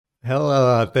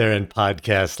Hello out there in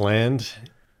podcast land.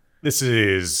 This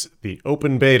is the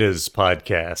Open Betas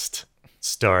podcast,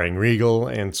 starring Regal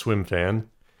and Swimfan.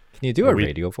 Can you do a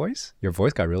radio voice? Your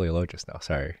voice got really low just now.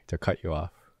 Sorry to cut you off.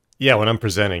 Yeah, when I'm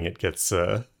presenting, it gets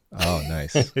Oh,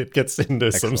 nice. it gets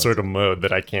into some sort of mode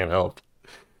that I can't help.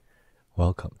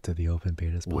 Welcome to the Open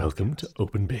Betas podcast. Welcome to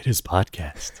Open Betas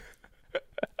podcast.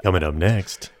 Coming up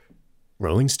next,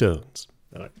 Rolling Stones.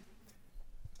 All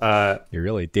right. You're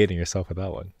really dating yourself with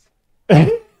that one.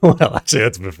 Well, actually,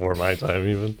 that's before my time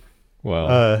even.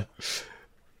 Well,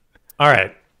 all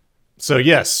right. So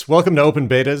yes, welcome to Open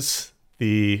Betas,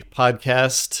 the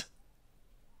podcast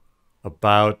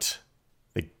about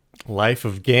the life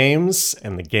of games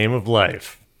and the game of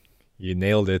life. You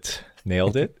nailed it.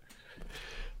 Nailed it.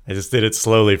 I just did it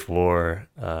slowly for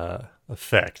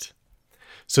effect.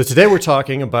 So today we're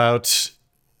talking about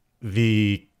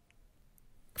the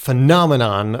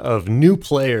phenomenon of new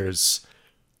players,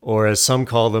 or as some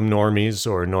call them, normies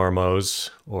or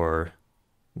normos or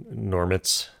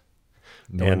normits.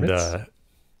 Normits? And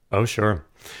oh, sure.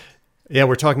 Yeah,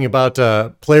 we're talking about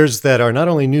players that are not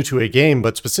only new to a game,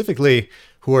 but specifically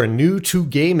who are new to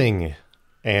gaming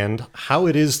and how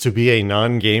it is to be a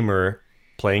non-gamer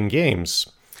playing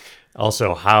games.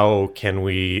 Also, how can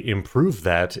we improve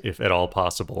that, if at all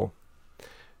possible?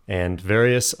 And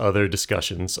various other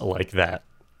discussions like that.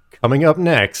 Coming up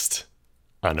next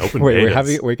on Open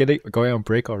Betas. We're going on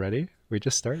break already? We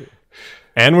just started.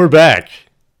 And we're back.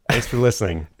 Thanks for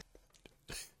listening.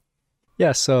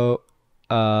 Yeah, so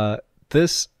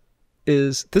this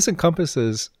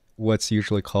encompasses what's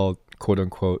usually called, quote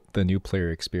unquote, the new player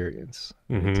experience,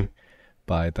 right?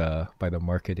 by the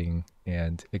marketing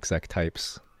and exec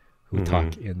types who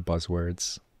talk in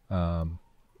buzzwords.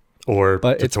 Or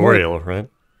tutorial, right?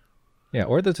 Yeah,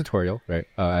 or the tutorial, right?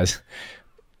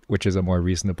 Which is a more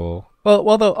reasonable. Well,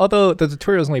 although the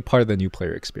tutorial is only part of the new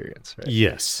player experience, right?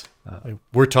 Yes,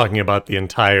 we're talking about the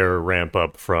entire ramp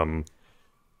up from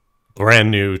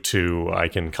brand new to I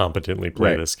can competently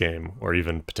play this game, or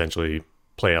even potentially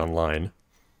play online.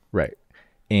 Right.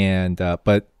 And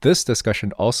but this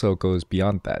discussion also goes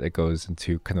beyond that. It goes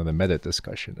into kind of the meta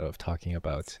discussion of talking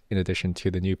about, in addition to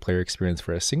the new player experience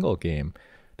for a single game,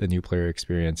 the new player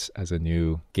experience as a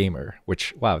new gamer.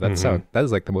 Which, wow, that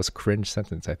is like the most cringe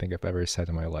sentence I think I've ever said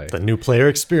in my life. The new player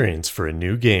experience for a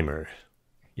new gamer.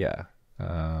 Yeah.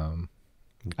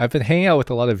 I've been hanging out with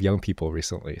a lot of young people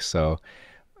recently, so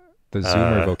the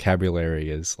Zoomer vocabulary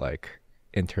is like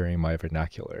entering my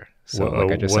vernacular. So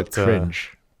I just said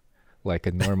cringe. Like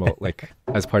a normal, like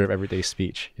as part of everyday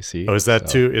speech, you see? Oh, is that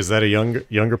too? Is that a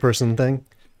younger person thing?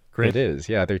 It is,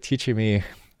 yeah. They're teaching me.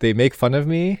 They make fun of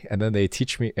me, and then they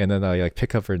teach me, and then I like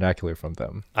pick up vernacular from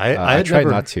them. I try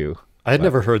not to. I had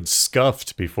never heard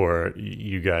scuffed before.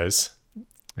 You guys.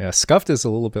 Yeah, scuffed is a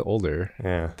little bit older.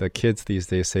 Yeah. The kids these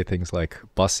days say things like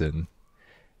bussin'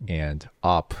 and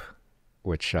op,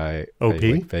 which I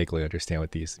like vaguely understand what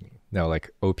these mean. No,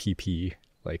 like OPP.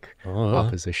 Like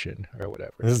opposition or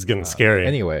whatever. This is getting scary.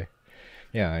 Anyway,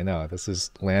 yeah, I know. This is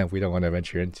land we don't want to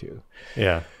venture into.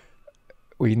 Yeah.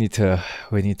 We need to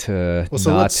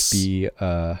not be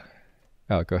oh,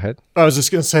 go ahead. I was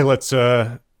just gonna say let's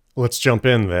jump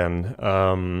in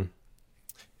then.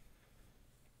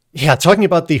 Yeah, talking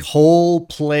about the whole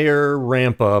player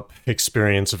ramp up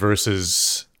experience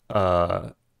versus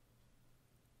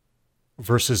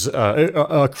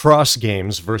cross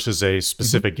games versus a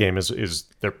specific game is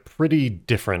they're pretty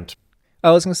different. I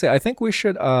was gonna say I think we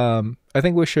should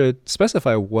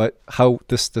specify how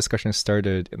this discussion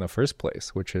started in the first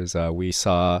place, which is we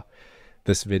saw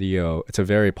this video. It's a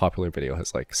very popular video,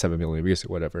 has like 7 million views or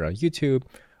whatever on YouTube,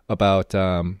 about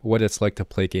what it's like to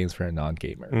play games for a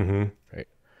non-gamer. Right?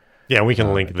 Yeah, we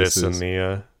can link this in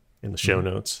the show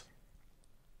notes.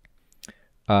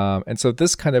 And so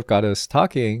this kind of got us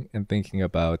talking and thinking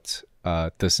about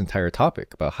this entire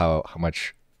topic, about how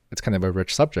much it's kind of a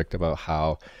rich subject, about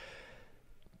how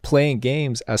playing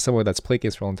games, as someone that's played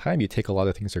games for a long time, you take a lot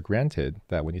of things for granted,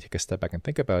 that when you take a step back and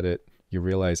think about it, you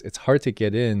realize it's hard to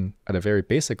get in at a very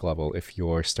basic level if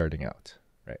you're starting out,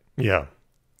 right? Yeah.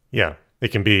 Yeah. It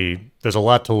can be, there's a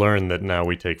lot to learn that now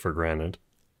we take for granted.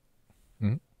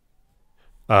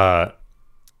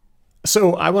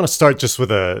 So I want to start just with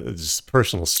a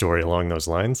personal story along those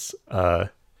lines,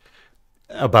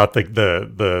 about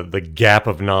the gap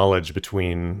of knowledge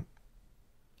between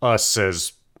us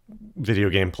as video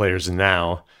game players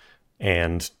now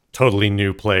and totally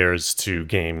new players to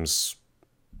games,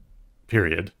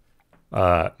 period.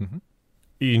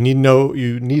 You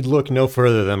need look no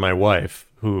further than my wife,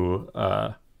 who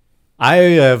I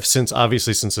have since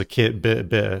a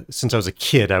kid, since I was a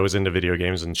kid, I was into video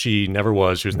games, and she never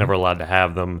was. She was never allowed to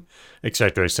have them, et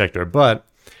cetera, et cetera. But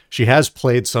she has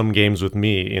played some games with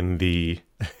me in the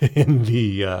in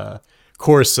the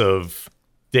course of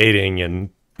dating and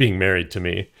being married to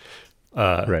me,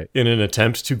 Right. in an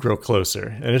attempt to grow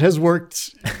closer, and it has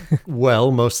worked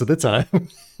well most of the time.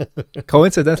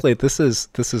 Coincidentally, this is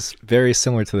very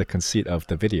similar to the conceit of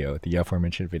the video, the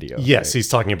aforementioned video. Yes, right? he's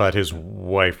talking about his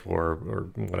wife or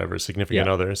whatever significant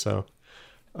Yeah. other. So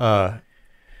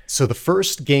the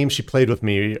first game she played with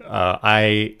me,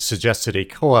 I suggested a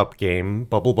co-op game,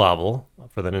 Bubble Bobble,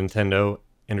 for the Nintendo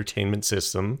Entertainment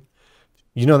System.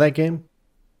 You know that game?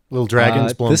 Little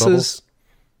dragons blowing This bubbles. is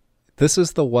this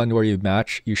is the one where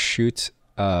you shoot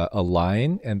a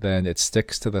line, and then it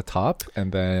sticks to the top,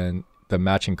 and then the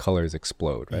matching colors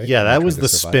explode, right? Yeah, And you're that trying was to the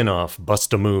survive. spin-off,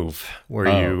 Bust a Move, where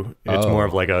it's more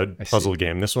of like a I see. puzzle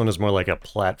game. This one is more like a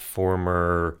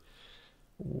platformer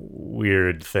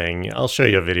weird thing. I'll show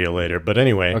you a video later. But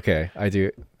anyway, Okay, I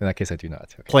do. In that case, I do not.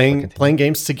 Okay, but playing continue.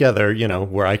 games together,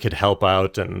 where I could help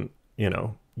out and,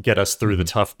 get us through the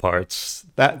tough parts.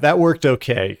 That worked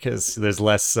okay because there's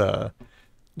less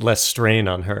strain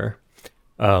on her.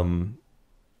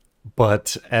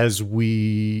 But as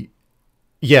we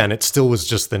Yeah, and it still was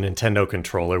just the Nintendo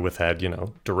controller with had,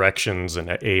 directions and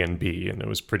A and B, and it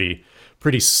was pretty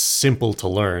simple to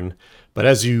learn. But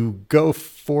as you go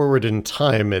forward in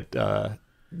time,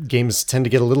 games tend to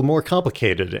get a little more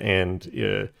complicated, and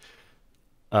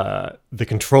the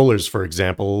controllers, for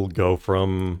example, go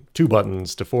from 2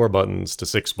 buttons to 4 buttons to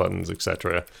 6 buttons,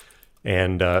 etc.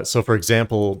 And so, for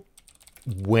example,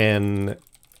 when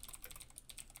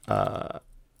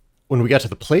when we got to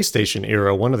the PlayStation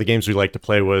era, one of the games we liked to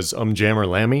play was Jammer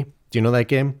Lammy. Do you know that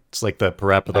game? It's like the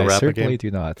Parappa the I Rapper certainly game.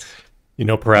 do not. You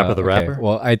know Parappa the Okay, Rapper?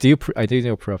 well, I do. I do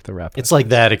know Pro the Rapper. It's like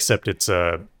that, except it's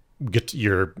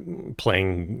you're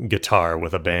playing guitar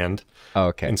with a band Oh,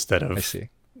 okay. instead I of see.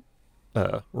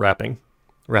 rapping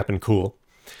cool.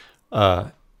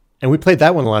 And we played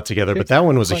that one a lot together, but that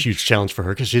one was a Fun. huge challenge for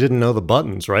her because she didn't know the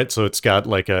buttons, right? So it's got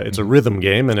it's a rhythm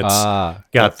game, and it's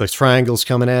got the triangles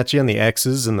coming at you and the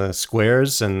X's and the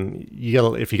squares, and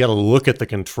if you gotta look at the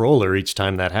controller each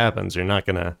time that happens, you're not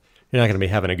gonna be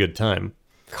having a good time.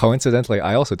 Coincidentally,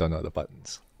 I also don't know the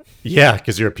buttons. Yeah,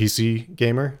 because you're a PC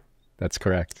gamer. That's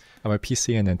correct. I'm a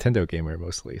PC and Nintendo gamer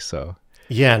mostly, so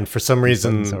Yeah, and for some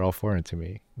reason buttons are all foreign to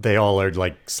me. they all are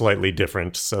like slightly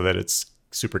different, so that it's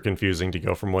super confusing to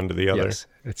go from one to the other. Yes,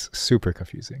 it's super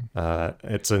confusing.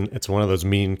 It's one of those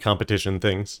mean competition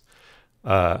things.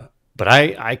 But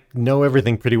I know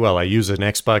everything pretty well. I use an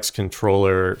Xbox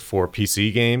controller for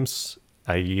PC games.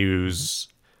 I use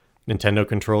Nintendo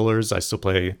controllers. I still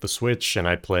play the Switch, and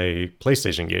I play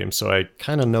PlayStation games, so I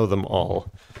kind of know them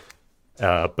all.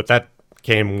 But that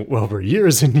came over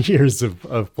years and years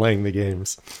of playing the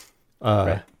games.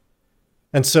 Right.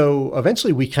 And so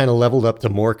eventually we kind of leveled up to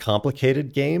more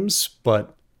complicated games,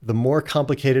 but the more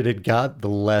complicated it got, the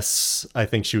less I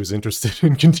think she was interested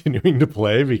in continuing to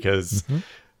play because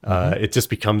it just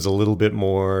becomes a little bit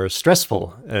more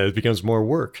stressful. It becomes more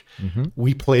work.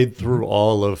 We played through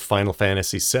all of Final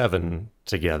Fantasy VII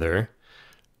together,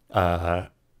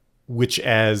 which,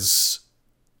 as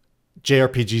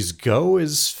JRPGs go,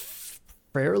 is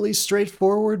fairly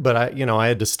straightforward, but I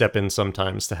had to step in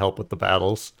sometimes to help with the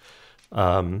battles.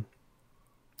 And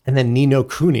then Ni no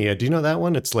Kuni. Do you know that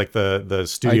one? It's like the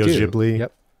Studio I do. Ghibli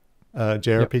Yep.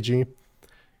 JRPG.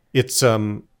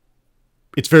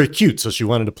 It's very cute, so she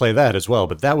wanted to play that as well.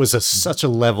 But that was such a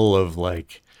level of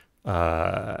like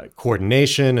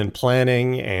coordination and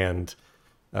planning and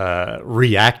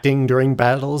reacting during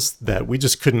battles that we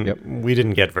just couldn't. Yep. We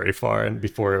didn't get very far, and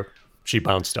before she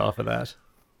bounced off of that.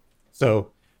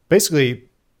 So basically,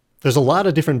 there's a lot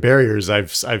of different barriers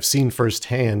I've seen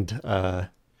firsthand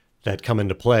that come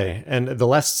into play. And the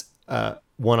last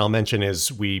one I'll mention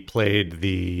is we played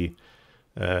the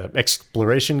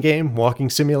exploration game, Walking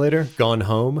Simulator, Gone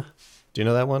Home. Do you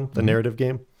know that one? The narrative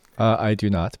game? I do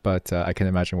not, but I can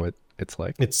imagine what it's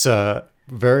like. It's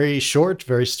very short,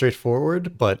 very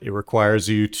straightforward, but it requires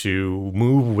you to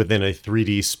move within a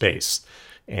 3D space.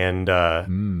 And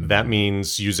that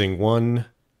means using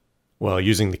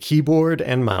the keyboard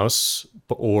and mouse,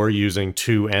 or using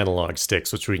 2 analog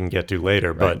sticks, which we can get to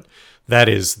later. Right.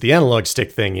 But the analog stick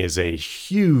thing is a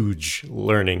huge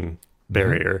learning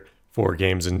barrier for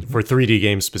games, and for 3D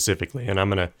games specifically. And I'm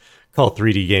going to call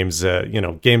 3D games,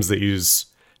 games that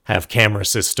have camera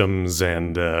systems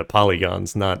and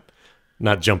polygons, not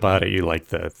jump out at you like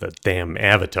the damn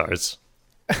avatars.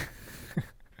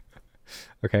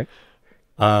 Okay.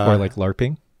 Or like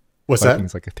LARPing. What's that?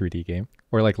 LARPing's like a 3D game.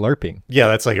 Or like LARPing. Yeah,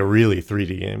 that's like a really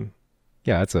 3D game.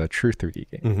 Yeah, it's a true 3D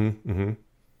game.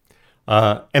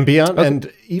 And beyond,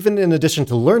 and even in addition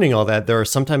to learning all that, there are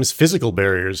sometimes physical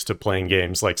barriers to playing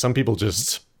games. Like some people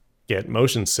just get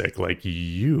motion sick, like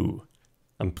you.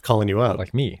 I'm calling you out.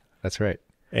 Like me. That's right.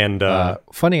 And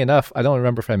funny enough, I don't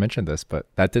remember if I mentioned this, but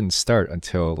that didn't start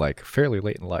until like fairly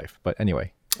late in life. But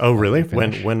anyway. Oh, really?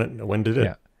 When did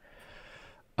it?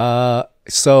 Yeah.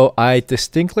 So I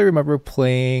distinctly remember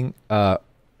playing the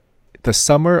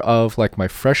summer of like my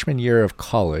freshman year of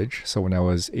college. So when I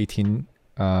was 18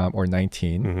 or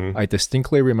 19, I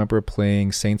distinctly remember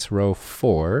playing Saints Row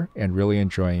 4 and really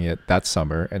enjoying it that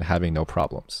summer and having no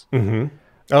problems. Oh,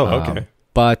 okay.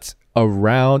 But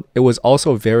it was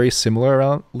also very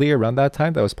similarly around that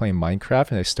time that I was playing Minecraft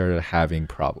and I started having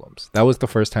problems. That was the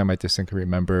first time I distinctly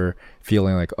remember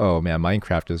feeling like, oh man,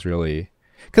 Minecraft is really,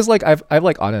 because like I've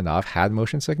like on and off had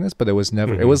motion sickness, but it was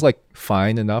never, it was like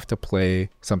fine enough to play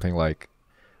something like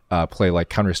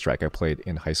Counter-Strike I played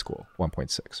in high school,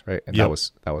 1.6, right? And that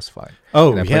was fine.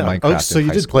 Oh, and yeah. Minecraft So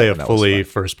you did play a fully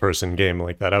first-person game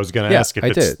like that. I was going to ask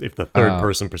if the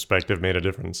third-person perspective made a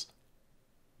difference.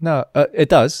 No, it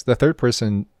does. The third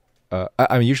person,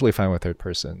 I'm usually fine with third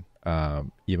person,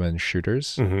 even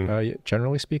shooters,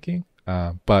 generally speaking.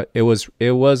 But it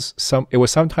was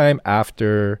sometime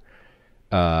after,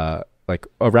 like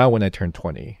around when I turned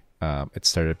 20, it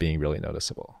started being really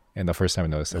noticeable. And the first time I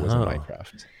noticed it was in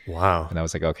Minecraft. Wow. And I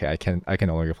was like, okay, I can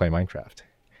no longer play Minecraft.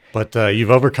 But you've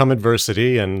overcome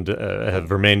adversity and have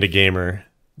remained a gamer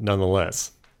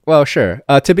nonetheless. Well, sure.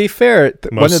 To be fair,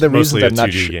 one of the reasons I'm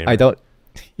not I don't.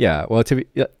 Yeah, well, to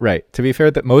be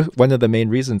fair, one of the main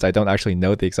reasons I don't actually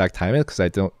know the exact time is because I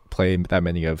don't play that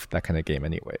many of that kind of game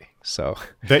anyway. So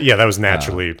that was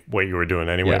naturally what you were doing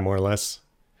anyway, more or less.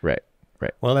 Right.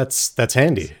 Well, that's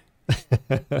handy.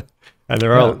 And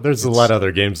there's a lot of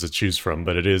other games to choose from,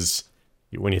 but it is,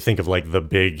 when you think of like the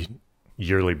big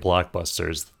yearly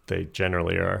blockbusters, they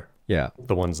generally are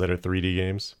the ones that are 3D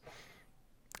games.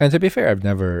 And to be fair,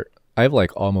 I've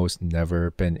like almost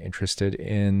never been interested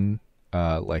in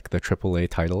like the AAA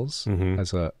titles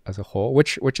as a whole,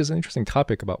 which is an interesting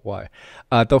topic about why.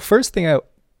 The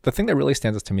thing that really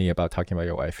stands out to me about talking about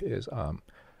your wife is,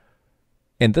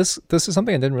 and this is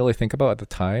something I didn't really think about at the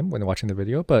time when watching the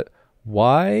video, but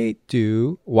why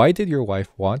did your wife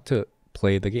want to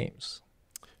play the games?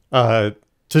 To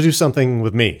do something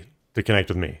with me, to connect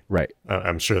with me. Right.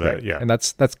 I'm sure that, And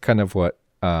that's kind of what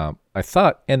I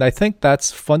thought, and I think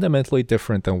that's fundamentally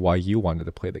different than why you wanted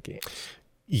to play the games.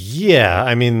 Yeah,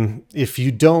 I mean, if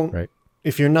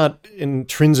you're not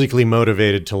intrinsically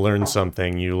motivated to learn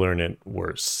something, you learn it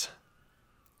worse.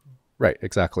 Right,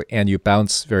 exactly. And you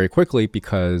bounce very quickly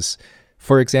because,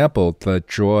 for example, the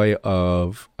joy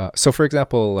of... for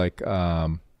example, like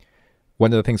one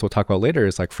of the things we'll talk about later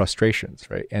is like frustrations,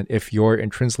 right? And if you're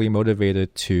intrinsically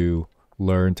motivated to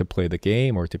learn to play the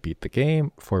game or to beat the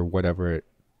game for whatever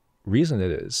reason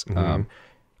it is,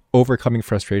 overcoming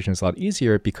frustration is a lot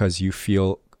easier because you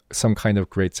feel some kind of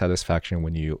great satisfaction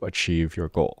when you achieve your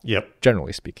goal. Yep.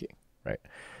 Generally speaking, right?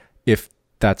 If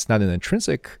that's not an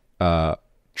intrinsic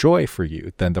joy for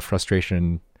you, then the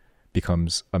frustration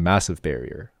becomes a massive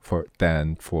barrier for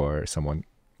someone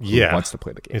who wants to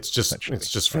play the game. It's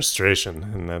just frustration,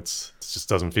 and it just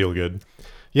doesn't feel good.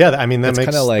 Yeah, I mean that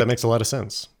makes a lot of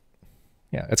sense.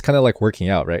 Yeah, it's kind of like working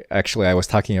out, right? Actually, I was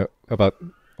talking about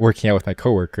working out with my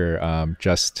coworker,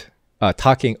 just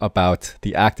talking about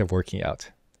the act of working out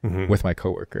with my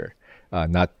coworker,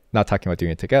 not talking about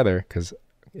doing it together, because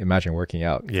imagine working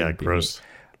out. Yeah, gross.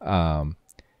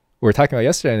 We were talking about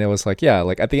yesterday, and it was like,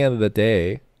 like at the end of the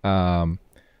day,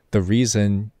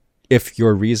 if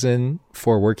your reason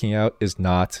for working out is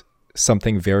not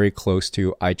something very close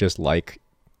to, I just like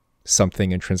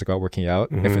something intrinsic about working out,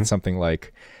 if it's something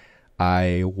like,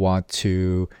 I want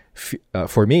to,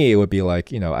 for me, it would be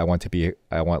like, I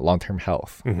want long-term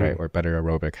health, right? Or better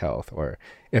aerobic health. Or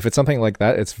if it's something like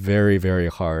that, it's very, very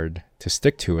hard to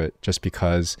stick to it, just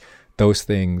because those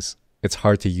things, it's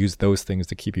hard to use those things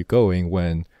to keep you going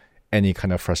when any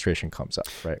kind of frustration comes up,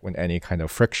 right? When any kind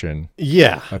of friction.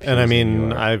 Yeah. And I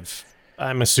mean,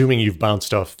 I'm assuming you've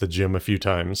bounced off the gym a few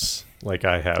times, like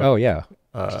I have. Oh yeah.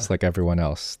 Just like everyone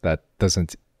else that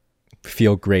doesn't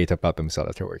feel great about themselves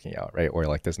after working out, right? Or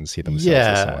like doesn't see themselves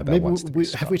as someone that wants to be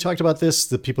strong. Have we talked about this?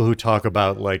 The people who talk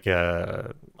about like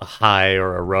a high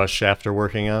or a rush after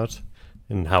working out,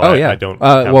 and how I don't.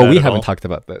 Well, we haven't talked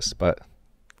about this, but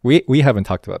we haven't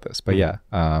talked about this, but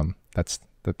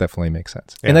that definitely makes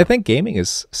sense. Yeah. And I think gaming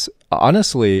is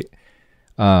honestly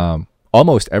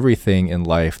almost everything in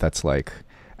life that's like,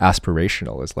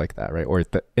 aspirational is like that, right? Or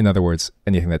in other words,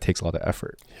 anything that takes a lot of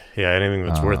effort. Yeah, anything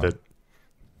that's worth it.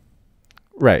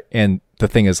 Right. And the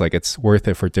thing is, like, it's worth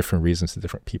it for different reasons to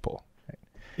different people. Right?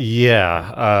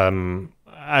 Yeah.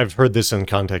 I've heard this in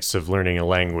context of learning a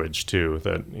language too,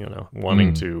 that,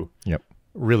 wanting to Yep.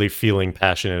 really feeling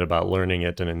passionate about learning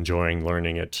it and enjoying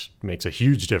learning it makes a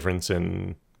huge difference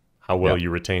in how well you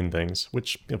retain things,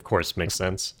 which of course makes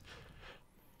sense.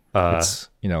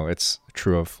 It's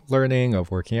true of learning,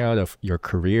 of working out, of your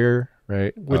career,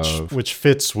 right? Which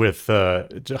fits with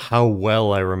how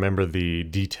well I remember the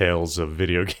details of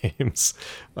video games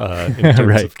in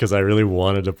terms of, because I really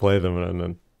wanted to play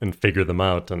them and figure them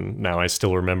out, and now I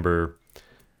still remember,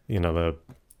 the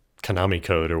Konami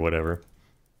code or whatever.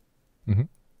 Mm-hmm.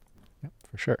 Yeah,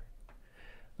 for sure.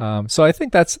 So I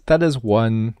think that is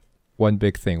one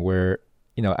big thing where,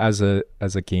 as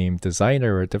a game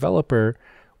designer or a developer,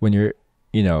 when you're,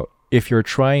 if you're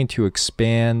trying to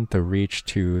expand the reach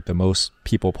to the most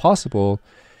people possible,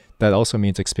 that also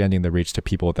means expanding the reach to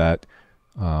people that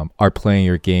are playing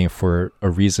your game for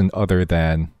a reason other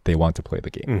than they want to play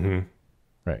the game. Mm-hmm.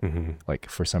 Right. Mm-hmm. Like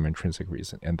for some intrinsic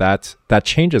reason. And that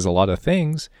changes a lot of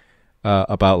things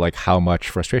about like how much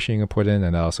frustration you can put in,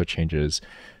 and that also changes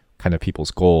kind of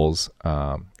people's goals.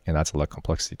 And that's a lot of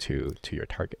complexity to your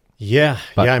target. Yeah.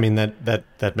 I mean,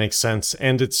 that makes sense.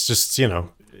 And it's just,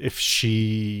 if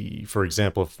she, for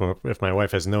example, if my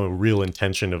wife has no real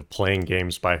intention of playing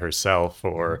games by herself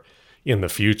or in the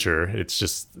future,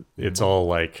 it's all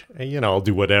like, hey, I'll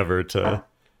do whatever to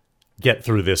get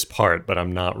through this part, but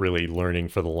I'm not really learning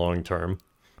for the long term.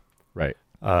 Right.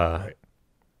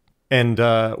 And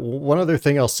one other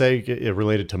thing I'll say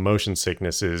related to motion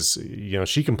sickness is,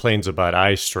 she complains about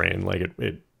eye strain. Like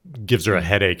it gives her a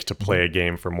headache to play a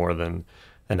game for more than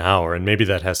an hour. And maybe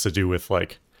that has to do with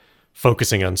like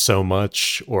focusing on so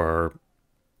much, or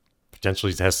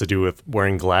potentially it has to do with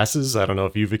wearing glasses. I don't know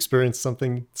if you've experienced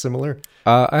something similar.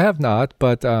 I have not,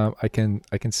 but I can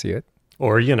see it.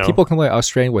 Or, people can eye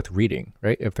strain with reading,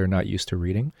 right? If they're not used to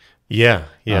reading. Yeah.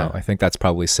 I think that's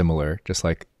probably similar. Just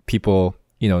like people,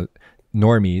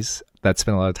 normies that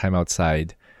spend a lot of time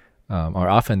outside are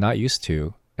often not used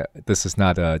to, this is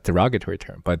not a derogatory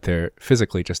term, but they're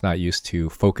physically just not used to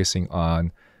focusing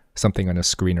on something on a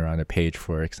screen or on a page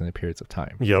for extended periods of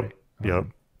time. Yep. Right? Yep.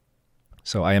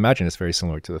 So I imagine it's very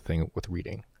similar to the thing with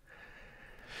reading.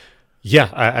 Yeah,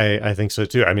 I think so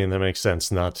too. I mean, that makes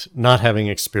sense. Not having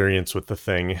experience with the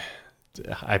thing,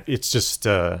 it's just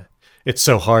it's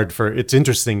so hard it's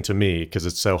interesting to me because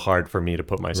it's so hard for me to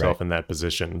put myself in that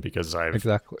position, because I've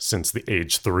since the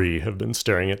age 3 have been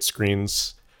staring at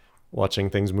screens, watching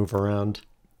things move around.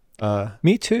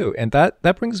 Me too, and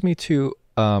that brings me to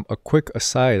a quick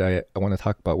aside I want to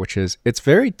talk about, which is it's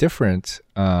very different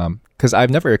because I've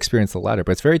never experienced the latter,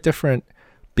 but it's very different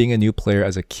being a new player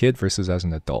as a kid versus as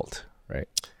an adult. Right.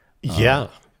 Yeah.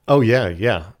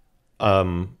 Yeah.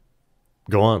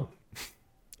 Go on.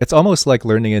 It's almost like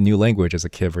learning a new language as a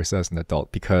kid versus as an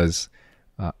adult, because,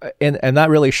 and not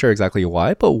really sure exactly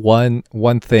why, but one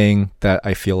thing that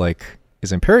I feel like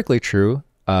is empirically true,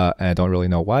 and I don't really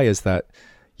know why, is that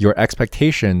your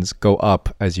expectations go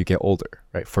up as you get older,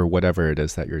 right? For whatever it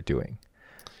is that you're doing.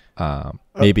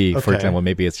 Maybe, for example,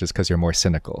 maybe it's just because you're more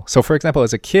cynical. So, for example,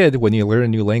 as a kid, when you learn a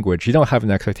new language, you don't have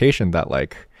an expectation that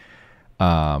like,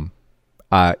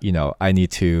 I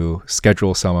need to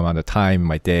schedule some amount of time in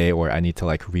my day, or I need to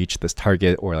like reach this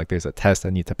target, or like there's a test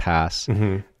I need to pass.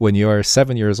 Mm-hmm. When you're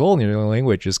 7 years old and you learn a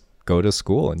language, just go to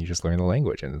school and you just learn the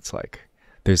language. And it's like,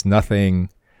 there's nothing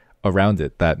around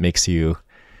it that makes you,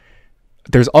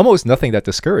 there's almost nothing that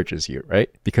discourages you, right?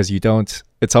 Because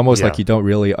it's almost like you don't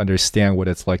really understand what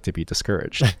it's like to be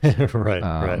discouraged.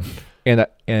 Right.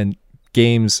 And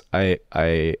games, I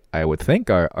would think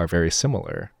are very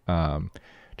similar.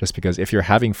 Just because if you're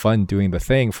having fun doing the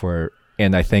thing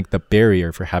and I think the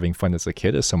barrier for having fun as a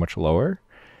kid is so much lower.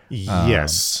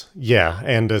 Yes. Yeah.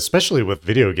 And especially with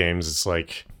video games, it's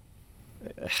like,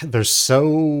 they're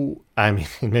so, I mean,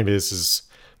 maybe this is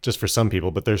just for some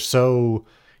people, but they're so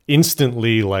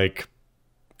instantly like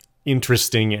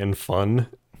interesting and fun,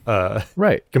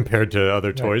 right, compared to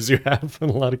other toys you have in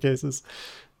a lot of cases.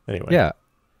 Anyway. Yeah.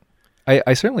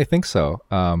 I certainly think so.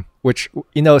 Which,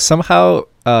 somehow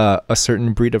a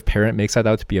certain breed of parent makes that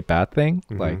out to be a bad thing.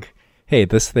 Mm-hmm. Like, hey,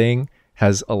 this thing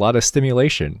has a lot of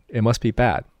stimulation. It must be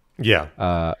bad.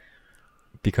 Yeah.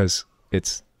 Because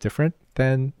it's different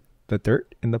than the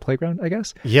dirt in the playground, I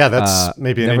guess. Yeah, that's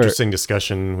maybe an interesting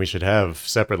discussion we should have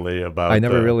separately about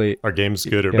are games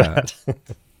good or bad?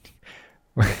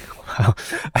 Wow.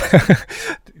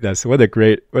 That's what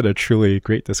a truly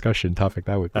great discussion topic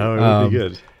that would be. Oh, it would be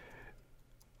good.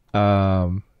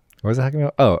 What was I talking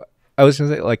about? Oh, I was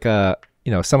gonna say like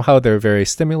somehow they're very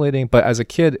stimulating, but as a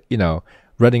kid,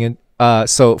 running in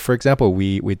so for example,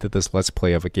 we did this let's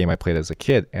play of a game I played as a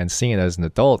kid, and seeing it as an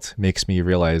adult makes me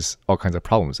realize all kinds of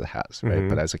problems it has, right?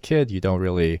 But as a kid, you don't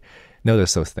really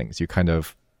notice those things. You kind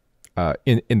of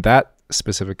in that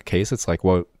specific case, it's like,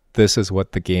 well, this is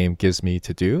what the game gives me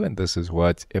to do, and this is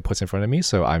what it puts in front of me,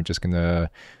 so I'm just gonna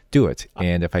do it.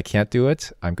 And if I can't do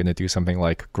it, I'm gonna do something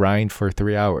like grind for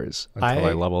 3 hours until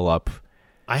I level up.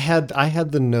 I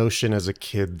had the notion as a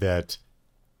kid that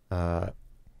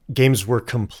games were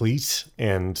complete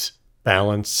and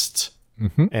balanced,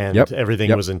 and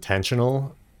everything was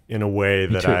intentional in a way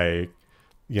that I,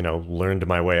 learned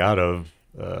my way out of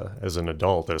as an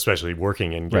adult, especially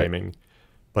working in gaming. Right.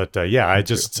 But I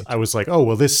was like, oh,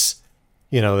 well, this,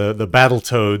 the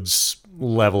Battletoads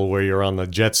level where you're on the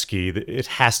jet ski, it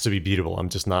has to be beatable. I'm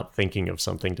just not thinking of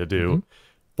something to do.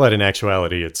 But in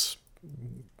actuality, it's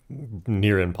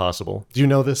near impossible. Do you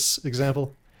know this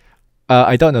example?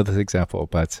 I don't know this example,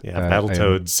 but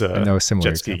Battletoads I know a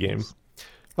similar jet ski game.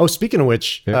 Oh, speaking of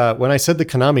which, when I said the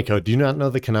Konami code, do you not know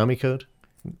the Konami code?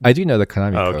 I do know the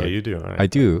Konami code. Okay, you do. All right. I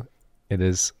do. It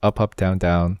is up, up, down,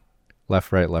 down,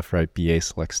 left, right, BA,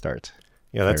 select, start.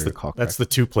 Yeah, that's the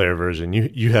 2-player version.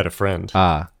 You had a friend.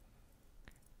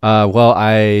 Well,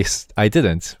 I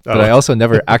didn't, but I also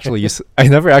never actually used. I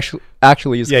never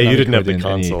actually used. Yeah, Konami you didn't have code the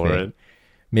console, anything. right?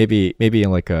 Maybe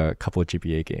in like a couple of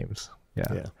GBA games.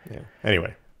 Yeah.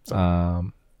 Anyway.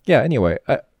 Anyway,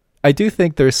 I do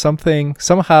think there's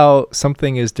somehow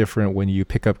something is different when you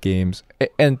pick up games,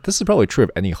 and this is probably true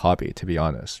of any hobby, to be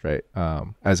honest, right?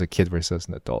 As a kid versus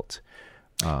an adult.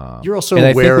 You're also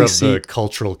aware of the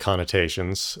cultural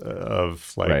connotations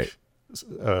of like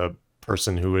a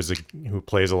person who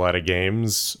plays a lot of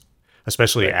games,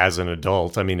 especially as an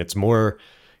adult. I mean, it's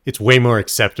way more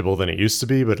acceptable than it used to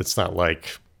be, but it's not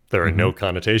like there are no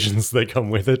connotations that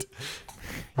come with it.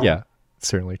 Yeah,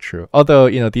 certainly true. Although,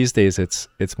 these days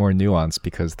it's more nuanced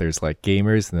because there's like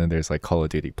gamers and then there's like Call of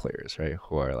Duty players, right?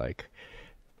 Who are like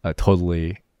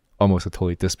almost a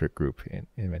totally disparate group in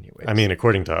many ways. I mean,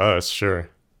 according to us, sure.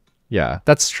 Yeah,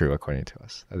 that's true. According to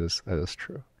us, that is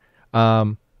true.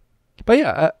 But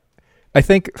yeah, I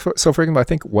think for example, I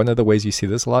think one of the ways you see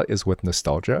this a lot is with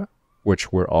nostalgia,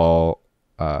 which we're all,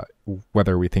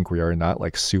 whether we think we are or not,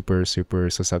 like super super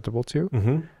susceptible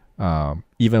to.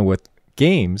 Even with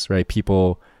games, right?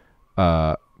 People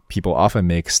often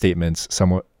make statements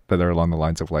somewhat that are along the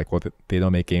lines of like, well, they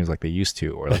don't make games like they used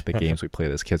to, or like the games we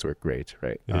played as kids were great,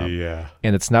 right? Yeah.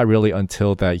 And it's not really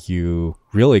until that you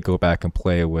really go back and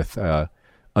play with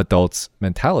adults'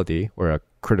 mentality or a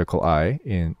critical eye,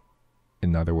 in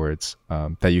other words,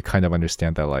 that you kind of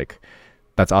understand that like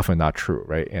that's often not true,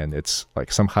 right? And it's like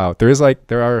somehow there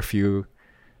are a few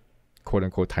quote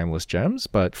unquote timeless gems,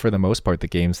 but for the most part, the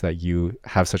games that you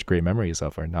have such great memories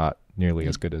of are not nearly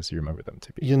as good as you remember them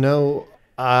to be.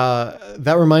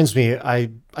 That reminds me, I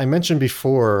mentioned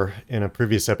before in a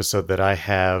previous episode that I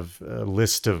have a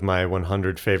list of my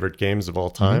 100 favorite games of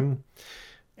all time.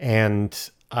 And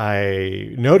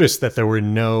I noticed that there were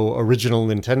no original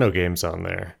Nintendo games on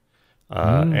there.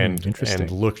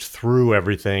 And looked through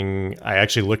everything. I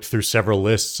actually looked through several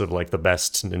lists of like the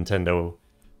best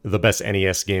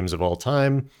NES games of all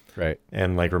time. Right.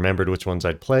 And like remembered which ones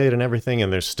I'd played and everything.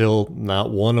 And there's still not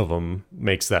one of them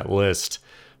makes that list.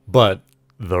 But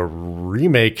the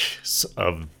remakes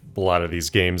of a lot of these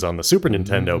games on the Super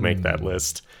Nintendo make that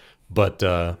list. But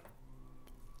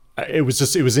it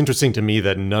was interesting to me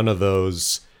that none of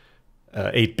those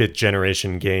 8-bit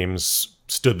generation games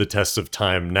stood the test of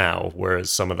time now,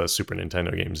 whereas some of the Super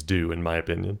Nintendo games do, in my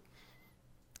opinion.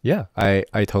 Yeah, I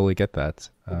totally get that.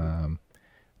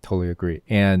 Totally agree.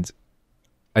 And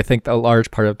I think a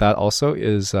large part of that also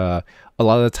is a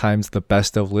lot of the times the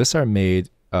best of lists are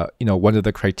made. One of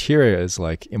the criteria is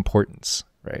like importance,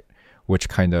 right? Which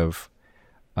kind of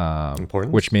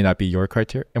importance, which may not be your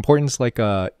criteria. Importance, like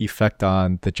effect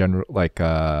on the general, like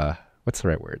what's the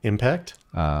right word? Impact.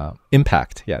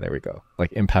 Impact. Yeah, there we go.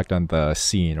 Like impact on the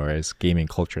scene or as gaming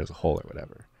culture as a whole or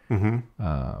whatever.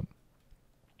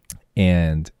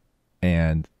 And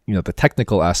the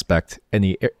technical aspect,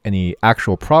 any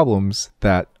actual problems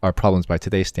that are problems by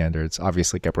today's standards,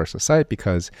 obviously get brushed aside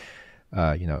because.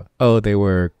 They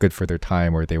were good for their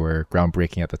time or they were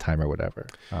groundbreaking at the time or whatever.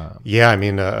 I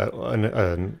mean,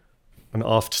 an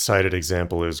oft-cited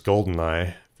example is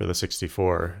GoldenEye for the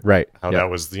 64. Right. How that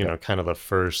was, kind of the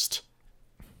first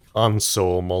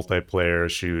console multiplayer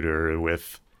shooter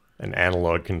with an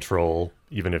analog control,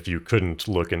 even if you couldn't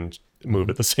look and move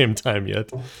at the same time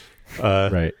yet.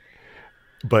 Right.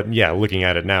 But yeah, looking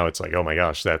at it now, it's like, oh my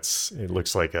gosh, it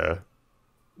looks like a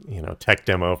tech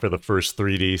demo for the first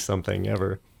 3D something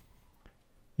ever.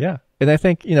 Yeah, and I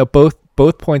think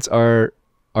both points are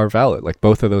valid. Like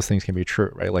both of those things can be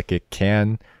true, right? Like it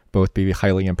can both be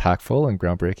highly impactful and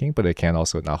groundbreaking, but it can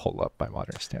also not hold up by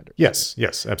modern standards.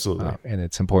 Yes, absolutely. And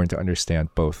it's important to understand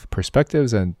both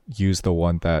perspectives and use the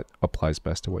one that applies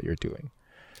best to what you're doing.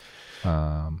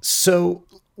 So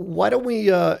why don't we,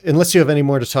 unless you have any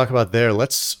more to talk about there, why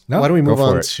don't we move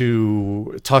on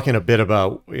to talking a bit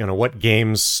about, what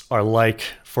games are like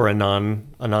for a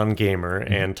non-gamer,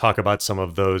 and talk about some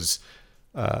of those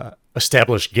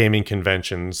established gaming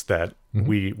conventions that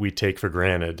we take for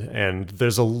granted. And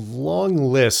there's a long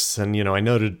list, and I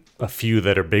noted a few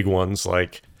that are big ones,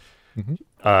 like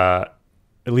at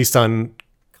least on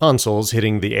consoles,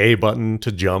 hitting the A button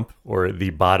to jump, or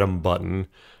the bottom button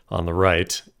on the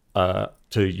right to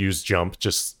use jump.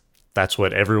 Just that's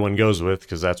what everyone goes with,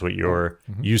 because that's what you're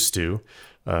used to.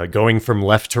 Going from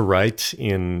left to right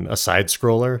in a side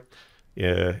scroller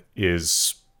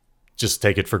is just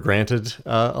take it for granted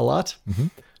a lot.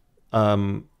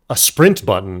 A sprint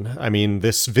button. I mean,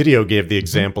 this video gave the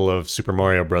example of Super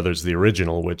Mario Brothers, the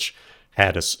original, which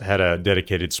had a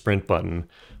dedicated sprint button.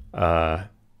 But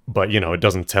it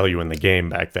doesn't tell you in the game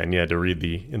back then. You had to read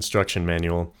the instruction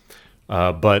manual.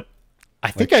 But I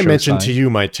think I mentioned to you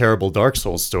my terrible Dark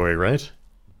Souls story, right?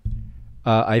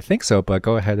 I think so, but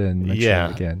go ahead and mention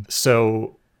it again.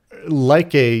 So,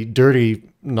 like a dirty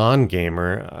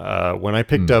non-gamer, when I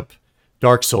picked up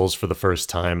Dark Souls for the first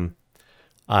time,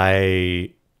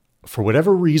 for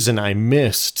whatever reason, I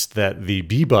missed that the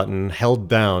B button held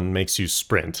down makes you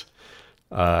sprint.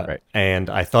 Right. And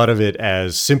I thought of it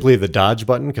as simply the dodge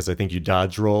button, because I think you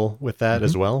dodge roll with that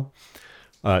as well.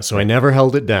 So I never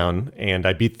held it down, and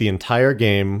I beat the entire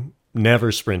game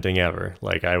never sprinting ever.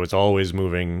 Like I was always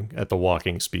moving at the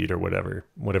walking speed or whatever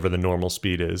the normal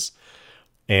speed is.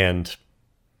 And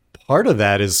part of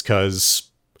that is because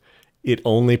it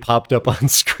only popped up on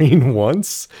screen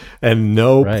once, and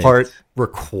no part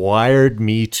required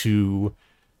me to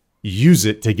use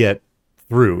it to get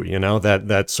through,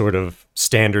 that sort of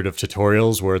standard of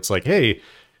tutorials where it's like, hey,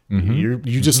 you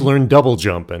just learned double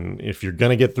jump, and if you're going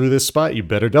to get through this spot, you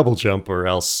better double jump or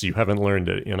else you haven't learned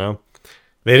it,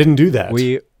 They didn't do that.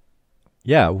 We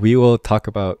will talk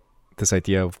about this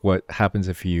idea of what happens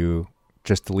if you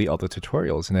just delete all the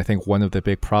tutorials. And I think one of the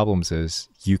big problems is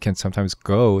you can sometimes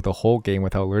go the whole game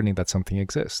without learning that something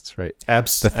exists, right?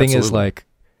 Absolutely. The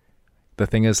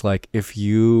thing is like if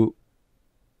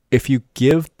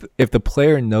the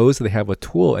player knows they have a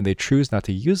tool and they choose not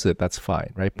to use it, that's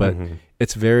fine, right? But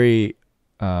it's very,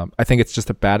 I think it's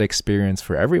just a bad experience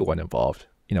for everyone involved,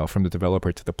 from the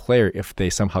developer to the player, if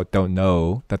they somehow don't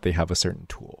know that they have a certain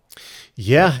tool.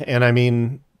 Yeah, and I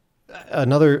mean,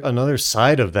 another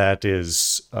side of that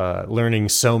is learning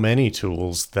so many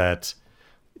tools that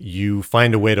you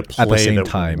find a way to play at the same that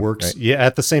time, works. Right? Yeah,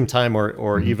 at the same time,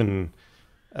 or even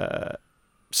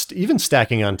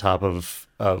stacking on top of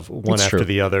one It's after true.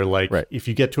 the other. Like if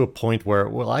you get to a point where,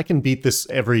 I can beat this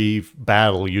every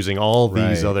battle using all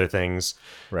these other things,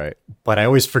 right? But I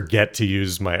always forget to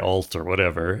use my alt or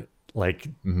whatever. Like,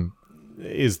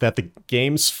 is that the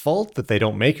game's fault that they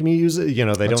don't make me use it?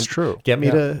 They don't get me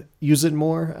to use it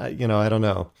more. I don't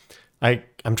know.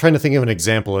 I'm trying to think of an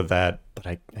example of that, but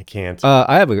I can't.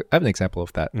 I have an example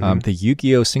of that. The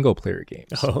Yu-Gi-Oh single player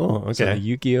games. Oh, okay. So the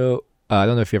Yu-Gi-Oh. I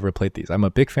don't know if you ever played these. I'm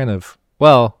a big fan of.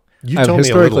 Well, I've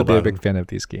historically been a big fan of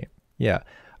these games. Yeah,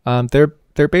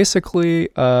 they're basically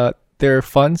they're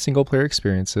fun single player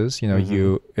experiences.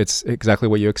 It's exactly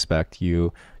what you expect.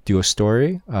 You do a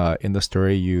story. In the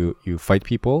story, you fight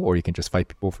people, or you can just fight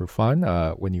people for fun.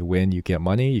 When you win, you get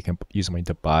money. You can use money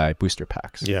to buy booster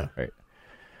packs. Yeah. Right.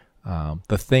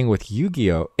 The thing with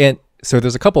Yu-Gi-Oh, and so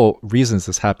there's a couple reasons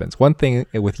this happens. One thing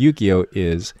with Yu-Gi-Oh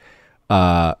is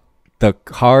the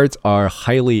cards are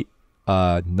highly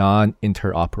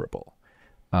non-interoperable.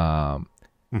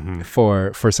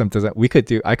 For some design,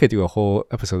 I could do a whole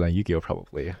episode on Yu-Gi-Oh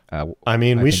probably.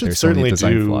 We should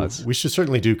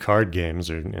certainly do card games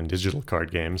and digital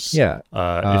card games. Yeah.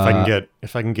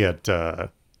 If I can get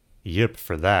Yip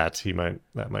for that,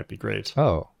 that might be great.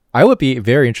 Oh, I would be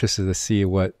very interested to see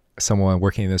what someone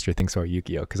working in the industry thinks about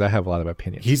Yu-Gi-Oh, because I have a lot of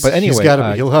opinions.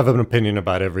 He'll have an opinion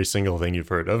about every single thing you've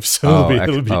heard of. So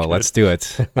it'll be good. Let's do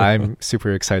it. I'm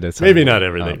super excited. Maybe not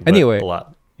everything, but a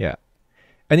lot. Yeah.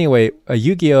 Anyway, a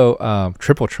Yu-Gi-Oh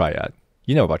Triple Triad.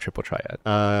 You know about Triple Triad?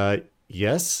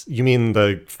 Yes. You mean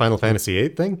the Final Fantasy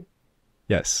VIII thing?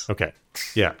 Yes. Okay.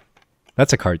 Yeah.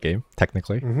 That's a card game,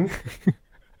 technically.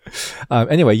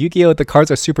 Anyway, Yu-Gi-Oh, the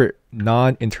cards are super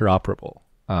non-interoperable.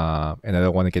 and I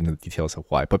don't want to get into the details of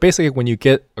why. But basically, when you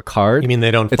get a card, You mean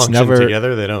they don't it's function never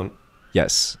together? They don't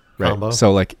yes, right. combo?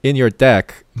 So like in your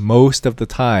deck, most of the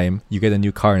time you get a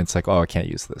new card, and it's like, oh, I can't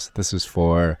use this. This is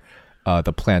for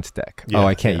the plant deck. Yeah, oh,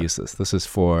 I can't yeah. use this. This is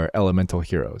for elemental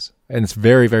heroes, and it's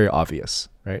very very obvious,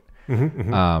 right?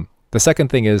 The second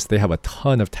thing is they have a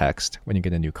ton of text when you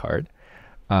get a new card.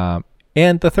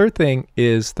 And the third thing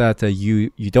is that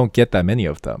you don't get that many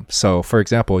of them. So, for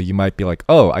example, you might be like,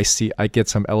 "Oh, I get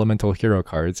some elemental hero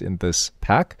cards in this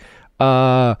pack.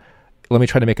 Let me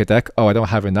try to make a deck. Oh, I don't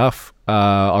have enough.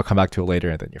 I'll come back to it later,"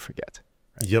 and then you forget.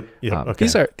 Yep. Okay.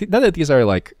 None of these are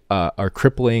like are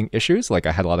crippling issues. Like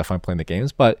I had a lot of fun playing the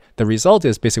games, but the result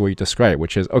is basically what you described,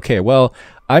 which is okay. Well,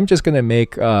 I'm just gonna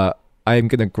make. I'm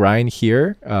gonna grind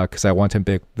here because I want to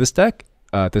make this deck.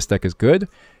 This deck is good.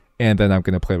 And then I'm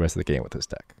going to play the rest of the game with this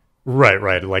deck.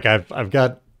 Right. Like I've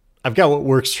got what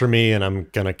works for me, and I'm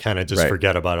gonna kind of just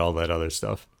forget about all that other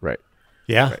stuff. Right.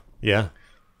 Yeah. Right. Yeah.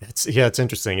 It's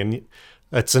interesting, and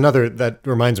that's another that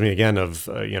reminds me again of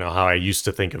how I used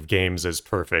to think of games as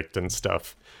perfect and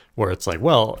stuff, where it's like,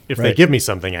 well, if they give me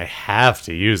something, I have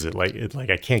to use it. Like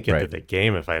I can't get to the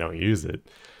game if I don't use it.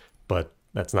 But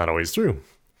that's not always true.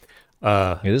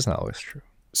 It is not always true.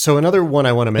 So another one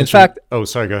I want to mention. In fact, oh,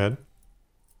 sorry. Go ahead.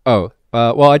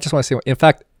 Well, I just want to say, in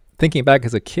fact, thinking back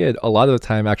as a kid, a lot of the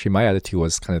time, actually, my attitude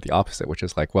was kind of the opposite, which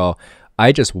is like, well,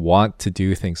 I just want to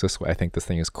do things this way. I think this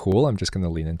thing is cool. I'm just going to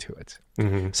lean into it.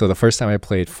 So the first time I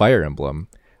played Fire Emblem,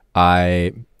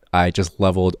 I just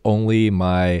leveled only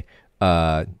my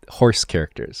horse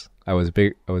characters. I was a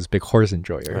big horse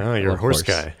enjoyer. Oh, you're a horse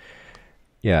guy.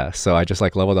 Yeah, so I just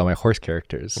like leveled all my horse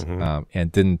characters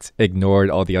and didn't ignored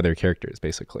all the other characters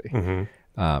basically.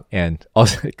 And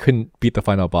also couldn't beat the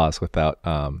final boss without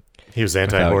he was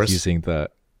anti-horse using the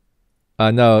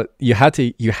no, you had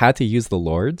to use the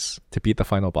lords to beat the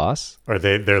final boss. Or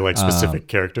they're like specific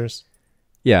characters?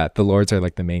 Yeah, the lords are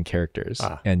like the main characters,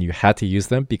 and you had to use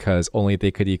them because only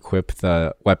they could equip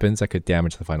the weapons that could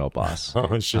damage the final boss.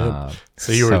 Oh shit!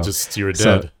 So you were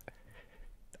dead.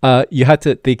 You had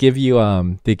to. They give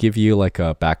you like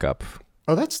a backup.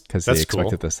 Oh, that's because they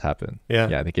expected this to happen.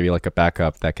 Yeah. They give you like a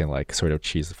backup that can like sort of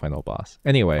cheese the final boss.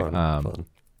 Anyway, fun.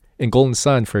 In Golden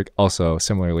Sun, for also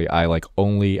similarly, I like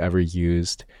only ever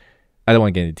used. I don't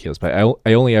want to get into details, but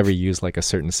I only ever used like a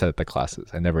certain set of the classes.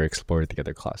 I never explored the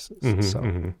other classes.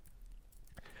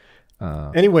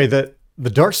 Anyway, the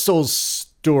Dark Souls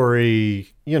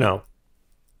story,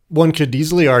 one could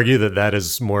easily argue that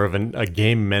is more of a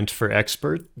game meant for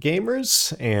expert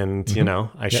gamers, and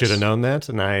I should have known that,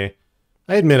 and I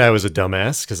admit I was a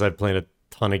dumbass because I've played a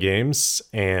ton of games,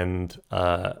 and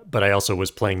but I also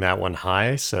was playing that one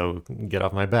high, so get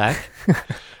off my back.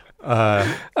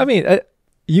 I mean,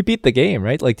 you beat the game,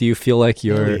 right? Like, do you feel like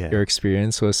your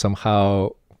experience was somehow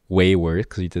way worse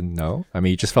because you didn't know? I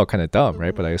mean, you just felt kind of dumb,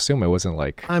 right? But I assume it wasn't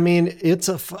like. I mean, it's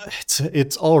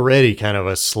already kind of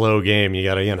a slow game. You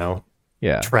gotta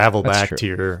travel back to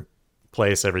your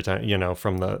place every time,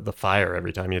 from the fire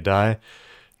every time you die.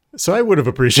 So I would have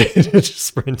appreciated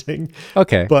sprinting.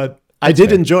 Okay. But I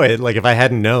did enjoy it. Like, if I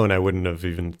hadn't known, I wouldn't have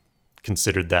even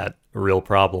considered that a real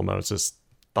problem. I was just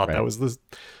thought that was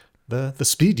the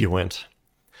speed you went.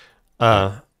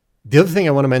 The other thing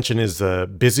I want to mention is the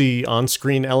busy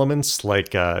on-screen elements,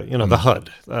 like, the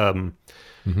HUD,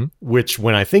 which,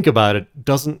 when I think about it,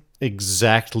 doesn't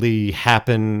exactly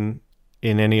happen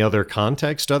in any other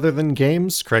context other than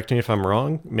games. Correct me if I'm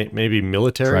wrong. Maybe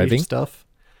military stuff.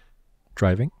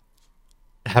 Driving?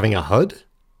 Having a HUD?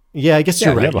 Yeah, I guess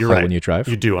you're right. You're right. When you drive,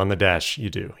 you do on the dash.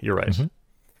 You do. You're right.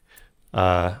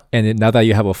 And now that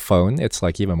you have a phone, it's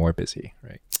like even more busy,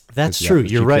 right? That's true.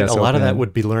 You're right. A lot of that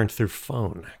would be learned through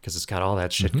phone because it's got all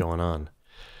that shit going on.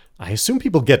 I assume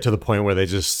people get to the point where they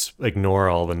just ignore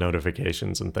all the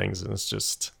notifications and things, and it's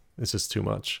just too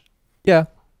much. Yeah.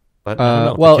 But I don't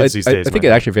know. Well, I think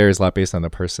it actually varies a lot based on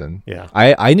the person. Yeah.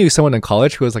 I knew someone in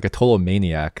college who was like a total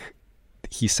maniac.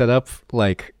 He set up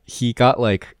he got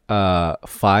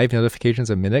 5 notifications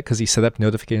a minute because he set up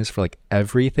notifications for like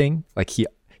everything. Like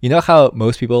how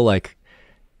most people like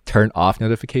turn off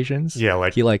notifications? Yeah,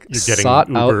 like he you're getting sought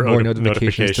Uber out more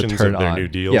notifications to turn of their on. new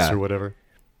deals or whatever.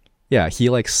 Yeah, he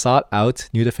sought out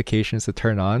notifications to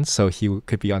turn on so he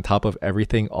could be on top of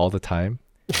everything all the time.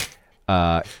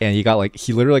 And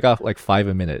he literally got 5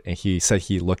 a minute, and he said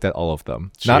he looked at all of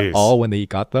them. Jeez. Not all when they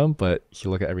got them, but he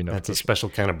looked at every notification. That's a special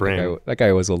kind of brain. That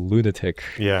guy was a lunatic.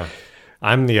 Yeah.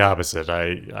 I'm the opposite.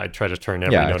 I try to turn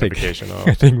every notification off.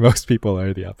 I think most people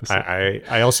are the opposite.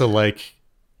 I also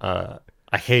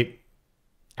I hate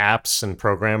apps and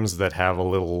programs that have a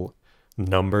little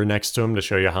number next to them to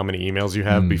show you how many emails you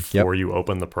have before you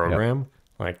open the program.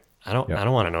 Like, I don't Yep.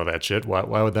 want to know that shit.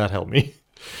 Why would that help me?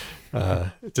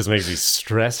 It just makes me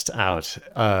stressed out.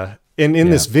 In Yeah.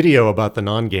 this video about the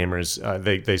non-gamers,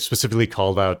 they specifically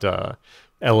called out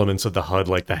elements of the HUD,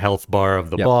 like the health bar of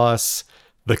the Yep. boss,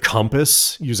 the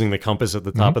compass, using the compass at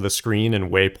the top of the screen,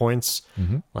 and waypoints.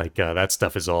 Like that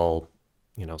stuff is all,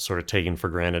 sort of taken for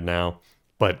granted now,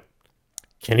 but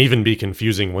can even be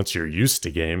confusing once you're used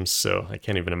to games. So I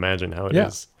can't even imagine how it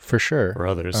is for sure. for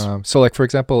others. So like, for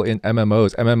example, in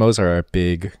MMOs are a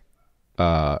big,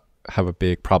 have a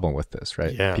big problem with this,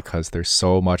 right? Yeah. Because there's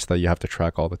so much that you have to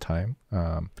track all the time.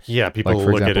 Yeah, people like,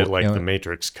 for look at it example, like the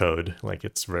Matrix code. Like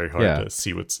it's very hard to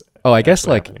see what's I guess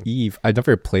actually like happening. Eve, I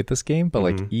never played this game, but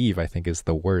like Eve, I think is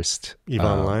the worst. Eve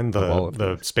Online, of all of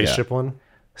the these. spaceship one.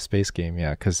 Space game,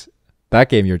 yeah, because that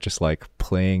game you're just like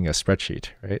playing a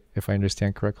spreadsheet, right? If I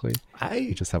understand correctly,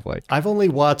 you just have like I've only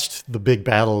watched the big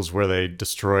battles where they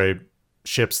destroy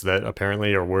ships that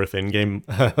apparently are worth in-game,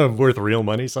 worth real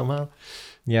money somehow.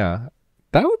 yeah.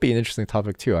 That would be an interesting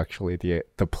topic too, actually.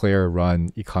 The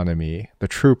player-run economy, the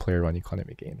true player-run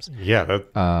economy games. Yeah,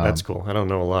 that's cool. I don't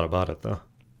know a lot about it though.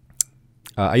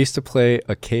 I used to play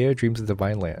Achaea Dreams of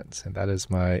Divine Lands, and that is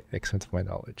my extent of my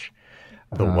knowledge.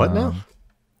 The what now?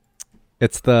 I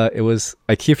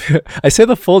say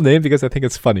the full name because I think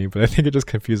it's funny, but I think it just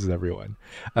confuses everyone.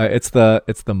 It's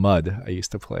the mud I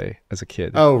used to play as a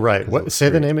kid. Oh, right. What? Say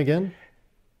the name again.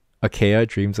 Achaea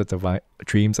Dreams of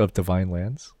Divine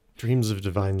Lands. Dreams of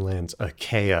Divine Lands.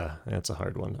 Achaea. That's a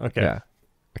hard one. Okay. Yeah,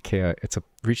 Achaea. It's a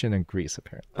region in Greece,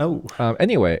 apparently. Oh.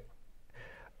 Anyway,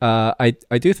 I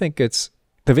do think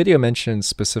the video mentions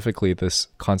specifically this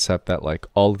concept that like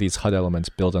all of these HUD elements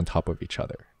build on top of each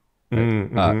other.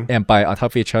 Right? And by on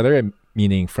top of each other,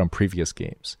 meaning from previous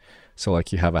games. So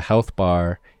like you have a health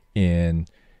bar in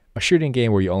a shooting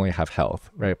game where you only have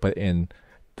health, right? But in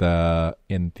the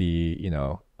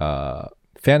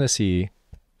fantasy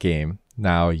game,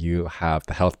 now you have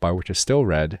the health bar, which is still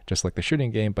red, just like the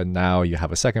shooting game, but now you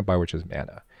have a second bar, which is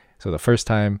mana. So the first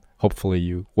time,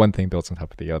 hopefully one thing builds on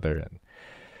top of the other, and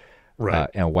Right.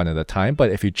 And one at a time.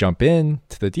 But if you jump in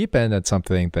to the deep end at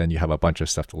something, then you have a bunch of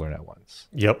stuff to learn at once.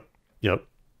 Yep.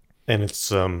 And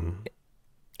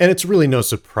it's really no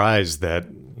surprise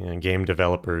that game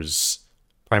developers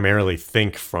primarily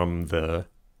think from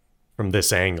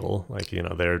this angle. Like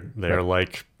they're Right.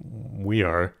 like we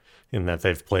are in that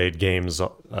they've played games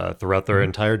throughout their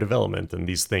entire development, and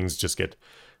these things just get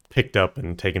picked up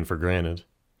and taken for granted.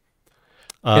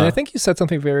 And I think you said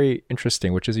something very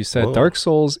interesting, which is you said Dark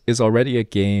Souls is already a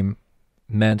game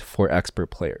meant for expert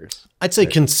players. I'd say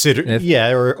considered,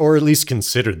 or at least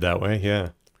considered that way, yeah.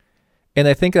 And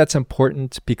I think that's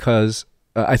important because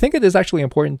I think it is actually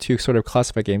important to sort of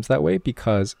classify games that way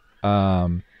because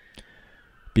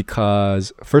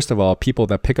first of all, people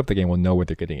that pick up the game will know what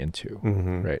they're getting into,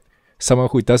 right? Someone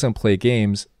who doesn't play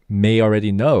games may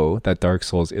already know that Dark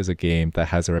Souls is a game that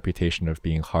has a reputation of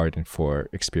being hard and for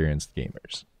experienced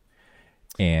gamers.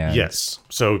 And yes,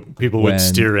 so people would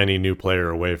steer any new player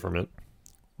away from it.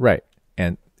 Right.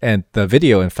 And the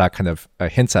video, in fact, kind of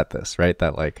hints at this, right?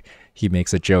 That like he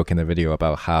makes a joke in the video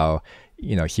about how,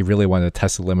 he really wanted to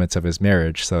test the limits of his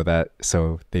marriage so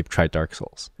they've tried Dark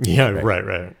Souls. Yeah,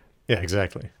 right. Yeah,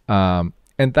 exactly.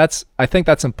 And I think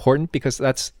that's important because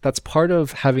that's part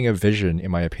of having a vision,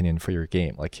 in my opinion, for your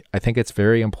game. Like, I think it's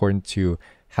very important to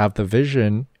have the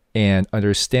vision and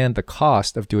understand the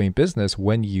cost of doing business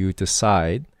when you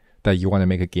decide that you want to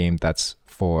make a game that's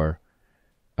for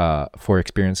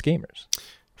experienced gamers,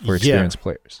 for experienced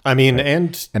players. I mean, right?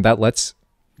 and that lets.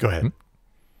 Go ahead.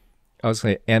 I was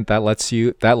saying, and that lets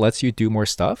you do more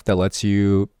stuff. That lets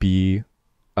you be,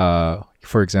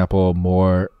 for example,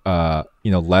 more,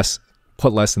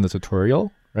 put less in the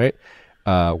tutorial, right?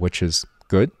 Which is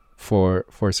good for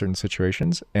certain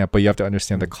situations. But you have to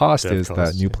understand the cost is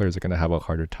that new players are going to have a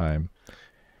harder time.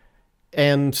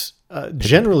 And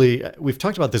generally, we've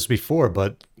talked about this before,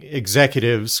 but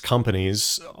executives,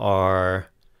 companies are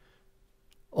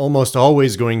almost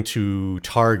always going to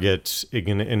target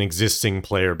an existing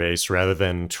player base rather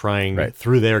than trying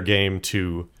through their game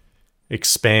to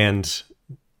expand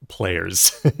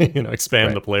players,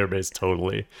 expand the player base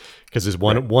totally. Because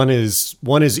one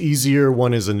is easier,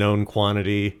 one is a known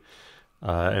quantity,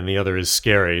 and the other is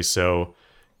scary. So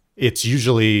it's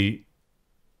usually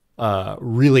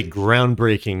really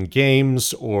groundbreaking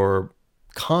games or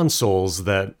consoles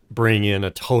that bring in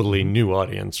a totally new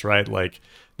audience, right? Like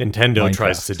Nintendo Minecraft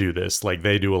tries to do this. Like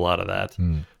they do a lot of that.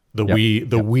 The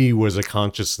Wii was a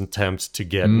conscious attempt to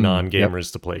get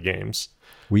non-gamers to play games.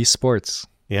 Wii Sports.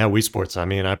 Yeah, Wii Sports. I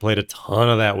mean, I played a ton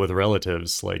of that with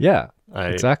relatives. Like,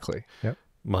 Exactly. Yep.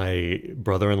 My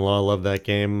brother-in-law loved that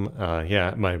game.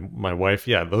 Yeah, my wife.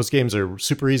 Yeah, those games are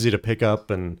super easy to pick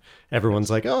up, and everyone's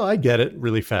like, "Oh, I get it,"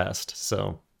 really fast.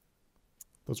 So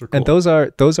those were And cool.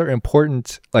 those are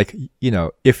important. Like,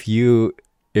 if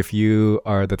you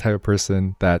are the type of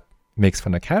person that makes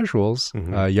fun of casuals,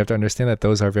 Hmm. you have to understand that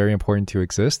those are very important to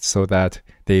exist, so that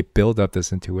they build up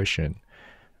this intuition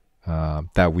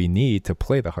that we need to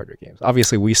play the harder games.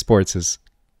 Obviously, Wii Sports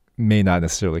may not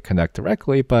necessarily connect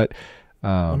directly, but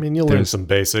I mean, you'll learn there's some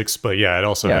basics, but yeah, it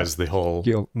also yeah, has the whole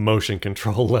you'll motion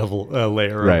control level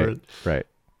layer over right, it. right.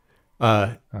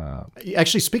 Uh, Uh,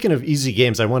 Actually, speaking of easy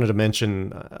games, I wanted to mention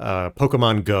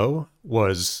Pokemon Go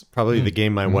was probably the mm,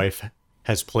 game my mm, wife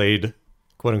has played,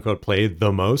 quote unquote, played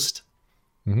the most.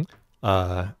 mm,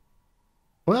 Uh,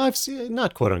 well, I've seen,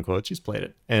 not quote unquote, she's played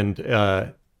it. And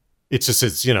it's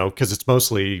because it's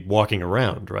mostly walking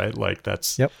around, right? Like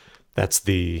yep. that's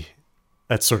the,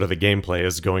 that's sort of the gameplay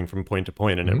is going from point to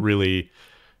point. And it Mm, really,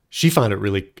 she found it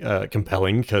really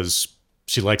compelling because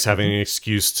she likes having mm, an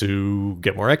excuse to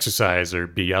get more exercise or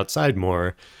be outside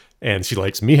more. And she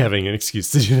likes me having an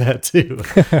excuse to do that too.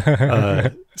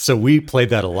 So we played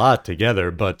that a lot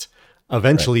together, but right.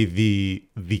 eventually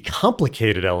the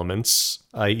complicated elements,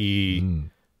 i.e., Mm,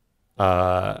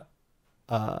 uh,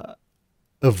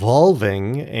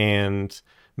 evolving and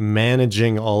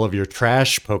managing all of your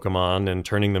trash Pokemon and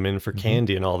turning them in for mm-hmm,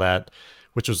 candy and all that,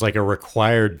 which was like a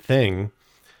required thing.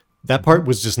 That mm-hmm. part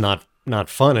was just not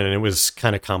fun, and it was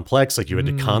kind of complex. Like you had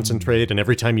to Mm, concentrate, and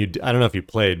every time I don't know if you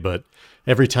played, but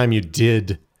every time you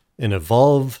did an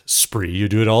evolve spree, you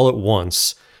do it all at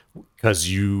once because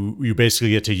you basically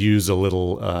get to use a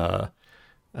little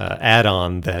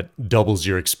add-on that doubles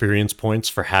your experience points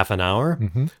for half an hour.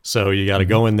 mm-hmm, So you got to mm-hmm.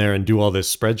 go in there and do all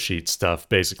this spreadsheet stuff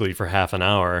basically for half an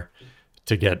hour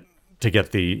to get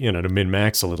the to min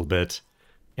max a little bit.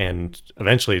 And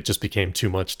eventually it just became too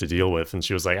much to deal with. And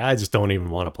she was like, I just don't even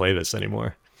want to play this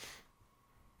anymore.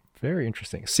 Very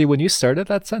interesting. See, when you started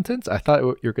that sentence, I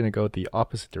thought you're going to go the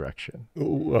opposite direction,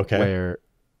 Ooh, okay.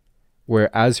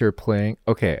 where as you're playing,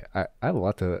 okay, I have a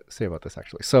lot to say about this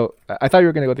actually. So I thought you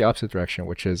were going to go the opposite direction,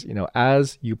 which is,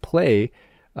 as you play,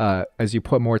 as you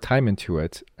put more time into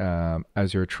it,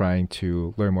 as you're trying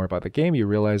to learn more about the game, you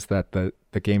realize that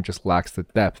the game just lacks the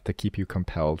depth to keep you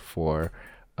compelled for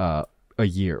uh, a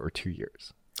year or 2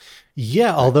 years. Yeah,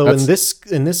 Right. although in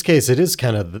this case it is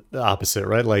kind of the opposite,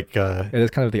 right? Like It is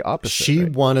kind of the opposite, she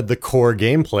right? wanted the core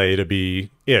gameplay to be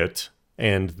it,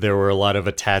 and there were a lot of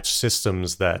attached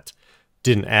systems that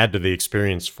didn't add to the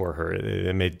experience for her.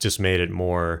 Just made it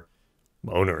more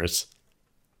onerous.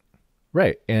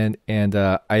 Right. And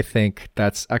I think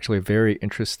that's actually a very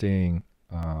interesting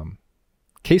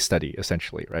case study,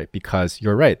 essentially, right? Because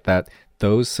you're right that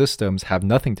those systems have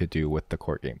nothing to do with the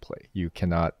core gameplay. You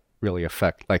cannot really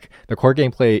affect, like, the core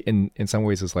gameplay in some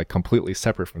ways is like completely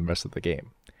separate from the rest of the game.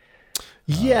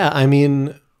 Yeah, I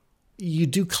mean, you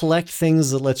do collect things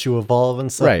that let you evolve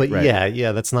and stuff, Right, but right.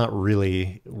 yeah, that's not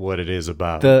really what it is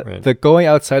about, The right? the going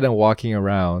outside and walking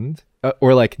around,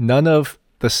 or like none of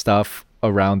the stuff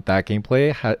around that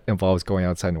gameplay involves going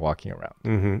outside and walking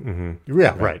around, Yeah,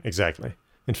 right? right, exactly.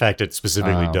 In fact, it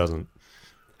specifically Um, doesn't.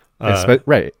 Uh,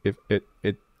 right.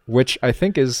 It which I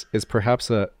think is perhaps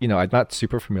I'm not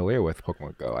super familiar with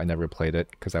Pokemon Go. I never played it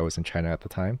because I was in China at the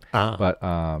time. ah, But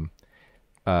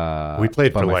we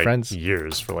played but for my like friends,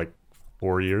 years, for like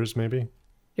 4 years, maybe.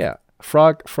 yeah, Uh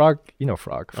Frog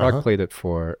huh. played it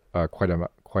for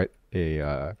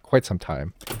quite some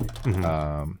time. Hmm.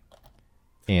 Um,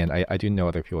 and I do know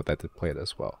other people that did play it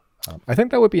as well. I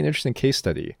think that would be an interesting case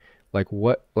study.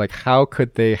 Like how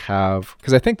could they have?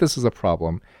 Because I think this is a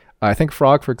problem. I think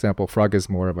Frog, for example, Frog is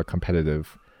more of a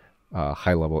competitive,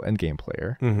 high level end game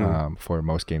player Hmm. for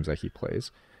most games that he plays.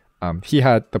 He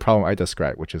had the problem I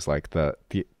described, which is like the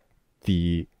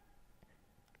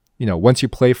once you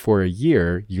play for a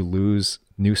year, you lose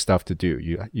new stuff to do.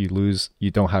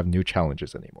 You don't have new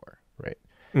challenges anymore, right?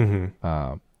 Hmm.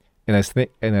 Um, and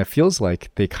it feels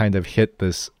like they kind of hit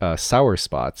this sour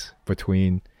spot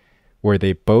between where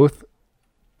they both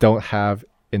don't have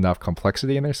enough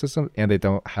complexity in their system and they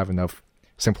don't have enough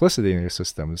simplicity in their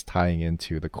systems tying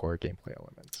into the core gameplay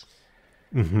elements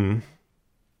Hmm.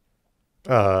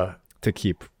 Uh, to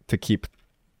keep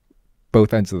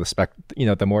both ends of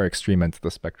the the more extreme ends of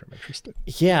the spectrum interested.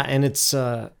 yeah, and it's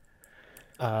uh,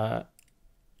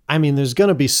 I mean, there's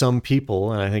gonna be some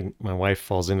people, and I think my wife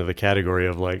falls into the category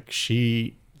of like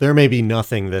there may be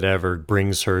nothing that ever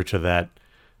brings her to that.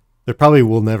 There probably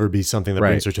will never be something that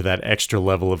brings Right, her to that extra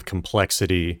level of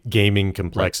complexity, gaming right.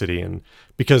 complexity, and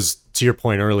because to your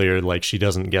point earlier, like she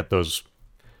doesn't get those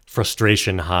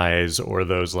frustration highs or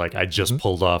those like I just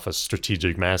pulled off a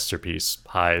strategic masterpiece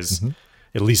highs.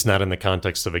 At least not in the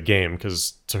context of a game,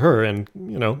 because to her, and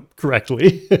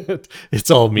correctly, it's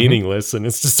all meaningless and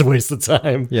it's just a waste of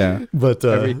time. Yeah, but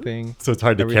everything. So it's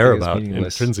hard to care about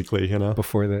intrinsically,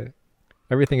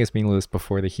 Everything is meaningless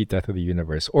before the heat death of the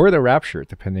universe or the rapture,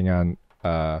 depending on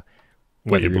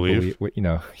what you believe. What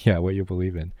you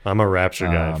believe in. I'm a rapture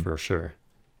guy for sure.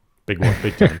 Big one,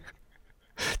 big time.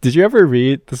 Did you ever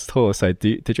read this? Whole aside.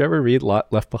 Did you ever read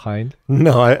Left Behind?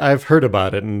 No, I've heard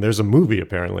about it, and there's a movie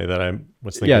apparently that I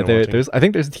was thinking. Yeah, there's. I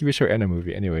think there's a TV show and a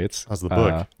movie. Anyway, how's the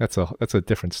book? That's a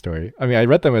different story. I mean, I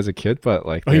read them as a kid, but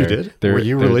like, you did? Were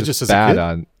you religious as a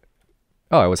kid?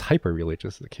 I was hyper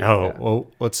religious as a kid. Oh, well,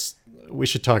 we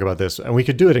should talk about this, and we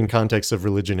could do it in context of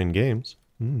religion in games.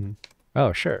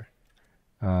 Oh, sure.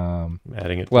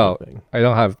 Adding it. Well, to the thing. I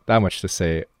don't have that much to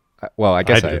say. Well, I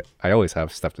guess I always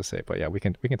have stuff to say, but yeah, we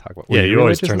can talk about. Yeah, you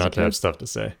always turn out to have stuff to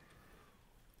say.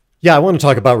 Yeah, I want to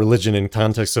talk about religion in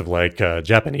context of like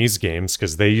Japanese games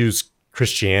because they use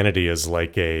Christianity as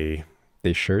like they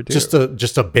sure do.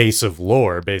 Just a base of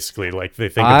lore, basically. Like they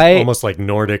think of almost like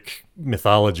Nordic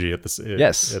mythology at the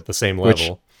same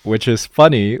level. Which is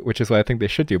funny, which is what I think they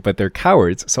should do, but they're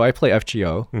cowards. So I play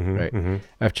FGO, right?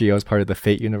 FGO is part of the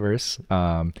Fate universe.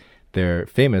 They're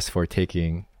famous for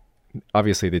taking.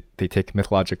 Obviously, they take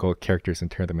mythological characters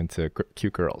and turn them into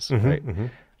cute girls, right?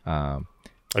 A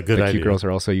good idea. Cute girls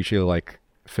are also usually like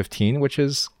 15, which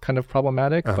is kind of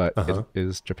problematic, but it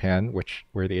is Japan,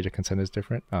 where the age of consent is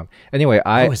different. Anyway,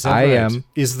 is the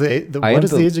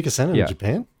age of consent in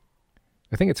Japan?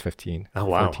 I think it's 15. Oh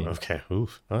wow! 14. Okay,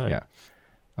 oof. All right.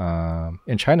 Yeah.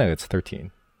 In China, it's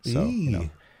 13. So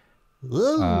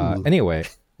anyway.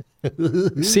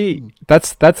 See,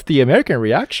 that's the American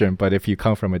reaction, but if you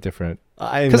come from a different,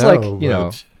 because I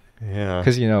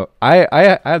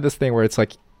have this thing where it's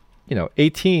like,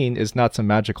 18 is not some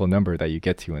magical number that you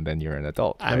get to and then you're an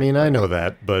adult. Right? I mean, I know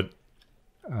that, but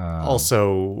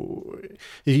also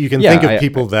you can think of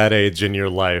people that age in your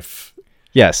life.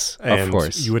 Yes, and of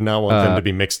course. You would not want them to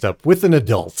be mixed up with an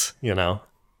adult,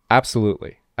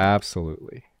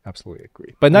 Absolutely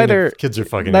agree. But neither kids are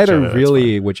fucking. Neither each other,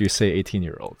 really would you say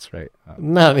 18-year-olds, right?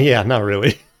 Not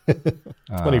really.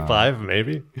 25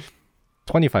 maybe.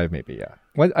 25 maybe, yeah.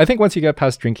 I think once you get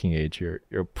past drinking age,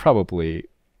 you're probably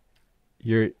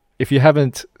if you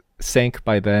haven't sank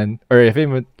by then, or if you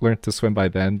haven't learned to swim by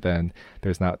then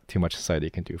there's not too much society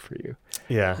can do for you.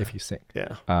 Yeah. If you sink.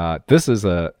 Yeah. This is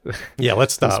a. Yeah.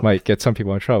 Let's stop. This might get some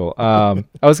people in trouble. I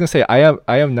was gonna say I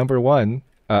am number one.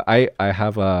 I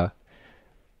have an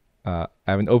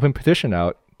open petition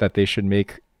out that they should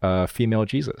make female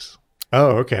Jesus.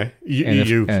 Oh, okay.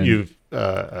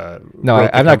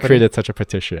 I've not created such a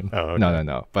petition. Oh, okay.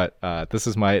 No. But this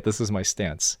is my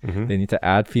stance. They need to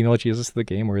add female Jesus to the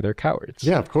game, or they're cowards.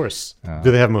 Yeah, of course.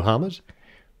 Do they have Muhammad?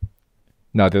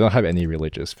 No, they don't have any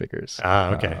religious figures.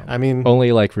 Ah, okay. I mean,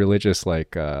 only like religious,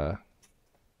 like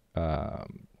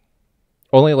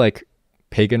only like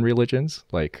pagan religions,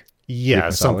 like. Yeah,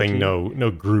 something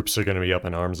no groups are going to be up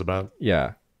in arms about.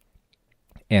 Yeah.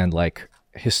 And like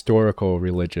historical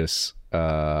religious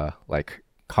like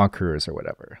conquerors or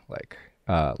whatever, like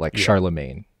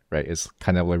Charlemagne, right, is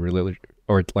kind of like religious,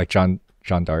 or like Joan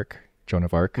d'Arc, Joan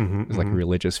of Arc is like a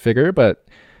religious figure, but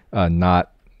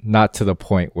not to the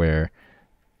point where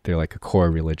they're like a core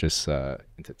religious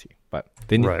entity. But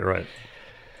they need, right.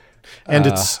 And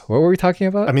it's what were we talking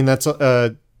about? I mean, that's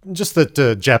just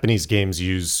that Japanese games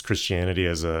use Christianity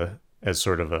as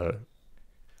sort of a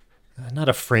not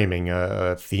a framing,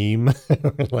 a theme,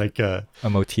 like a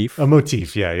motif. A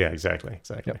motif, yeah, exactly.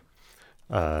 Yep.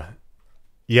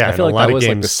 Yeah, I feel like a lot that of was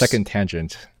games, like the second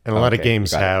tangent. And a lot of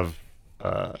games have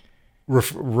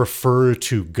refer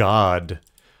to God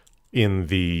in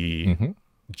the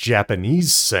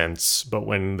Japanese sense, but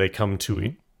when they come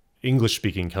to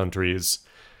English-speaking countries,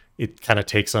 it kind of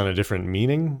takes on a different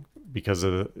meaning because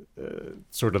of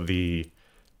sort of the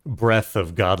breadth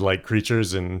of godlike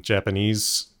creatures in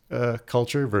Japanese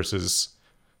culture versus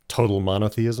total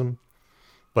monotheism.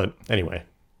 But anyway,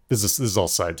 this is all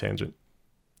side tangent.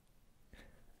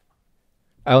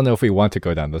 I don't know if we want to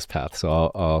go down this path,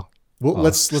 so I'll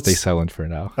let's stay silent for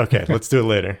now. Okay, let's do it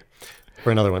later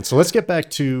for another one. So let's get back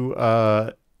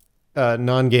to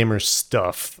non-gamer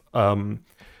stuff.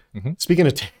 Speaking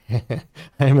of,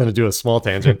 I'm going to do a small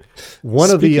tangent.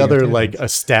 One of the other like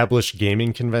established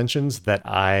gaming conventions that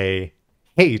I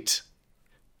hate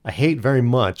very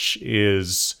much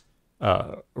is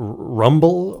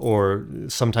rumble, or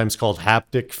sometimes called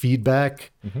haptic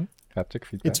feedback. Haptic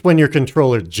feedback. It's when your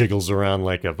controller jiggles around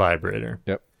like a vibrator.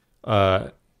 Yep.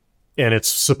 and it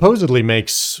supposedly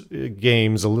makes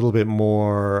games a little bit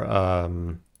more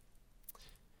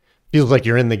feels like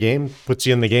you're in the game, puts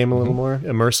you in the game a little more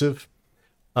immersive.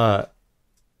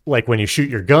 Like when you shoot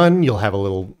your gun, you'll have a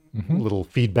little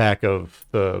feedback of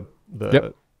the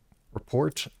Yep.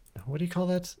 report. What do you call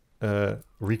that?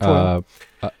 Recoil.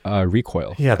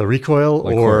 Recoil. Yeah, the recoil.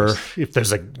 Like or horse. if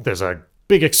there's a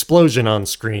big explosion on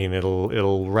screen,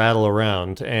 it'll rattle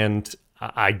around. And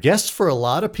I guess for a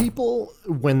lot of people,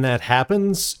 when that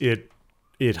happens, it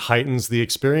heightens the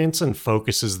experience and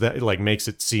focuses that, like, makes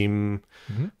it seem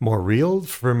more real.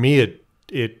 For me,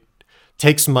 it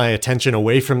takes my attention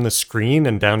away from the screen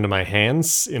and down to my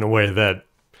hands in a way that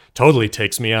totally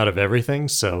takes me out of everything.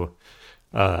 So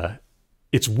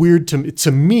it's weird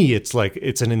to me. It's like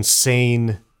it's an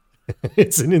insane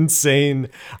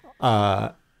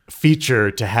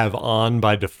feature to have on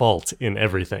by default in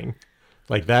everything.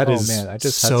 Like that is man, I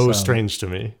just had so strange to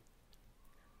me.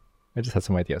 I just had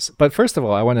some ideas. But first of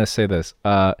all, I want to say this.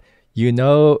 I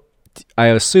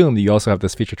assume you also have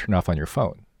this feature turned off on your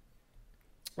phone.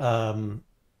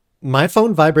 My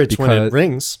phone vibrates when it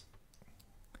rings.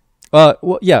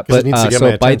 Well, yeah, but it needs to get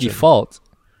my so by attention.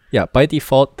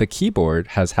 default, the keyboard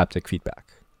has haptic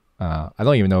feedback. I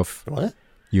don't even know if What?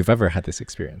 you've ever had this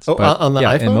experience. Oh, but on the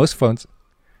iPhone? in most phones,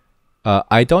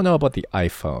 I don't know about the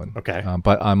iPhone. Okay.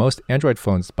 But on most Android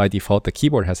phones, by default, the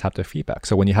keyboard has haptic feedback.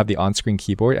 So when you have the on-screen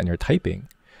keyboard and you're typing,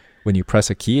 when you press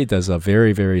a key, it does a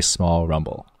very, very small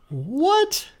rumble.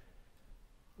 What?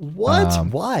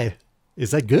 Why?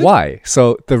 Is that good? Why?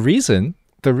 So the reason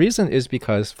is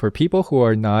because for people who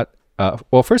are not,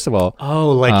 well, first of all,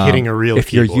 hitting a real if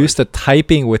keyboard. you're used to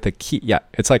typing with a key, yeah,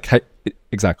 it's like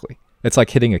exactly, it's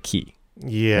like hitting a key.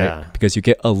 Yeah. Right? Because you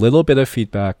get a little bit of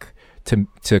feedback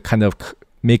to kind of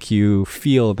make you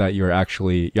feel that you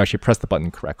actually press the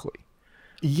button correctly.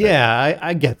 Yeah,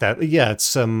 I get that. Yeah,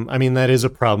 it's I mean, that is a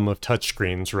problem of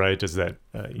touchscreens, right? Is that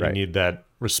you need that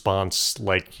response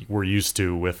like we're used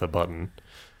to with a button.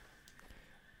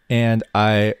 And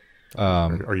I'm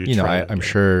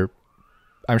sure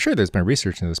there's been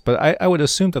research into this, but I would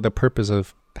assume that the purpose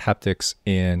of haptics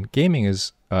in gaming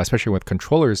is, especially with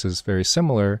controllers, is very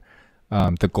similar.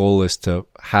 The goal is to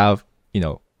have,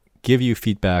 give you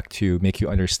feedback to make you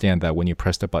understand that when you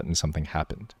pressed a button, something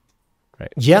happened.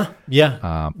 Right. Yeah.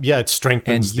 It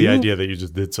strengthens the idea that you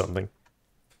just did something.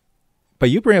 But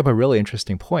you bring up a really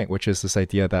interesting point, which is this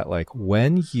idea that, like,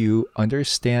 when you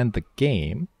understand the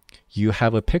game, you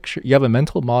have a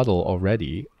mental model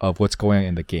already of what's going on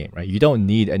in the game, right? You don't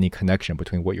need any connection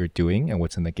between what you're doing and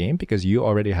what's in the game because you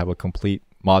already have a complete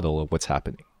model of what's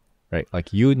happening, right?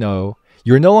 Like, you're no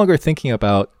longer thinking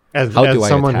about as do I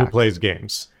someone attack? Who plays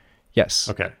games. Yes.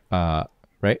 Okay.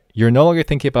 Right? You're no longer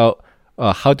thinking about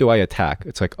how do I attack?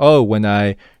 It's like, oh, when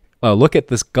I look at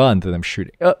this gun that I'm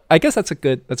shooting. I guess that's a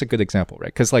good example,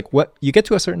 right? Because like what you get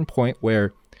to a certain point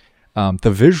where the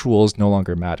visuals no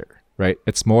longer matter. Right?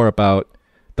 It's more about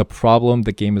the problem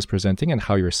the game is presenting and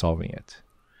how you're solving it.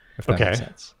 If that makes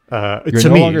sense.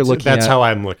 You're no longer looking that's how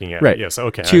I'm looking at it. Yes.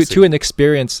 Okay. To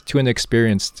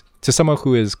someone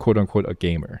who is quote unquote a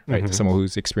gamer, right? To someone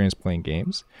who's experienced playing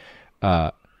games.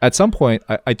 At some point,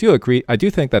 I do agree. I do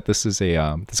think that this is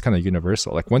this kind of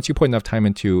universal. Like once you put enough time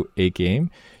into a game,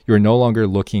 you're no longer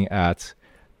looking at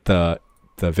the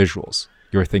visuals.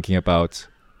 You're thinking about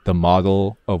the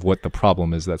model of what the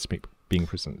problem is that's being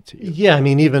presented to you. Yeah, I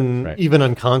mean, even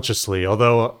unconsciously,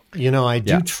 although, I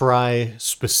do try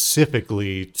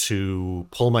specifically to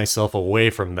pull myself away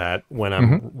from that when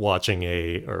I'm watching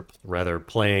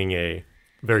playing a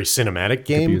very cinematic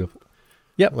game.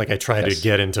 Yep. Like I try to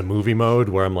get into movie mode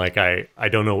where I'm like, I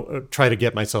don't know, try to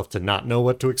get myself to not know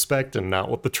what to expect and not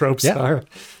what the tropes are.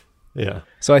 Yeah.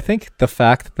 So I think the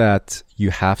fact that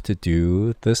you have to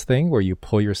do this thing where you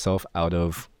pull yourself out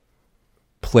of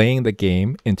playing the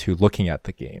game into looking at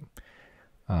the game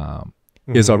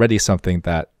is already something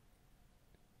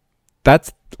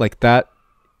that's like that.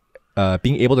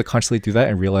 Being able to consciously do that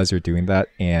and realize you're doing that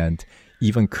and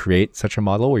even create such a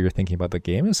model where you're thinking about the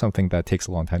game is something that takes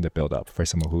a long time to build up for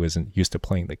someone who isn't used to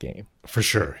playing the game. For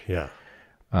sure, yeah.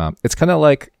 It's kind of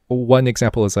like, one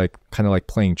example is like kind of like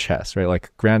playing chess, right?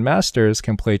 Like grandmasters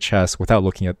can play chess without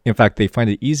looking at, in fact, they find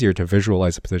it easier to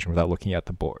visualize a position without looking at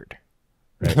the board.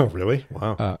 Right? Oh, really?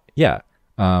 Wow. Yeah,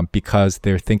 because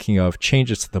they're thinking of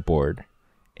changes to the board.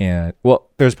 And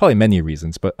well, there's probably many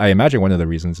reasons, but I imagine one of the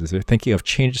reasons is they're thinking of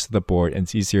changes to the board and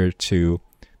it's easier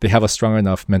they have a strong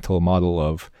enough mental model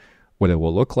of what it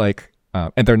will look like.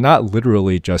 And they're not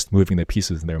literally just moving the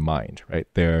pieces in their mind, right?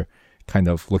 They're kind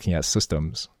of looking at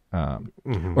systems.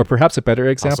 Or perhaps a better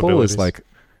example is like,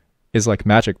 is like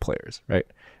Magic players, right?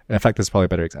 In fact, that's probably a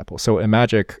better example. So in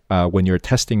Magic, when you're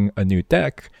testing a new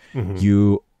deck,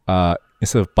 you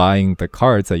instead of buying the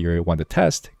cards that you want to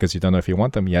test because you don't know if you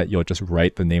want them yet, you'll just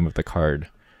write the name of the card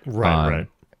on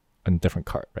a different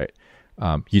card, right?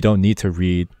 You don't need to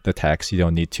read the text. You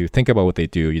don't need to think about what they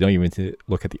do. You don't even need to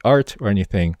look at the art or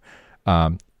anything.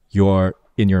 You're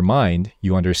in your mind,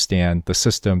 you understand the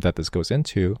system that this goes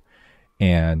into,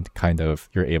 and kind of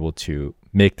you're able to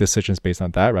make decisions based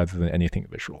on that rather than anything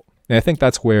visual. And I think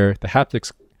that's where the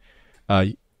haptics,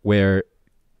 where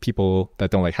people that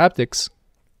don't like haptics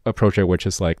approach it, which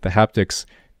is like the haptics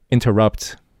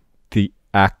interrupt the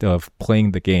act of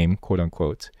playing the game, quote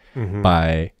unquote,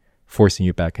 by forcing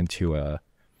you back into a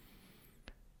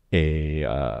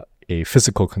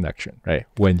physical connection, right?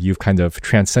 When you've kind of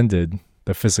transcended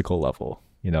the physical level,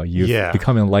 you've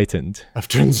become enlightened. I've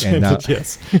transcended,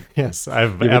 yes.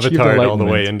 I've avatared all the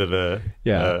way into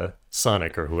the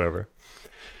Sonic or whoever.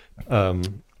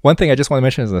 One thing I just want to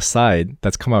mention as an aside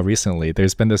that's come out recently,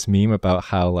 there's been this meme about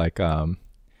how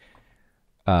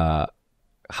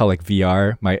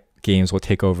VR games will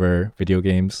take over video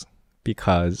games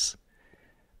because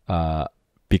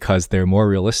they're more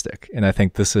realistic. And I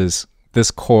think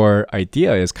this core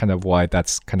idea is kind of why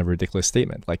that's kind of a ridiculous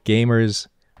statement. Like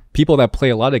people that play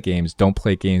a lot of games don't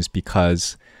play games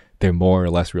because they're more or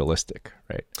less realistic,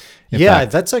 right? In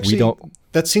fact, that's actually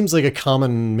that seems like a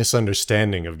common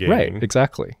misunderstanding of gaming. Right,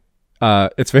 exactly.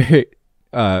 It's very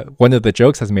one of the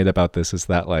jokes that's made about this is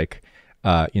that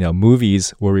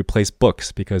movies will replace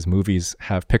books because movies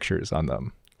have pictures on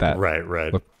them that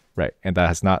look, right, and that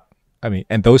has not. I mean,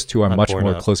 and those two are much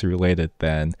more closely related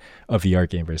than a VR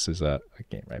game versus a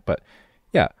game, right? But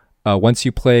yeah, once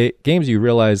you play games, you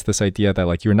realize this idea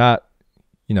that you're not,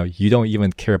 you don't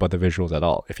even care about the visuals at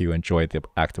all if you enjoy the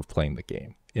act of playing the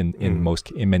game in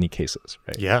many cases,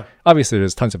 right? Yeah. Obviously,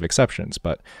 there's tons of exceptions,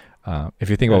 but if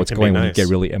you think about what's going on when you get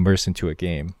really immersed into a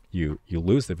game, you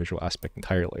lose the visual aspect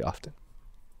entirely often.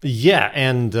 Yeah,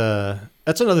 and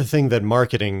that's another thing that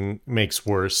marketing makes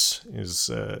worse is,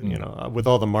 with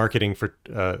all the marketing for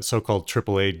so-called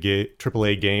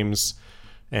AAA games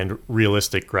and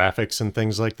realistic graphics and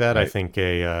things like that, right. I think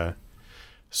a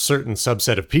certain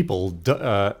subset of people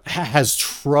has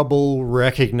trouble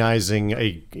recognizing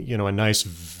a nice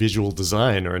visual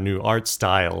design or a new art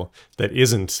style that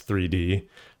isn't 3D.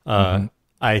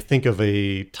 I think of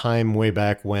a time way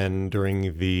back when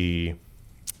during the...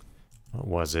 What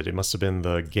was it? It must have been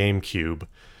the GameCube,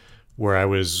 where I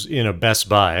was in a Best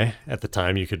Buy. At the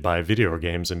time, you could buy video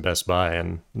games in Best Buy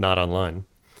and not online.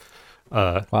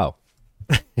 Wow.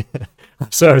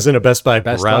 So I was in a Best Buy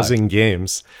browsing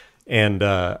games, and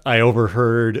I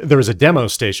overheard there was a demo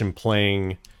station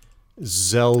playing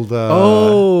Zelda.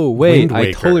 Oh, wait. Wind Waker.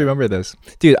 I totally remember this.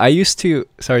 Dude, I used to...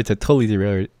 Sorry to totally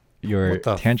derail your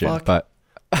tangent, but...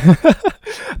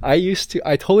 I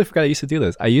totally forgot I used to do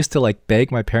this. I used to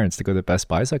beg my parents to go to Best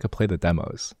Buy so I could play the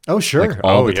demos. Oh, sure.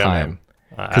 All the time.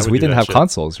 Because we didn't have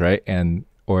consoles, right? And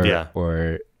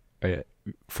or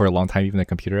for a long time, even a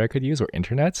computer I could use or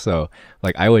internet. So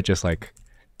I would just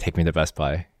take me to Best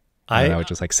Buy and I would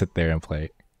just sit there and play.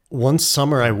 One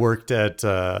summer I worked at,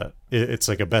 it's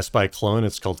like a Best Buy clone.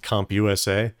 It's called Comp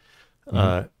USA.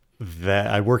 That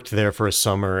I worked there for a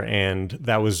summer, and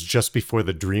that was just before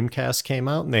the Dreamcast came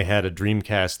out, and they had a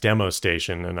Dreamcast demo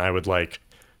station, and I would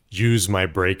use my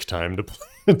break time to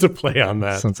play on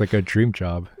that. Sounds like a dream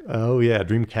job. Oh yeah,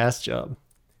 Dreamcast job.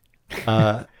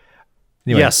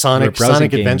 Anyway, Sonic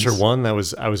Adventure 1. I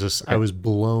was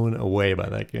blown away by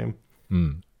that game.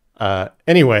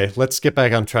 Anyway, let's get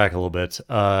back on track a little bit.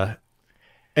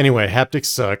 Anyway, haptics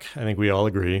suck. I think we all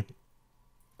agree.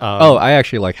 I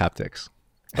actually like haptics.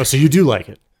 Oh, so you do like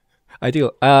it? I do.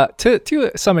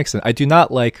 To some extent, I do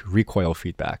not like recoil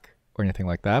feedback or anything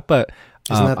like that. But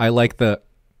I like the.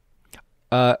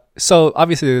 So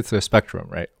obviously it's a spectrum,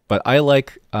 right? But I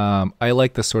like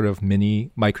the sort of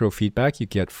micro feedback you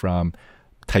get from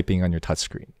typing on your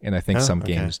touchscreen, and I think some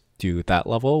games do that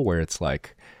level where it's where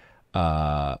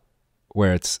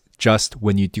it's just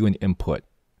when you do an input,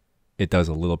 it does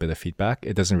a little bit of feedback.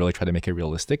 It doesn't really try to make it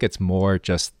realistic. It's more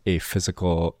just a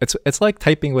physical. It's like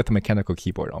typing with a mechanical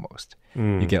keyboard almost.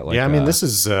 You get I mean, this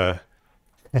is the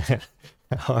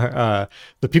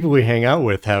people we hang out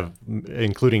with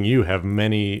including you,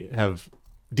 have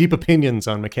deep opinions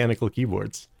on mechanical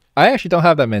keyboards. I actually don't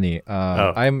have that many.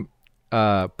 But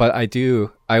I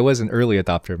do. I was an early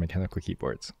adopter of mechanical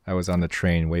keyboards. I was on the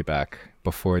train way back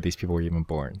before these people were even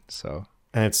born. So,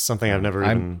 and it's something I've never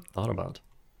even thought about.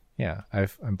 Yeah,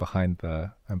 I'm behind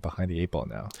the 8 ball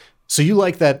now. So you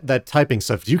like that typing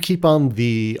stuff? Do you keep on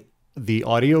the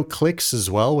audio clicks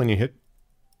as well when you hit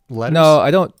letters? No, I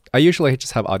don't. I usually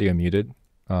just have audio muted.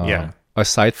 Yeah.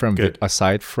 Aside from Good.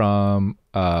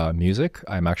 music,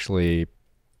 I'm actually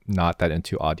not that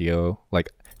into audio. Like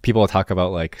people talk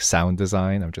about like sound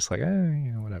design. I'm just like,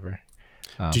 whatever.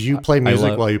 Do you play music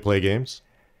love, while you play games?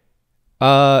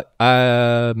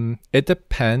 It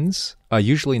depends.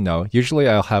 Usually no. Usually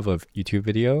I'll have a YouTube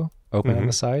video open on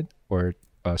the side or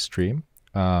a stream.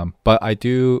 But I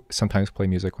do sometimes play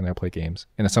music when I play games,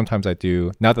 and sometimes I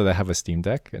do. Now that I have a Steam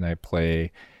Deck and I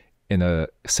play in a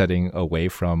setting away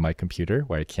from my computer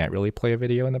where I can't really play a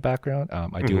video in the background,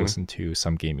 I do listen to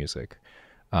some game music.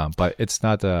 But it's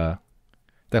not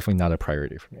definitely not a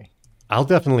priority for me. I'll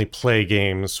definitely play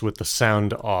games with the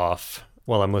sound off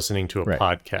while I'm listening to a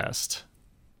podcast.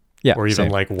 Yeah, or even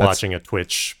same. like watching a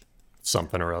Twitch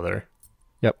something or other.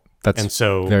 Yep, that's and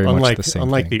so very much the same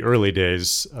unlike thing. the early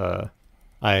days,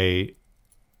 if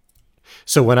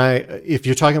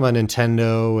you're talking about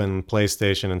Nintendo and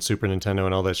PlayStation and Super Nintendo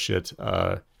and all that shit,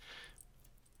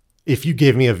 if you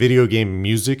gave me a video game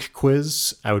music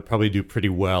quiz, I would probably do pretty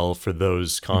well for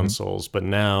those consoles. But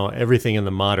now everything in the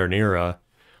modern era,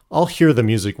 I'll hear the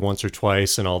music once or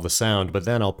twice and all the sound, but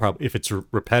then I'll probably, if it's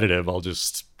repetitive, I'll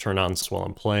just turn on while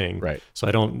I'm playing. Right. So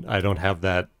I don't have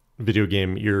that video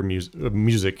game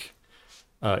music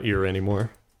ear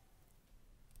anymore.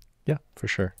 Yeah, for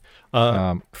sure.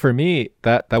 For me,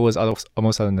 that was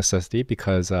almost out of necessity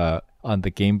because on the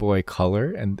Game Boy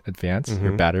Color and Advance,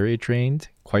 your battery drained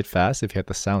quite fast if you had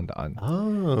the sound on.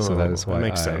 Oh, so that is why that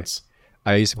makes sense.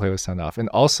 I used to play with sound off, and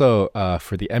also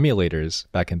for the emulators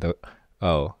back in the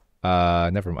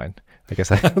never mind. I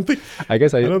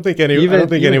don't think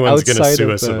anyone's going to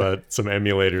sue us the, about some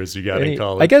emulators you got in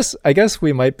college. I guess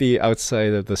we might be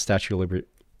outside of the statute of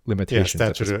limitations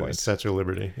at this point. Statute of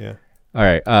Liberty, yeah. All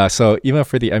right. So even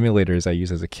for the emulators I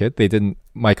used as a kid,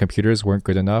 my computers weren't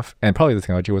good enough, and probably the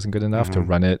technology wasn't good enough to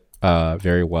run it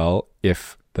very well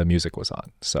if the music was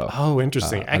on. So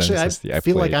interesting. Actually, I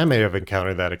feel like I may have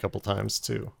encountered that a couple times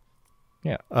too.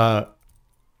 Yeah. I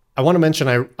want to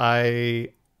mention I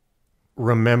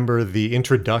remember the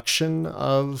introduction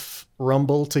of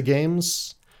Rumble to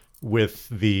games with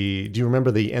do you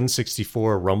remember the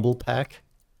N64 Rumble pack?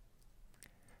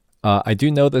 I do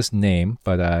know this name,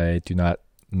 but I do not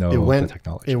know the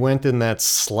technology. It went in that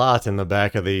slot in the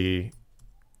back of the...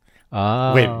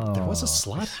 Wait, there was a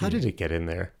slot? How did it get in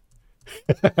there?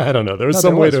 I don't know. There was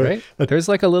some way to... Right? There's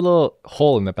like a little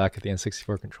hole in the back of the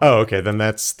N64 controller. Oh, okay. Then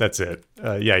that's it.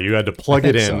 Yeah, you had to plug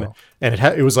it in. So. And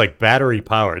it was like battery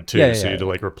powered too. You had to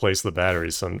like replace the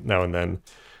batteries now and then.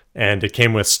 And it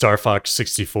came with Star Fox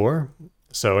 64.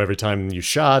 So every time you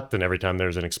shot and every time there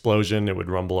was an explosion, it would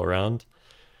rumble around.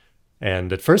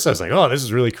 And at first I was like, "Oh, this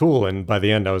is really cool." And by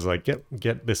the end, I was like,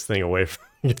 "Get this thing away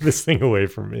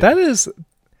from me."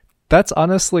 That's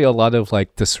honestly a lot of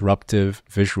like disruptive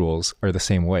visuals are the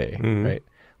same way, right?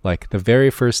 Like the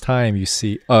very first time you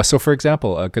see, so for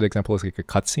example, a good example is like a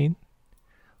cutscene.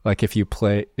 Like if you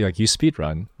play, like you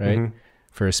speedrun, right?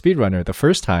 For a speedrunner, the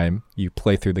first time you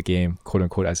play through the game, quote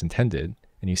unquote, as intended,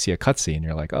 and you see a cutscene,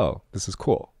 you're like, "Oh, this is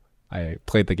cool. I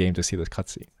played the game to see this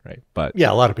cutscene," right? But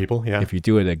yeah, a lot of people, yeah. If you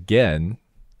do it again,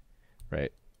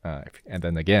 right, and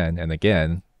then again and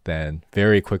again, then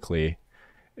very quickly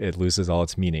it loses all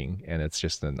its meaning and it's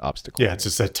just an obstacle. Yeah, it's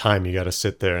just that time you got to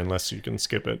sit there unless you can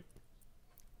skip it.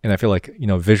 And I feel like,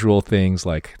 visual things,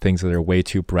 like things that are way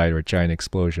too bright or giant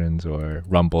explosions or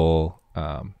rumble,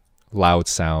 loud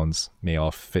sounds may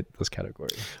all fit this category.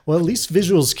 Well, at least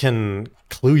visuals can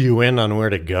clue you in on where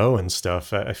to go and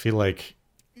stuff. I feel like,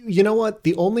 you know what?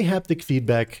 The only haptic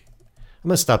feedback... I'm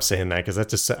going to stop saying that because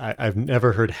that's just... I've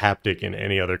never heard haptic in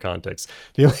any other context.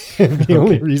 The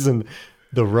only reason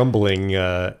the rumbling...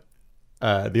 the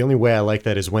only way I like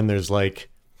that is when there's like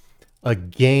a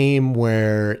game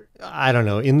where, I don't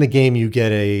know, in the game you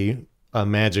get a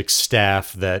magic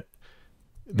staff that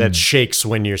shakes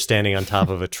when you're standing on top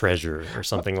of a treasure or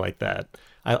something like that.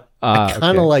 I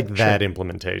kind of like that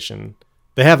implementation.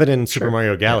 They have it in Super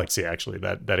Mario Galaxy, actually,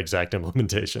 that exact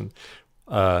implementation.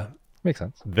 Makes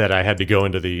sense. That I had to go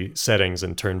into the settings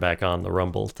and turn back on the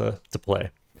rumble to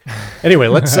play. Anyway,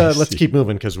 let's keep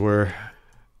moving because we're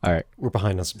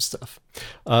behind on some stuff.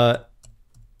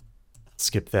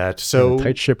 Skip that. So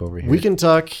tight ship over here. We can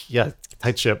talk. Yeah,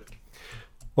 tight ship.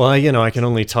 Well, I can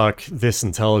only talk this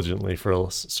intelligently for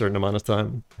a certain amount of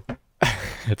time.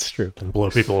 It's true. And blow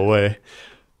people away.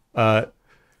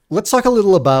 Let's talk a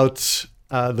little about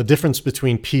the difference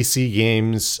between PC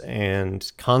games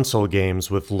and console games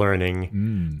with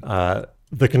learning.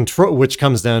 The control, which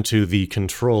comes down to the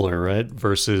controller, right,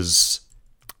 versus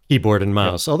keyboard and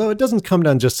mouse. Although it doesn't come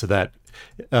down just to that.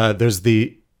 There's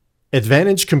the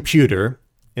advantage computer,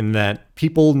 in that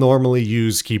people normally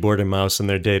use keyboard and mouse in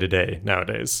their day-to-day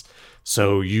nowadays.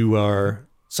 So you are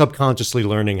subconsciously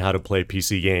learning how to play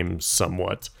PC games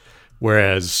somewhat.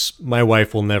 Whereas my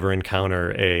wife will never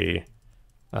encounter a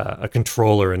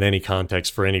controller in any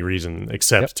context for any reason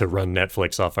except to run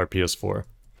Netflix off our PS4.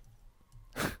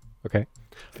 Okay,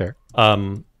 fair.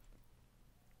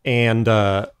 And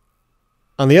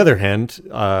on the other hand,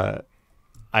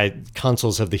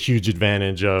 consoles have the huge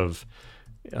advantage of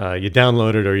you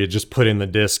download it or you just put in the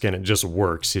disc and it just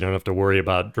works. You don't have to worry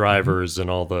about drivers and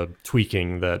all the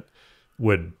tweaking that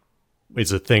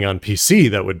is a thing on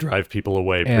PC that would drive people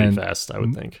away pretty fast, I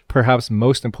would think. Perhaps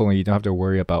most importantly, you don't have to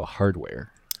worry about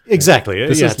hardware. Exactly.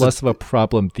 This is less of a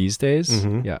problem these days.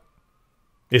 Mm-hmm. Yeah.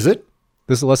 Is it?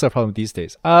 This is less of a problem these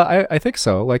days. I think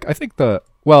so. Like, I think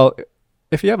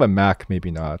if you have a Mac, maybe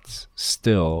not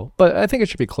still, but I think it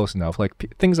should be close enough.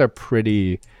 Like, things are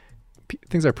pretty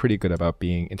good about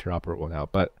being interoperable now.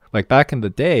 But like back in the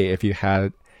day, if you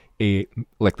had the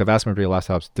vast majority of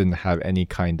laptops didn't have any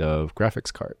kind of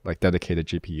graphics card, like dedicated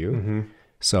GPU. Mm-hmm.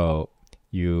 So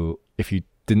if you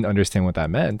didn't understand what that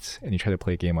meant and you tried to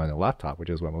play a game on a laptop, which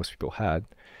is what most people had,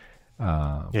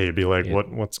 you'd be like,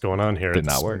 what's going on here? Did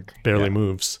not work. Barely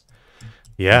moves.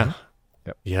 Yeah. Mm-hmm.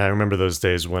 Yep. Yeah, I remember those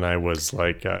days when I was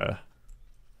like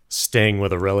staying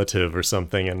with a relative or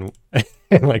something and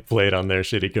like played on their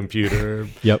shitty computer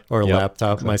or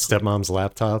laptop, exactly. My stepmom's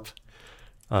laptop,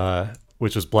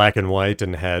 which was black and white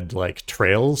and had like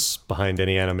trails behind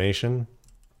any animation.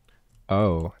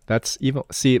 Oh, that's even...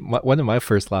 See, one of my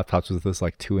first laptops was this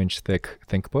like 2-inch thick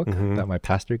ThinkBook that my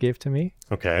pastor gave to me.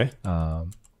 Okay.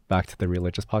 Back to the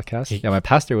religious podcast. Yeah, my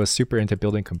pastor was super into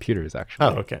building computers, actually.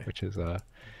 Oh, okay. Which is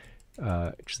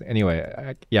interesting.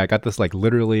 Anyway, I got this like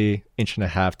literally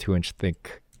 1.5-inch, 2-inch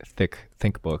thick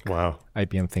ThinkBook. Wow.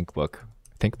 IBM ThinkBook.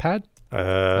 ThinkPad?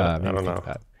 I don't know.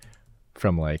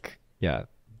 From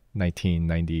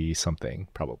 1990 something,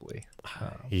 probably.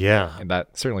 Yeah. And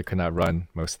that certainly could not run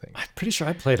most things. I'm pretty sure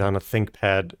I played on a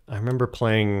ThinkPad. I remember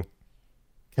connecting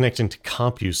to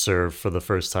CompuServe for the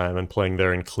first time and playing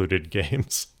their included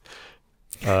games.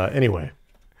 Anyway.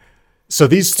 So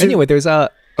these two... Anyway, there's a...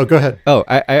 Oh, go ahead. Oh,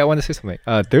 I want to say something.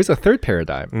 There's a third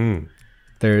paradigm.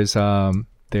 There's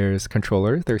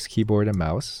controller, there's keyboard and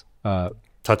mouse.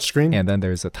 Touchscreen? And then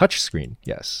there's a touch screen,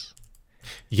 yes.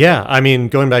 Yeah, I mean,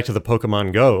 going back to the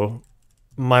Pokemon Go,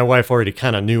 my wife already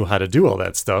kind of knew how to do all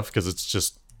that stuff because it's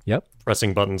just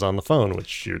pressing buttons on the phone,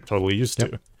 which you're totally used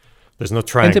to. There's no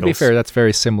triangles. And to be fair, that's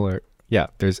very similar. Yeah,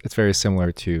 it's very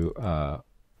similar to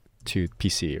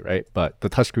PC, right? But the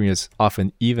touchscreen is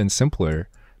often even simpler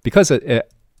because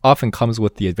it often comes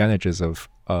with the advantages of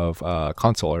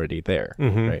console already there,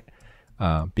 right?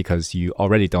 Because you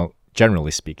already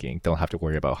generally speaking, don't have to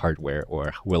worry about hardware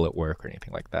or will it work or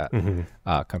anything like that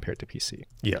compared to PC.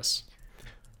 Yes.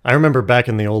 I remember back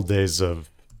in the old days of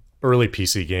early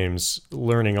PC games,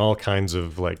 learning all kinds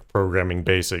of like programming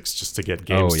basics just to get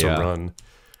games to run.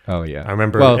 Oh, yeah. I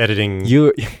remember editing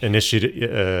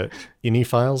ini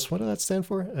files. What does that stand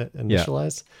for?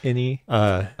 Initialize?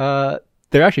 Ini.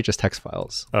 They're actually just text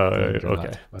files.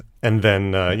 Okay. And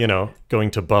then,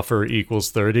 going to buffer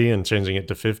equals 30 and changing it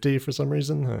to 50 for some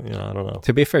reason. I don't know.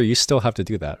 To be fair, you still have to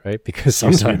do that, right? Because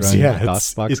sometimes,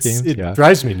 DOSBox games. It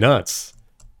drives me nuts.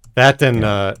 That and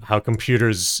how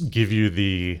computers give you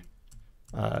the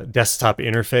desktop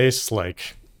interface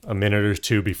like a minute or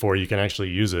two before you can actually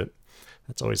use it.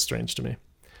 That's always strange to me.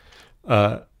 You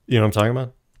know what I'm talking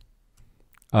about?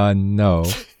 No.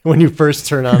 When you first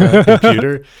turn on a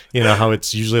computer, you know how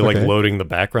it's usually like loading the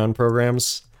background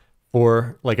programs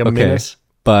for like a minute.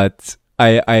 But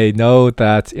I know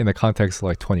that in the context of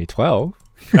like 2012.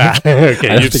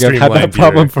 Okay, you've think I've had that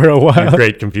problem for a while. Your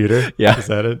great computer. Yeah, is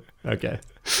that it? Okay.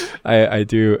 I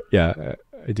do. Yeah,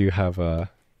 I do have a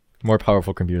more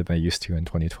powerful computer than I used to in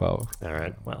 2012. All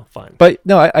right. Well, fine. But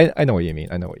no, I know what you mean.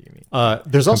 I know what you mean.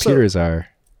 There's also computers are.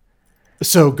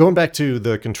 So going back to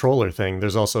the controller thing,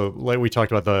 there's also, like we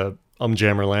talked about the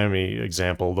Jammer Lammy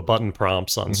example, the button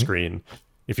prompts on screen.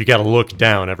 If you got to look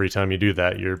down every time you do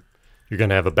that, you're going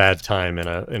to have a bad time in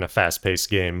a fast-paced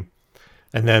game.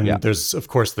 And then there's, of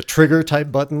course, the trigger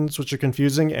type buttons, which are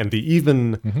confusing, and the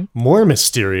even more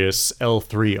mysterious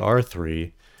L3,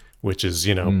 R3, which is,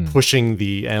 pushing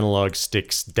the analog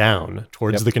sticks down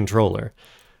towards the controller,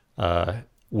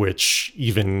 which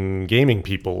even gaming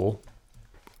people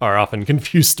are often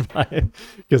confused by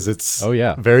because it's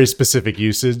very specific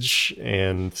usage,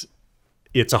 and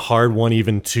it's a hard one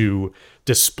even to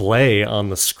display on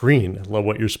the screen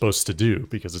what you're supposed to do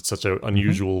because it's such an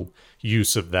unusual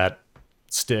use of that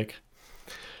stick.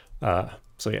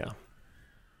 So yeah.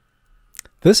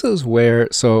 This is where,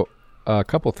 so a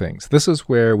couple things. This is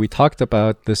where we talked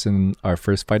about this in our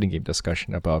first fighting game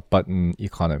discussion about button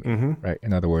economy, right?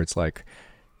 In other words, like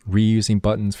reusing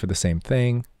buttons for the same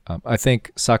thing. I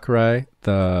think Sakurai,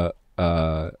 the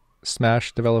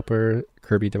Smash developer,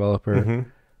 Kirby developer,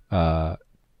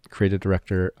 creative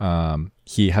director,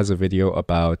 he has a video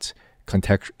about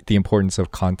the importance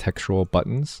of contextual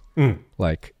buttons.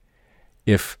 Like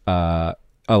if a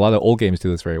lot of old games do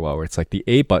this very well, where it's like the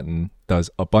A button does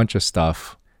a bunch of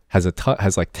stuff, has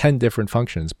like 10 different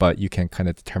functions, but you can kind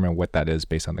of determine what that is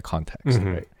based on the context,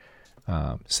 right?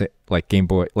 Say, like Game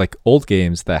Boy, like old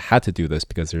games that had to do this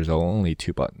because there's only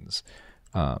 2 buttons,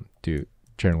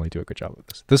 generally do a good job of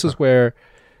this. This is where,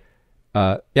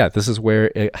 this is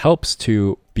where it helps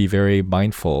to be very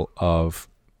mindful of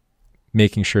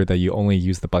making sure that you only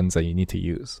use the buttons that you need to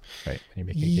use, right? When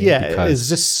you're making a game, is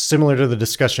this similar to the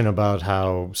discussion about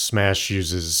how Smash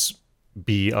uses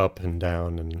B up and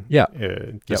down and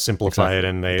to simplify it,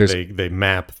 and they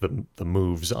map the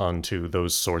moves onto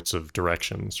those sorts of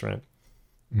directions, right?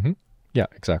 Yeah,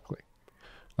 exactly.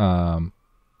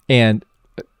 And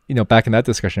back in that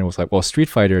discussion, it was like, well, Street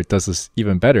Fighter does this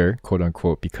even better, quote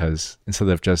unquote, because instead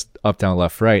of just up, down,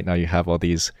 left, right, now you have all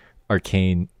these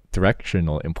arcane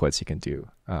directional inputs you can do.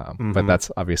 But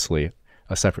that's obviously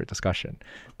a separate discussion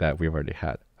that we've already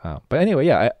had. But anyway,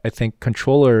 yeah, I think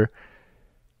controller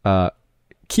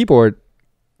keyboard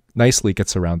nicely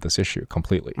gets around this issue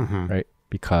completely, right?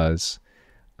 Because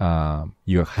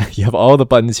you have all the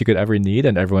buttons you could ever need,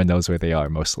 and everyone knows where they are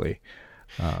mostly.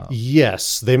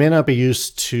 Yes, they may not be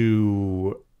used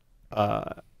to,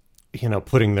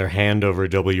 putting their hand over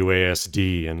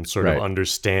WASD and sort of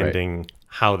understanding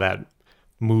how that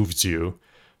moves you.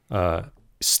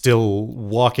 Still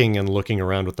walking and looking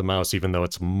around with the mouse, even though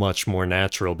it's much more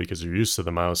natural because you're used to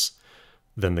the mouse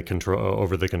than the control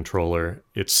over the controller.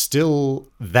 It's still,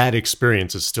 that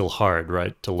experience is still hard,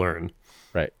 right, to learn.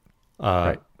 Right.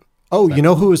 Oh, you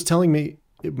know who was telling me?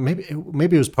 Maybe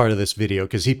it was part of this video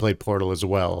because he played Portal as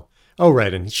well. Oh,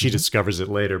 right, and she discovers it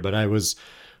later. But I was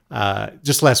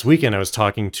just last weekend. I was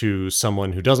talking to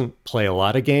someone who doesn't play a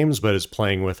lot of games, but is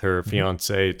playing with her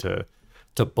fiance to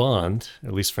bond,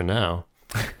 at least for now.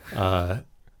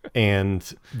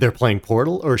 And they're playing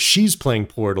Portal, or she's playing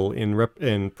Portal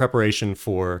in preparation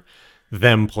for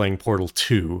them playing Portal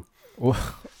 2.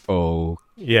 Oh.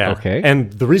 Yeah. Okay.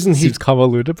 And the reason seems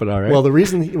convoluted, but all right.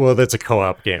 Well, that's a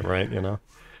co-op game, right? Yeah.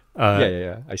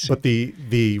 I see. But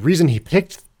the reason he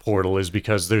picked Portal is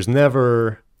because there's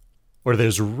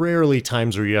rarely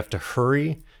times where you have to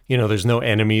hurry. There's no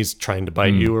enemies trying to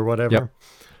bite you or whatever.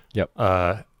 Yep.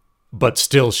 But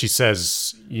still, she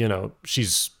says,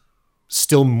 she's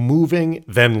still moving,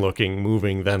 then looking,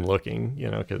 moving, then looking.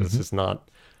 Because this is not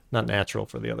natural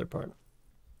for the other part.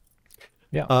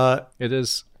 Yeah. It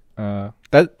is.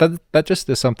 That just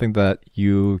is something that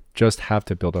you just have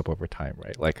to build up over time,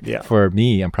 right? Like for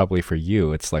me and probably for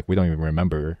you, it's like we don't even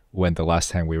remember when the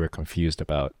last time we were confused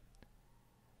about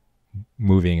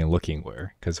moving and looking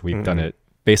were, because we've done it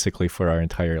basically for our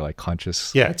entire like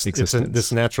conscious existence. It's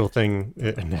this natural thing,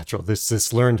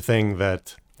 this learned thing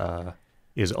that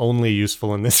is only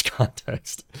useful in this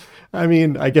context. I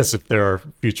mean, I guess if there are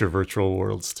future virtual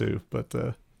worlds too, but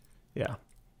yeah.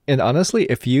 And honestly,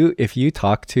 if you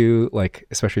talk to, like,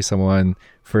 especially someone,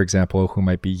 for example, who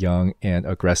might be young and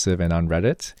aggressive and on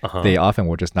Reddit, they often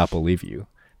will just not believe you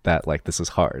that like this is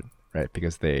hard, right?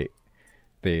 Because they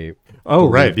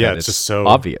it's just so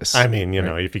obvious. I mean,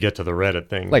 if you get to the Reddit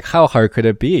thing, like how hard could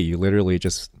it be? You literally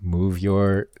just move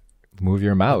your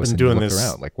mouse and look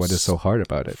around. Like, what is so hard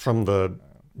about it? From the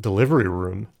delivery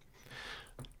room.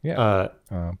 Yeah.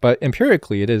 But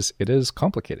empirically, it is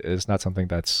complicated. It is not something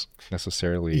that's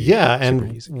necessarily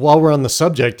and easy. While we're on the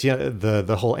subject,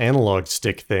 the whole analog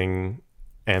stick thing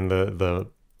and the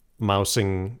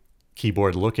mousing,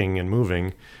 keyboard looking and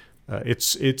moving,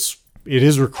 it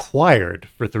is required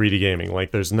for 3D gaming. Like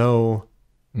there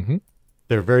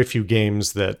are very few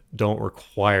games that don't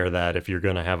require that if you're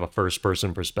going to have a first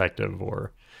person perspective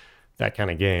or that kind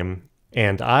of game.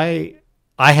 And I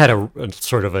had a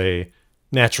sort of a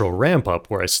natural ramp up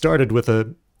where I started with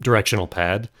a directional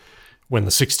pad. When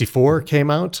the 64 came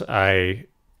out, I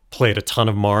played a ton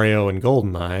of Mario and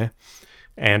GoldenEye.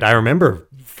 And I remember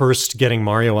first getting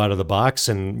Mario out of the box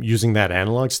and using that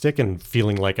analog stick and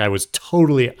feeling like I was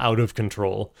totally out of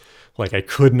control. Like I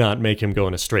could not make him go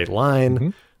in a straight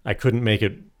line. I couldn't make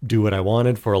it do what I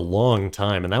wanted for a long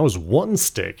time. And that was one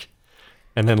stick.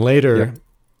 And then later,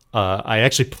 I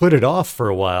actually put it off for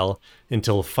a while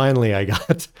until finally I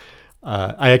got...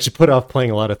 I actually put off playing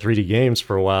a lot of 3D games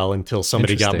for a while until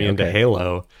somebody got me into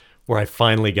Halo, where I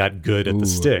finally got good at the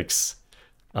sticks,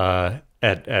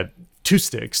 at 2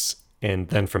 sticks, and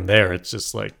then from there it's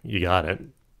just like you got it.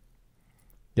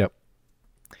 Yep.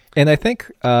 And I think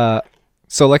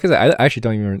so like I said, I actually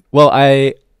don't even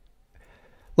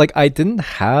I didn't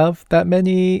have that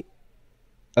many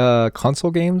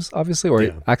console games obviously,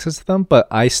 or access to them, but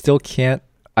I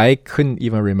couldn't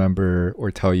even remember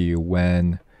or tell you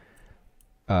when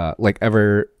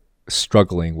ever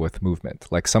struggling with movement.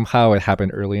 Like somehow it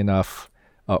happened early enough,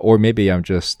 or maybe I'm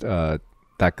just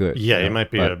that good. Yeah, you might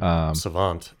be a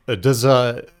savant.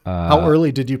 How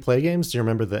early did you play games? Do you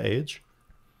remember the age?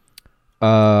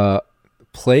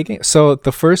 Play game. So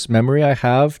the first memory I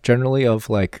have generally of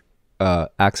like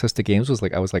access to games was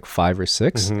like I was like 5 or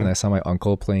 6, and I saw my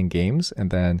uncle playing games,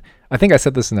 and then I think I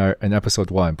said this in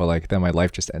episode 1, but like then my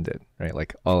life just ended, right?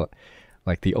 Like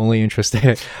the only interest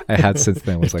I had since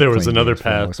then was like there was another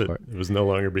path that was no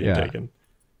longer being taken.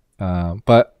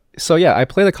 But so yeah, I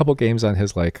played a couple games on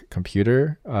his like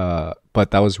computer,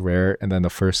 but that was rare. And then the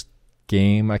first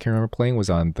game I can remember playing was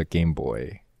on the Game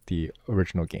Boy, the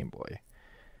original Game Boy.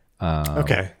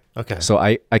 Okay. So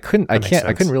I couldn't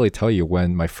really tell you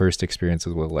when my first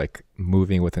experiences with like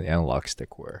moving with an analog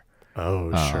stick were.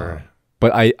 Oh, sure.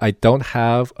 But I don't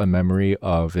have a memory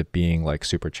of it being like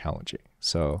super challenging.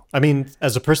 So I mean,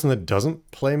 as a person that doesn't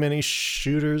play many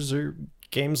shooters or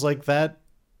games like that,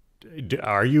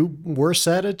 are you worse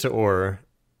at it, or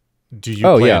do you?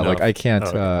 Play enough? Like I can't.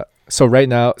 So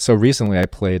recently I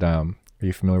played. Are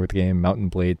you familiar with the game Mountain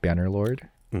Blade Bannerlord?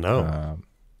 No.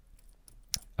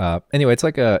 Anyway, it's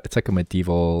like a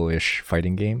medieval-ish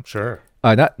fighting game. Sure.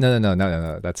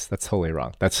 No. That's totally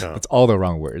wrong. That's all the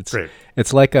wrong words. Great.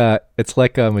 It's like a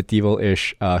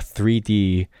medieval-ish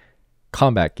 3D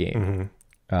combat game.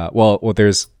 Well,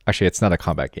 there's actually, it's not a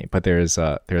combat game, but there's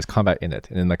combat in it,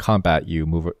 and in the combat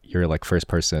you're like first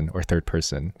person or third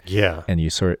person. Yeah. And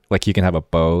you sort like you can have a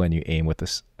bow and you aim with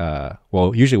this.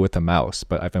 Usually with the mouse,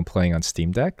 but I've been playing on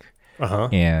Steam Deck.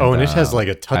 And it has like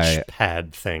a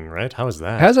touchpad thing, right? How is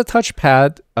that? It has a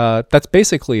touchpad. That's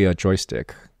basically a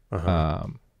joystick.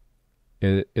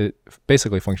 It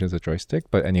basically functions as a joystick,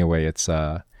 but anyway, it's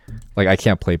like I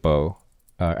can't play bow.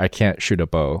 I can't shoot a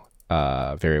bow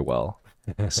very well,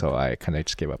 so I kind of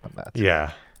just gave up on that.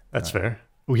 Yeah, that's fair.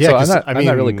 Well, yeah, so I'm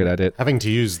not really good at it. Having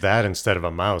to use that instead of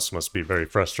a mouse must be very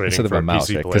frustrating instead for of a mouse,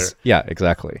 PC player. Yeah,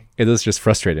 exactly. It is just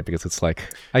frustrating because it's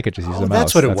like I could just use a mouse.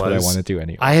 That's what it was. What I want to do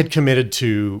anyway. I had committed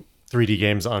to 3D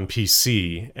games on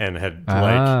PC and had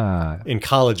in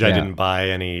college I didn't buy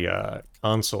any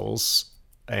consoles,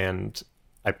 and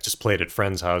I just played at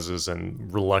friends' houses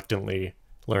and reluctantly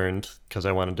learned because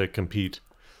I wanted to compete.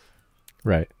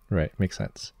 Right. Makes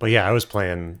sense. But yeah, I was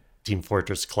playing Team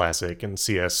Fortress Classic and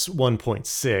CS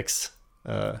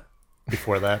 1.6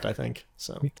 before that, I think.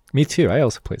 So me too. I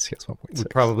also played CS 1.6. We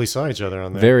probably saw each other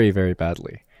on there. Very, very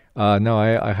badly. No,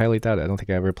 I highly doubt it. I don't think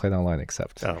I ever played online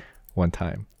except one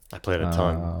time. I played a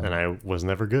ton, and I was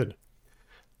never good.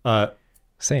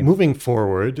 Same. Moving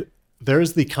forward,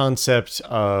 there's the concept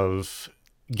of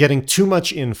getting too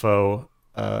much info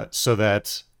so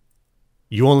that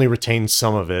you only retain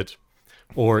some of it.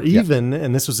 Or even,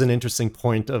 and this was an interesting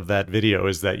point of that video,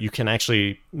 is that you can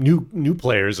actually, new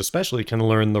players especially, can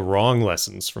learn the wrong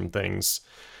lessons from things.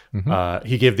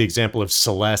 He gave the example of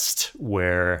Celeste,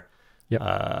 where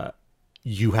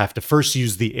you have to first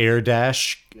use the air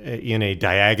dash in a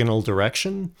diagonal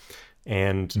direction.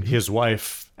 And his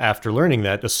wife, after learning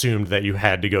that, assumed that you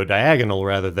had to go diagonal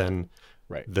rather than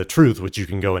the truth, which you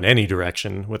can go in any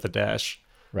direction with a dash.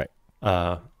 Right.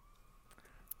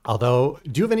 Although,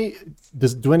 do any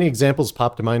examples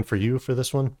pop to mind for you for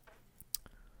this one?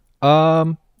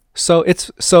 One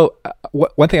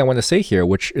thing I want to say here,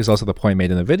 which is also the point made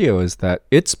in the video, is that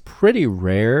it's pretty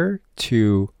rare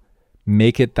to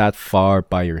make it that far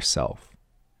by yourself.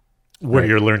 Where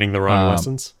you're learning the wrong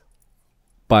lessons?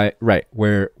 Where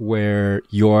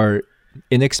you're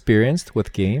inexperienced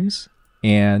with games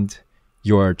and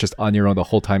you're just on your own the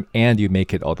whole time, and you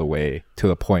make it all the way to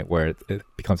the point where it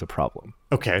becomes a problem.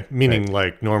 Okay, meaning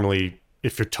like normally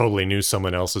if you're totally new,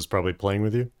 someone else is probably playing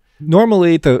with you?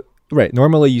 Normally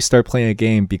you start playing a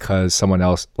game because someone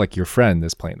else, like your friend,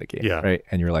 is playing the game, right?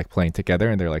 And you're like playing together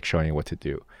and they're like showing you what to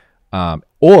do.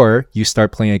 Or you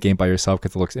start playing a game by yourself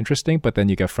because it looks interesting, but then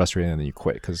you get frustrated and then you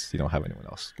quit because you don't have anyone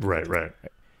else. Right.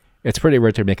 It's pretty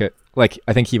rare to make it, like,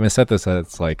 I think he even said this, that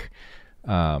it's like,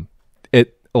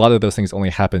 a lot of those things only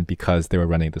happened because they were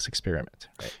running this experiment.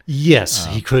 Right? Yes,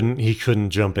 he couldn't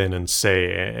jump in and say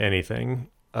anything.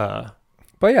 But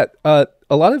yeah, a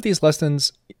lot of these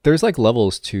lessons, there's like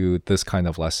levels to this kind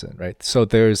of lesson, right? So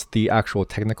there's the actual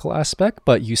technical aspect,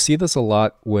 but you see this a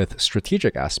lot with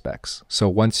strategic aspects. So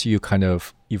once you kind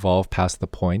of evolve past the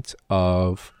point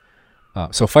of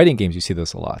So fighting games, you see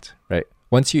this a lot, right?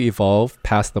 Once you evolve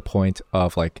past the point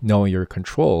of like knowing your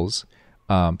controls,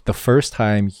 the first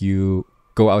time you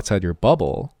go outside your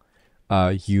bubble,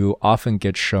 you often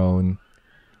get shown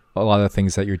a lot of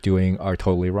things that you're doing are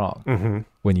totally wrong. Mm-hmm.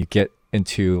 When you get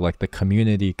into like the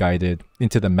community guided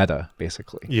into the meta,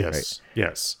 basically. Yes, right?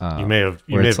 yes. You may have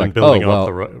it's been like,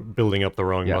 building up the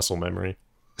wrong yeah. muscle memory.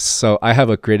 So I have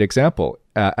a great example.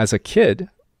 As a kid,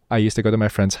 I used to go to my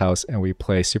friend's house and we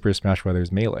play Super Smash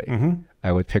Brothers Melee. Mm-hmm.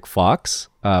 I would pick Fox,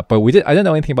 but I didn't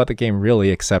know anything about the game really,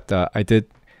 except I did,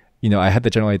 I had the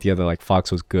general idea that like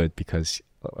Fox was good because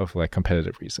of like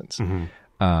competitive reasons.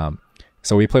 Mm-hmm.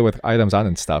 So we play with items on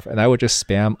and stuff, and I would just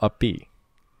spam up B.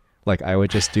 Like I would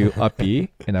just do up B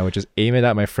and I would just aim it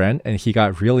at my friend, and he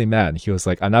got really mad. He was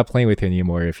like, "I'm not playing with you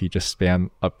anymore if you just spam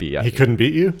up B." He couldn't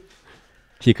beat you?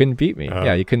 He couldn't beat me.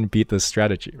 Yeah, he couldn't beat this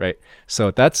strategy, right?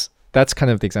 So that's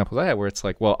kind of the example I had where it's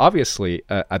like, well, obviously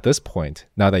at this point,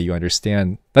 now that you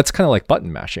understand, that's kind of like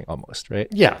button mashing almost, right?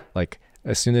 Yeah. Like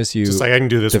as soon as you just like I can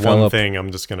do this one thing,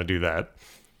 I'm just going to do that.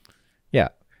 Yeah.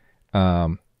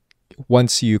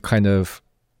 Once you kind of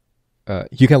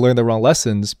you can learn the wrong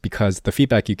lessons because the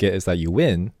feedback you get is that you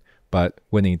win, but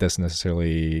winning doesn't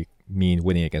necessarily mean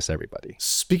winning against everybody.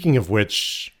 Speaking of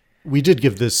which, we did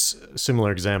give this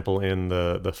similar example in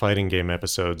the fighting game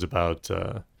episodes about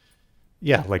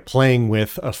like playing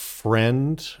with a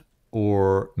friend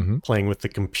or playing with the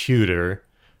computer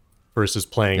versus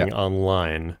playing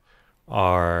online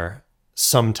are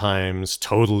sometimes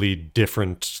totally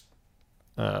different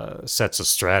sets of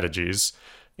strategies.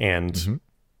 And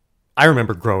I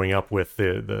remember growing up with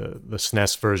the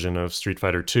SNES version of Street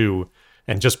Fighter 2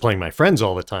 and just playing my friends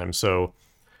all the time. So,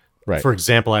 for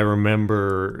example, I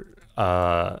remember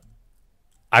I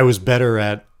was better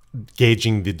at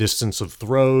gauging the distance of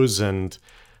throws, and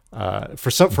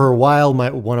for a while,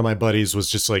 one of my buddies was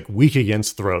just like weak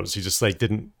against throws. He just like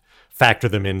didn't factor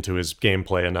them into his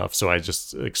gameplay enough, so I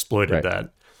just exploited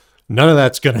that. None of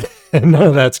that's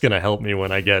gonna help me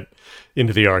when I get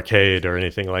into the arcade or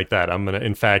anything like that.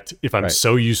 In fact, if I'm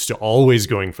so used to always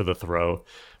going for the throw,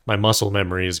 my muscle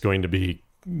memory is going to be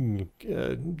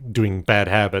doing bad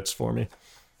habits for me.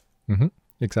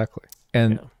 Exactly.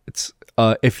 And it's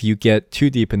if you get too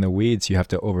deep in the weeds, you have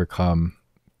to overcome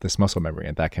this muscle memory,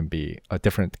 and that can be a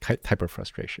different type of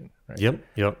frustration. Right?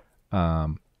 Yep.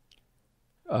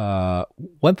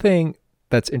 One thing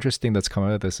that's interesting that's come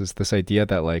out of this is this idea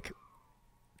that like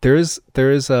there's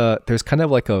kind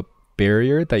of like a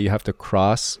barrier that you have to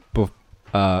cross.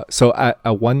 So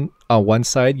on one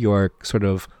side, you're sort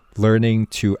of learning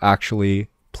to actually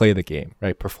play the game,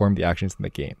 right? Perform the actions in the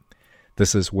game.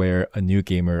 This is where a new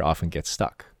gamer often gets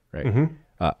stuck, right?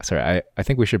 Sorry, I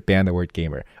think we should ban the word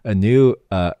gamer. A new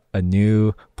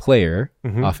player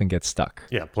often gets stuck.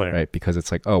 Yeah, player. Right? Because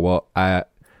it's like, oh, well,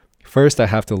 first I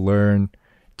have to learn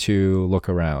to look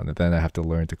around, and then I have to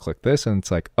learn to click this. And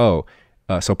it's like,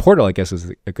 so Portal, I guess,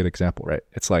 is a good example, right?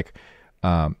 It's like,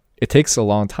 it takes a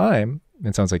long time.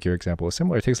 It sounds like your example is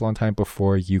similar. It takes a long time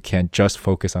before you can just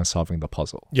focus on solving the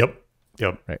puzzle. Yep.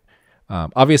 Right.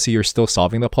 Obviously, you're still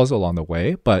solving the puzzle along the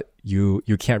way, but you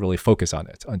can't really focus on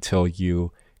it until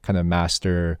you kind of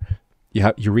master.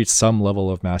 You reach some level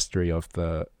of mastery of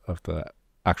the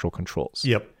actual controls.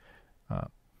 Yep.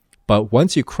 But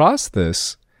once you cross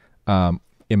this,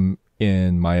 in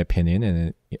my opinion,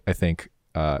 and I think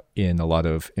in a lot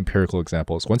of empirical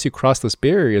examples, once you cross this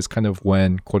barrier is kind of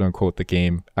when, quote unquote, the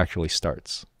game actually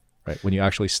starts. Right. When you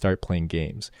actually start playing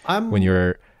games. When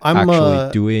you're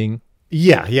actually doing.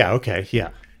 Yeah. Okay. Yeah.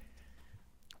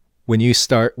 When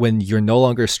you're no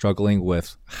longer struggling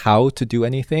with how to do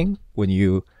anything, when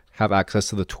you have access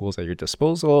to the tools at your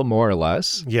disposal, more or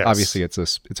less. Yes. Obviously, it's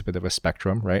a bit of a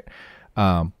spectrum, right?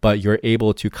 But you're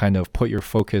able to kind of put your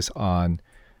focus on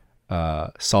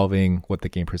solving what the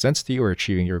game presents to you or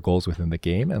achieving your goals within the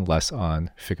game, and less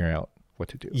on figuring out what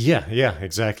to do. Yeah.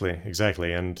 Exactly.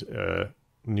 And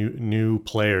new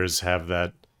players have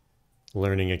that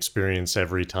learning experience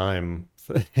every time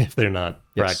if they're not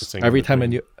practicing every time a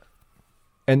new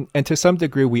and to some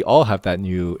degree we all have that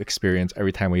new experience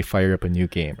every time we fire up a new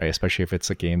game, right? Especially if it's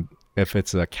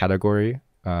a category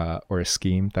or a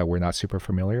scheme that we're not super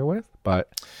familiar with,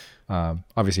 but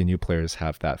obviously new players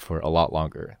have that for a lot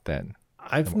longer than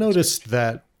I've noticed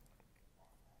that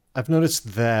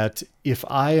if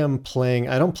I am playing,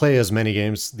 I don't play as many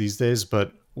games these days,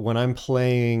 but when I'm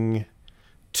playing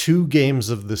two games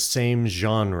of the same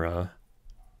genre,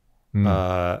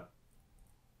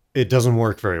 it doesn't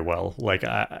work very well. Like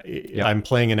I'm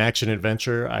playing an action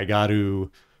adventure. I got to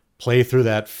play through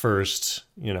that first.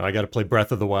 I got to play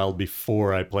Breath of the Wild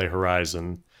before I play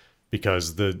Horizon,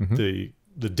 because the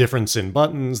the difference in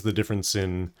buttons, the difference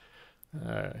in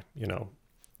you know,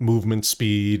 movement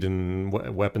speed and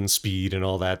weapon speed and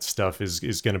all that stuff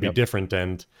is going to be different,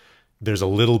 and there's a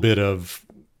little bit of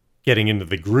getting into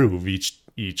the groove each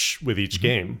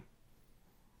game.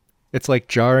 It's like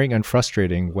jarring and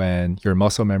frustrating when your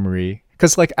muscle memory,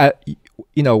 because like at,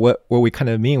 you know, what we kind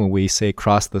of mean when we say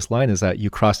cross this line is that you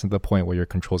cross into the point where your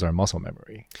controls are muscle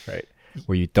memory, right?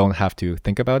 Where you don't have to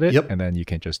think about it, and then you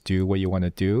can just do what you want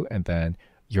to do, and then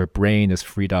your brain is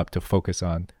freed up to focus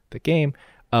on the game.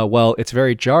 Well, it's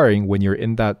very jarring when you're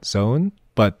in that zone,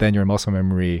 but then your muscle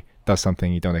memory does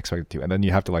something you don't expect it to, and then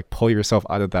you have to like pull yourself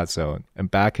out of that zone and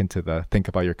back into the think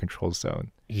about your control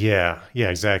zone. Yeah,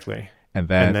 exactly. And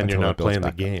then you're not playing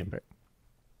the game. Right.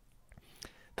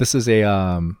 This is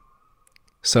a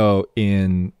so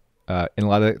in a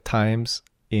lot of times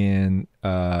in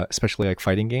especially like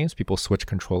fighting games, people switch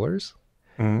controllers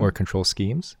or control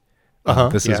schemes.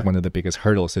 This is one of the biggest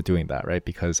hurdles to doing that, right?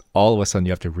 Because all of a sudden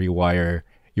you have to rewire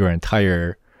your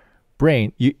entire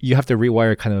brain. You have to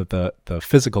rewire kind of the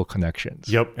physical connections.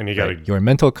 Yep, and you got to... Your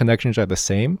mental connections are the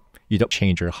same. You don't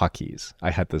change your hotkeys.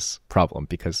 I had this problem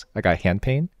because I got hand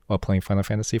pain while playing Final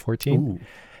Fantasy 14. Ooh.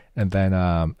 And then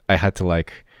I had to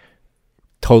like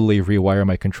totally rewire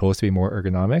my controls to be more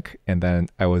ergonomic. And then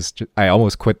I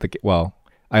almost quit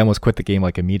the game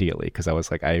like immediately because I was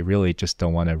like, I really just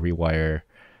don't want to rewire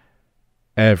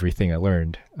everything I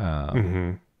learned.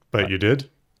 But you did?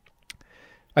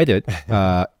 I did.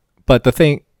 But the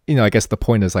thing, you know, I guess the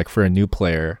point is like for a new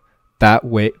player,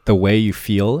 the way you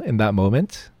feel in that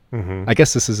moment, I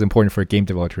guess this is important for a game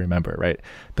developer to remember, right?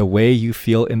 The way you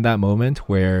feel in that moment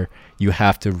where you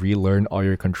have to relearn all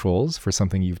your controls for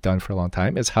something you've done for a long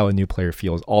time is how a new player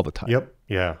feels all the time. Yep.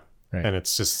 Yeah. Right. And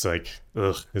it's just like,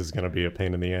 this is going to be a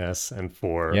pain in the ass. And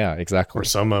for exactly. For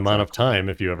some amount of time,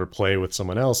 if you ever play with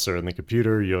someone else or in the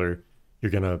computer, you're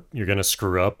gonna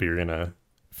screw up. You're gonna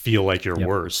feel like you're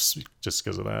worse just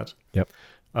because of that. Yep.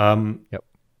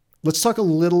 Let's talk a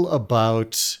little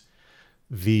about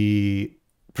the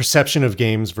perception of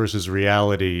games versus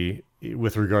reality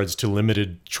with regards to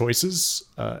limited choices.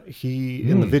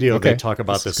 In the video, they talk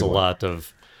about this a lot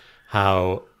of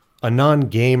how a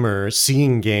non-gamer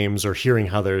seeing games or hearing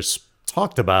how they're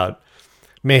talked about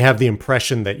may have the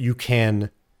impression that you can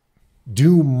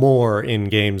do more in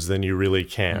games than you really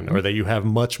can, or that you have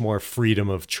much more freedom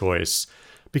of choice.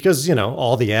 Because, you know,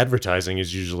 all the advertising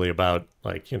is usually about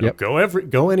like, you know,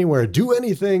 go anywhere, do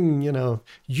anything, you know,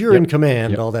 you're in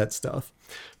command, all that stuff.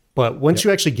 But once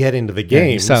you actually get into the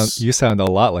games... You sound a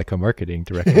lot like a marketing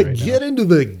director right now. Get into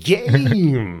the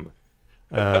game!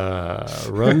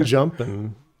 Run, jump,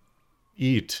 and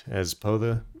eat, as Po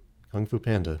the Kung Fu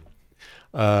Panda.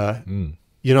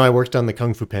 You know, I worked on the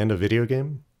Kung Fu Panda video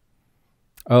game.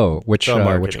 Oh, which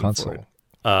console?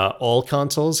 All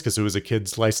consoles, because it was a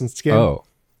kid's licensed game. Oh,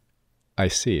 I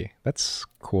see. That's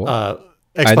cool.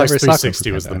 Xbox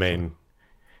 360 was the main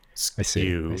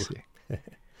SKU. I see.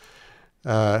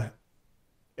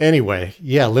 Anyway,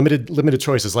 limited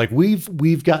choices. Like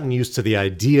we've gotten used to the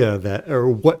idea that, or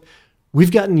what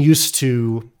we've gotten used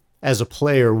to as a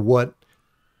player, what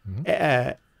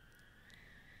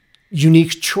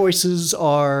unique choices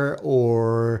are,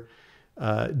 or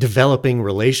developing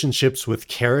relationships with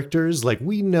characters. Like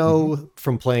we know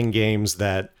from playing games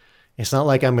that it's not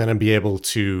like I'm going to be able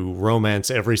to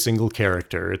romance every single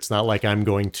character. It's not like I'm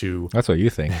going to... That's what you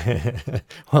think.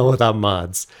 Well, without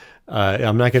mods.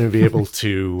 I'm not going to be able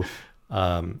to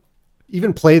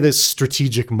even play this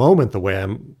strategic moment the way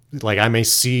I'm... Like I may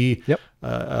see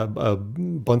a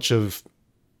bunch of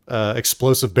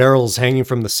explosive barrels hanging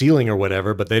from the ceiling or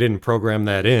whatever, but they didn't program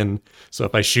that in. So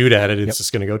if I shoot at it, it's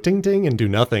just going to go ting ting and do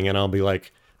nothing. And I'll be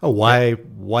like, oh, why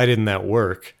didn't that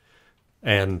work?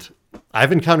 And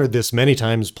I've encountered this many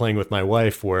times playing with my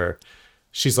wife where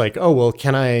she's like, oh, well,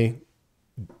 can I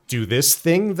do this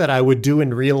thing that I would do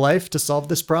in real life to solve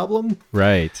this problem?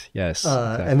 Right. Yes.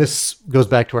 Exactly. And this goes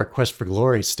back to our Quest for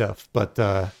Glory stuff. But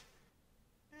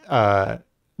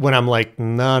when I'm like,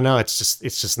 no, it's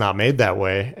just not made that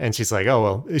way. And she's like, oh,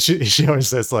 well, she always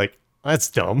says like, that's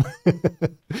dumb.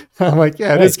 I'm like,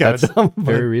 yeah, it is kind of dumb.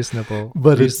 Very reasonable.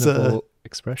 But reasonable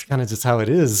expression. Kind of just how it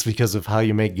is because of how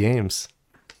you make games.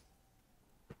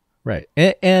 Right.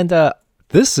 And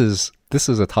this is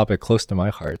a topic close to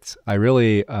my heart. I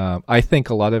really, I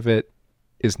think a lot of it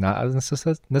is not a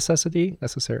necessity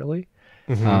necessarily,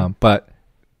 but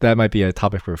that might be a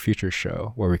topic for a future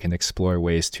show where we can explore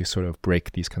ways to sort of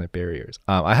break these kind of barriers.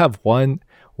 I have one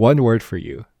word for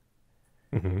you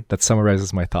that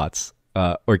summarizes my thoughts,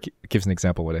 or gives an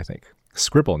example of what I think.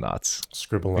 Scribble knots.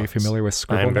 Scribble knots. Are you familiar with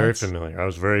Scribble knots? I'm very familiar. I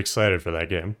was very excited for that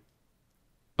game.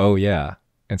 Oh yeah.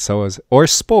 and so is or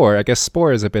Spore. I guess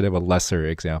Spore is a bit of a lesser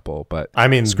example, but I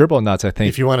mean, Scribblenauts, I think,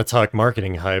 if you want to talk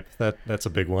marketing hype, that's a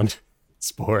big one.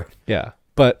 Spore. yeah.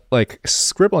 But like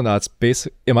Scribblenauts,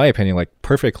 in my opinion, like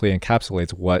perfectly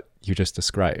encapsulates what you just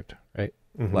described, right?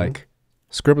 Like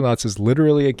Scribblenauts is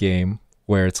literally a game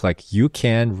where it's like you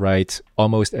can write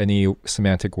almost any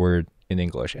semantic word in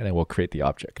English and it will create the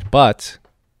object, but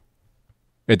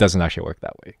it doesn't actually work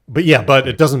that way. But yeah, but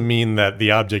it doesn't mean that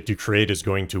the object you create is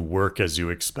going to work as you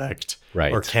expect,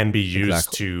 Right. or can be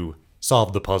used to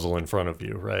solve the puzzle in front of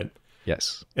you, right?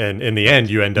 Yes. And in the end,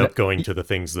 you end up going to the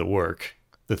things that work,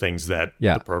 the things that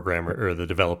Yeah. the programmer or the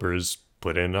developers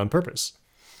put in on purpose.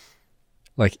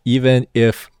 Like even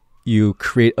if you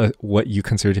create what you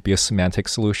consider to be a semantic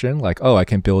solution, like, oh, I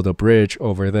can build a bridge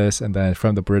over this, and then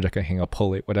from the bridge I can hang a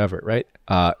pulley, whatever, right?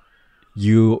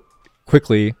 You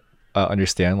quickly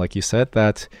understand, like you said,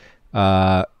 that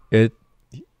the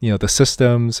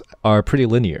systems are pretty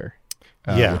linear,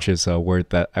 which is a word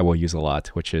that I will use a lot,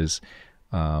 which is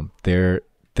there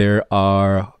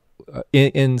are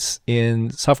in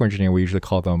software engineering we usually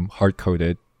call them hard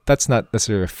coded. That's not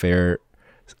necessarily a fair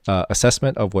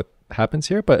assessment of what happens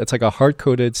here, but it's like a hard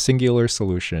coded singular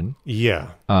solution.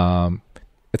 Yeah.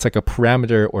 It's like a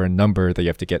parameter or a number that you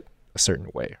have to get a certain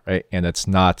way, right? And it's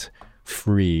not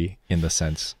free in the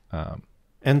sense.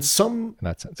 And some in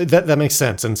that sense, that makes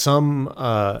sense. And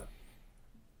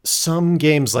some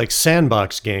games, like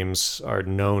sandbox games, are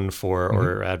known for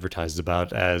or advertised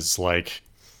about as like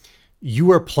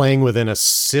you are playing within a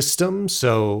system.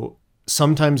 So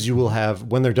sometimes you will have,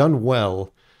 when they're done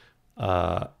well,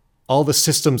 all the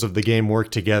systems of the game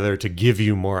work together to give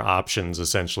you more options,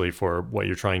 essentially, for what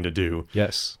you're trying to do.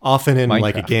 yes. Often in Minecraft.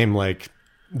 like a game like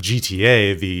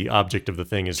GTA, the object of the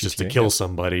thing is just to kill yeah.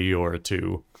 somebody or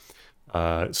to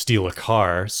steal a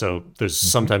car. So there's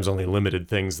sometimes only limited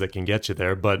things that can get you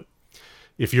there. But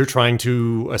if you're trying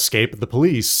to escape the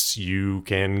police, you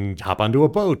can hop onto a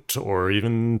boat or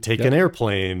even take an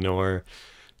airplane or,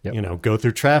 go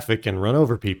through traffic and run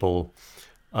over people.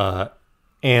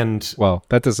 And Well,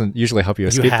 that doesn't usually help you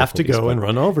escape. you have the police, to go but... and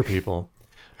run over people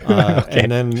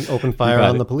and then open fire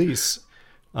on the police.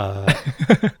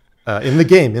 In the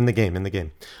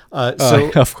game.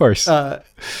 So of course.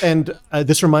 And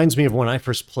this reminds me of when I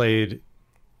first played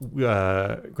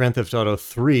Grand Theft Auto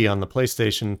 3 on the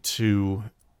PlayStation 2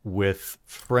 with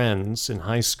friends in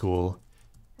high school.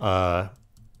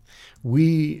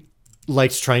 We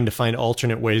liked trying to find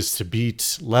alternate ways to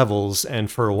beat levels, and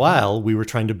for a while we were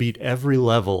trying to beat every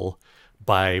level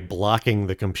by blocking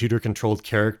the computer-controlled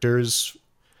characters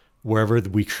wherever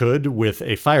we could with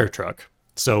a fire truck.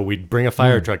 So we'd bring a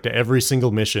fire truck to every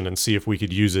single mission and see if we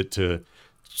could use it to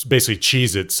basically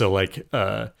cheese it. So like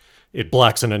it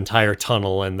blocks an entire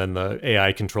tunnel and then the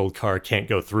AI controlled car can't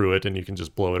go through it and you can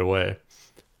just blow it away.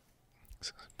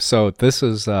 So this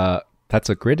is that's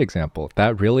a great example.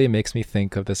 That really makes me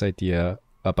think of this idea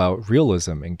about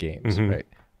realism in games, right?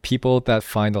 People that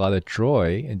find a lot of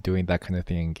joy in doing that kind of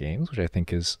thing in games, which I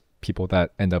think is people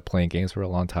that end up playing games for a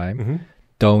long time,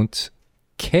 don't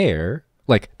care.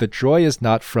 Like the joy is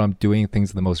not from doing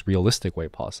things in the most realistic way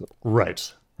possible.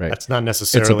 Right. Right. That's not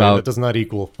necessarily, that does not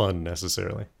equal fun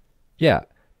necessarily. Yeah.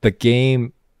 The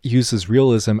game uses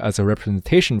realism as a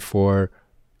representation for,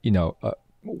 you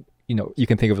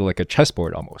can think of it like a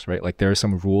chessboard almost, right? Like there are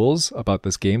some rules about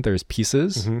this game. There's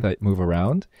pieces that move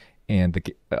around, and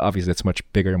obviously it's much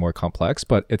bigger and more complex,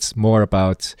 but it's more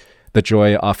about the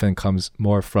joy often comes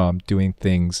more from doing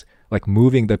things like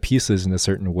moving the pieces in a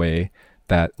certain way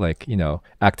that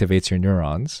activates your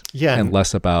neurons, and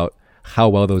less about how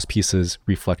well those pieces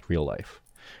reflect real life.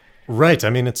 Right. I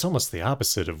mean, it's almost the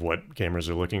opposite of what gamers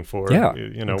are looking for. Yeah,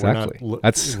 exactly. We're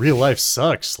not, real life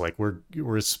sucks. Like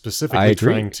we're specifically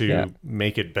trying to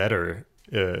make it better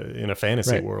in a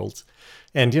fantasy world.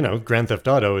 And, Grand Theft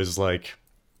Auto is like,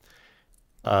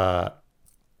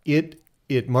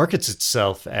 it markets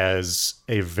itself as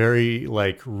a very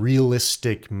like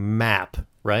realistic map,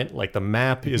 right? Like the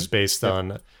map is based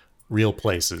on real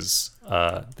places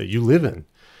that you live in.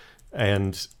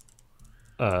 And,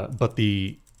 but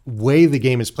the way the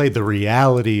game is played, the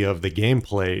reality of the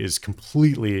gameplay is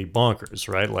completely bonkers,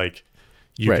 right? Like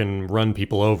you can run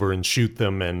people over and shoot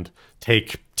them and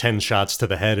take 10 shots to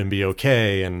the head and be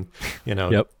okay. And,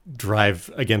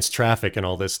 drive against traffic and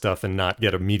all this stuff and not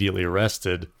get immediately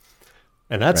arrested.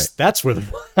 And that's where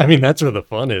that's where the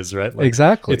fun is, right? Like,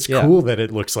 exactly. It's cool that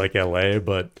it looks like LA,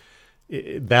 but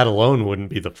that alone wouldn't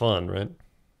be the fun, right?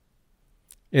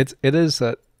 It is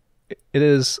a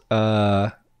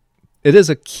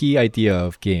key idea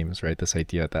of games, right? This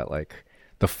idea that like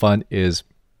the fun is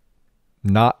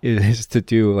not, it is to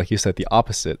do, like you said, the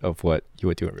opposite of what you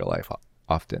would do in real life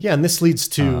often. Yeah, and this leads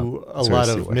to a lot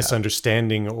of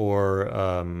misunderstanding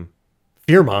or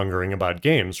fear mongering about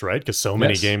games, right? Because so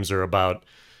many games are about,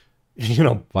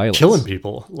 violence. Killing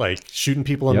people, like shooting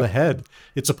people in the head.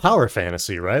 It's a power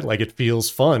fantasy, right? Like it feels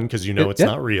fun because it's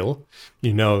not real.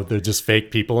 They're just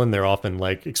fake people, and they're often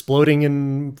like exploding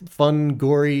in fun,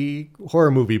 gory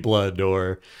horror movie blood,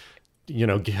 or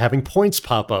having points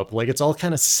pop up. Like it's all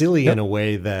kind of silly in a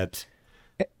way that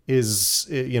is,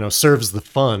 serves the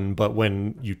fun. But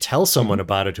when you tell someone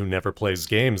about it who never plays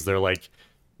games, they're like,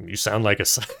 you sound like a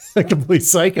complete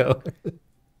psycho.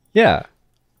 Yeah.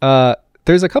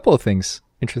 There's a couple of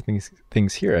interesting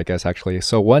things here, I guess, actually.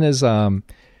 So one is,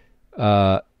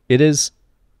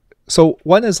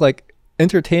 like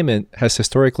entertainment has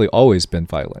historically always been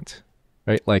violent,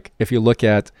 right? Like if you look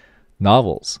at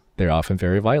novels, they're often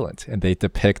very violent, and they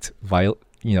depict the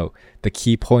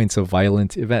key points of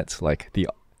violent events. Like the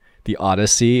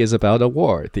Odyssey is about a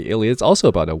war. The Iliad's also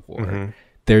about a war. Mm-hmm.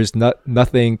 There's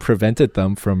nothing prevented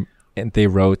them from, and they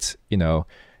wrote,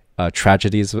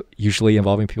 tragedies usually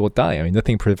involving people dying. I mean,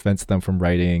 nothing prevents them from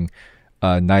writing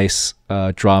a nice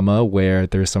drama where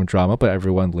there's some drama, but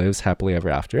everyone lives happily ever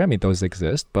after. I mean, those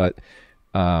exist, but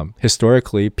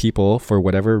historically, people, for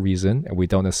whatever reason, and we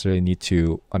don't necessarily need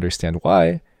to understand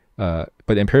why, but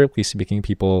empirically speaking,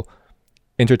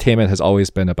 entertainment has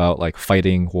always been about like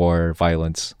fighting, war,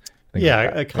 violence. Yeah,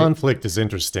 like that, a conflict is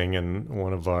interesting, and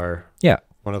one of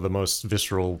the most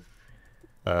visceral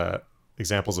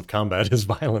examples of combat is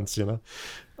violence,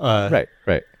 right.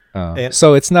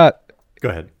 So it's not. Go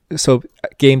ahead. So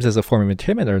games as a form of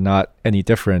entertainment are not any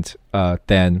different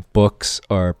than books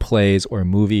or plays or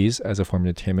movies as a form of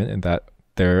entertainment, in that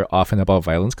they're often about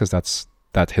violence, because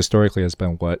that historically has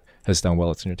been what has done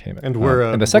well as entertainment. And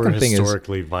and the second thing is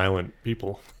historically violent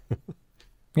people.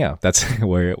 Yeah, that's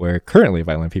we're currently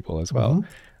violent people as well.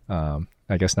 Mm-hmm.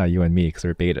 I guess not you and me because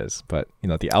we're betas, but the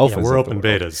alphas. Yeah, we're open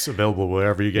betas, available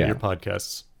wherever you get your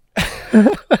podcasts.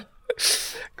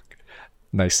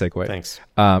 Nice segue. Thanks.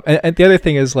 And the other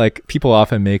thing is, like, people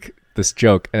often make this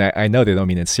joke, and I know they don't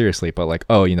mean it seriously, but like,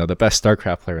 oh, the best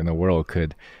StarCraft player in the world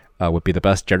would be the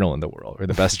best general in the world, or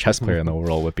the best chess player in the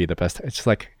world would be the best. It's just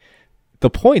like, the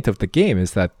point of the game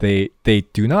is that they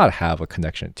do not have a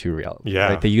connection to reality. Yeah.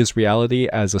 Right? They use reality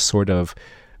as a sort of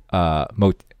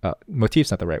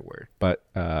motif's not the right word, but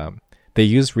they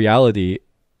use reality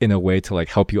in a way to like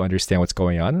help you understand what's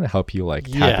going on and help you like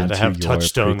tap into to have your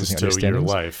touchstones to your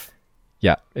life.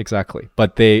 Yeah, exactly.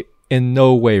 But they in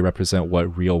no way represent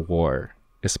what real war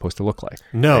is supposed to look like.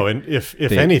 No, right? And if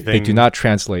anything, they do not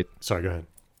translate. Sorry, go ahead.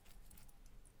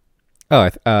 Oh,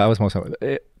 I was most.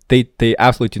 They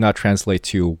absolutely do not translate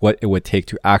to what it would take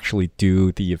to actually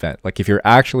do the event. Like if you're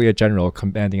actually a general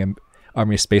commanding an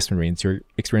army of space marines, your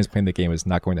experience playing the game is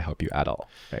not going to help you at all.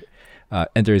 Right?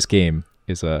 Ender's Game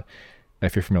is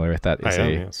if you're familiar with that,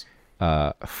 is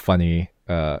funny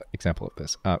example of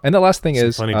this. And the last thing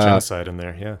is funny genocide in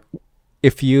there. Yeah.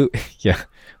 If you,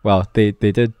 well, they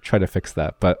did try to fix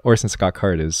that, but Orson Scott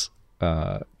Card is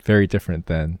very different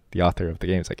than the author of the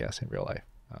games, I guess, in real life.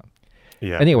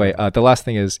 Anyway, the last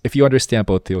thing is, if you understand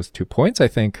both those 2 points, I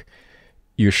think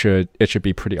it should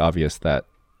be pretty obvious that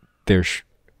there's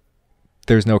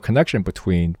no connection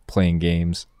between playing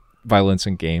games, violence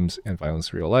in games, and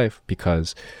violence in real life,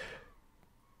 because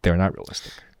they're not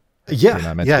realistic.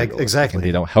 Exactly. And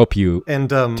they don't help you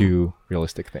do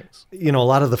realistic things. A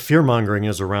lot of the fear mongering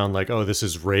is around like, oh, this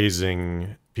is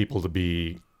raising people to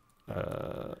be,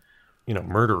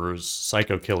 murderers,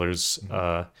 psycho killers,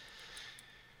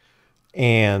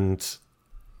 and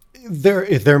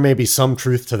there may be some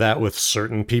truth to that with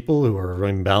certain people who are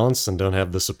imbalanced and don't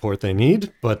have the support they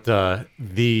need, but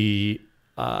the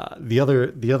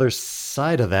other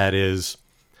side of that is,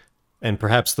 and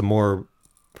perhaps the more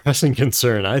pressing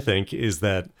concern, I think, is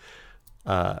that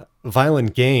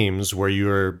violent games where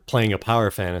you're playing a power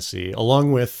fantasy,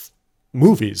 along with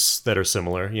movies that are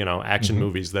similar, action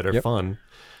movies that are fun,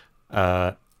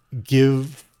 have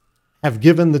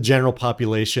given the general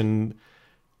population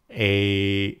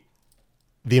the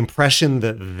impression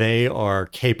that they are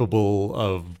capable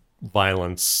of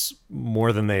violence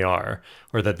more than they are,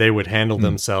 or that they would handle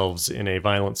themselves in a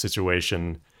violent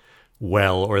situation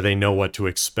well, or they know what to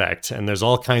expect. And there's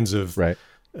all kinds of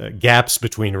gaps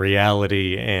between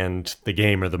reality and the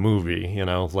game or the movie,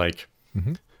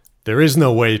 there is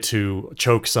no way to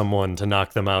choke someone to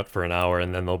knock them out for an hour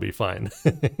and then they'll be fine.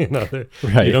 You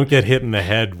don't get hit in the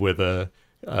head with a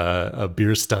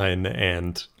beer stein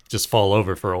and just fall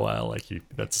over for a while.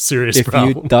 That's a serious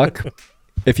problem.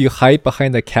 If you hide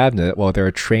behind a cabinet while there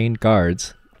are trained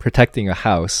guards protecting a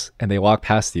house and they walk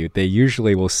past you, they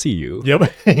usually will see you.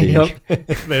 Yep. Yep.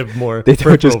 They have more. They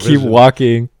don't just peripheral keep vision.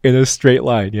 walking in a straight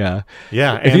line. Yeah.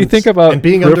 Yeah. If you think about and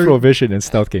being peripheral vision in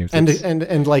stealth games,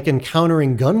 and like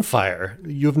encountering gunfire,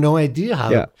 you have no idea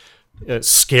how Yeah.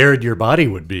 scared your body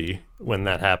would be when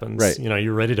that happens. Right. You know,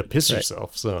 you're ready to piss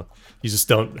yourself. So you just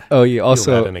don't oh, you feel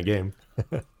also that in a game.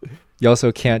 you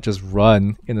also can't just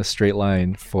run in a straight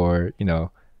line for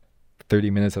 30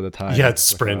 minutes at a time. Yeah, it's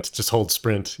sprint. Just hold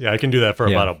sprint. Yeah, I can do that for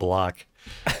Yeah. about a block.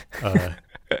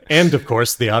 And of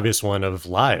course, the obvious one of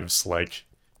lives. Like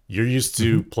you're used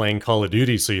to playing Call of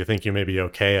Duty, so you think you may be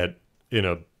okay at in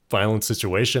a violent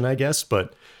situation, I guess.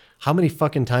 But how many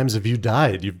fucking times have you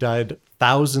died? You've died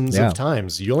thousands Yeah. of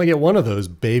times. You only get one of those,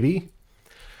 baby.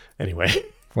 Anyway,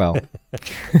 Well,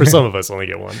 for some of us, only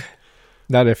get one.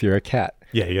 not if you're a cat.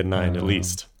 Yeah, you get 9 at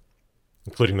least,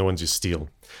 including the ones you steal.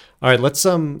 All right, let's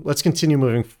continue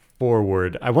moving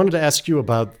forward. I wanted to ask you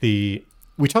about we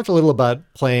talked a little about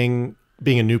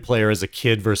being a new player as a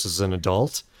kid versus an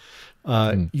adult.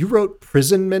 You wrote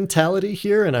prison mentality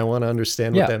here, and I want to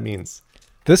understand what Yeah. that means.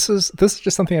 This is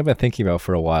just something I've been thinking about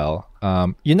for a while.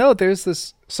 There's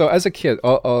this. So as a kid,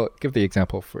 I'll give the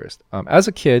example first. As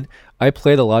a kid, I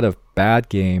played a lot of bad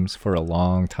games for a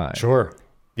long time. Sure.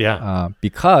 Yeah.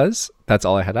 Because that's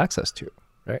all I had access to,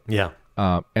 right? Yeah.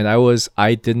 And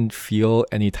I didn't feel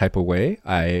any type of way.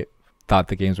 I thought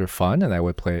the games were fun, and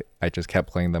I just kept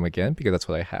playing them again because that's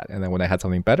what I had. And then when I had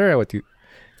something better, I would do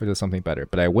something better.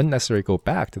 But I wouldn't necessarily go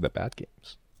back to the bad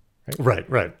games. Right.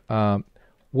 Right.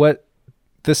 What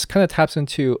this kind of taps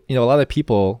into, a lot of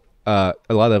people, a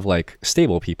lot of like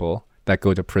stable people that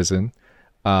go to prison,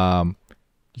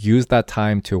 use that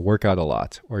time to work out a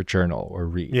lot or journal or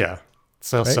read. Yeah.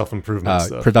 Self-improvement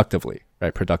stuff. Productively.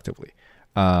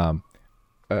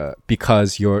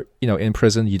 Because you're, in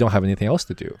prison, you don't have anything else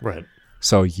to do. Right.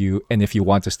 So and if you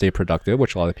want to stay productive,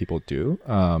 which a lot of people do,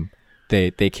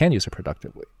 they can use it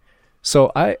productively.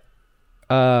 So I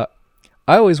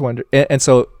always wonder, and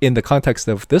so in the context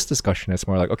of this discussion, it's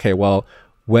more like, okay, well,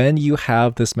 when you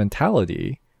have this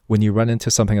mentality, when you run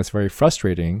into something that's very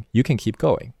frustrating, you can keep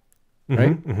going,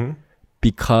 right? Mm-hmm.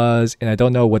 Because, and I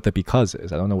don't know what the because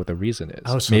is. I don't know what the reason is.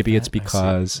 Oh, so maybe that- it's I see.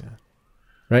 because, Yeah.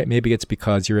 right? Maybe it's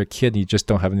because you're a kid and you just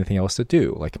don't have anything else to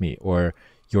do, like me, or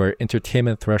your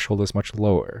entertainment threshold is much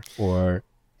lower, or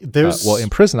in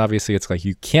prison, obviously, it's like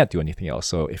you can't do anything else.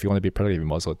 So if you want to be productive, you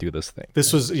might as well do this thing.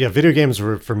 Video games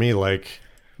were for me like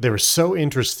they were so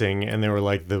interesting, and they were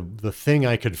like the thing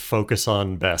I could focus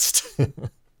on best.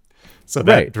 So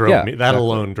that Right, drove yeah, me. That exactly.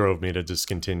 alone drove me to just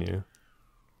continue.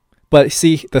 But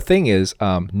see, the thing is,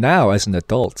 now as an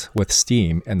adult with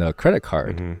Steam and a credit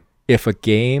card,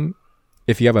 Mm-hmm.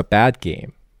 if you have a bad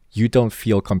game, you don't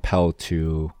feel compelled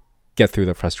to get through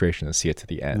the frustration and see it to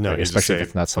the end. No, right? you just Especially say, if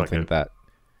it's not "Fuck something it." that,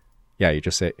 you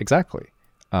just say, exactly.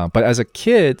 But as a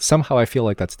kid, somehow I feel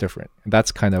like that's different. And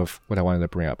that's kind of what I wanted to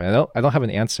bring up. And I don't have an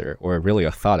answer or really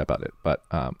a thought about it, but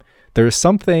there's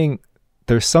something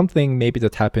maybe to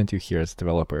tap into here as a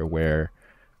developer where,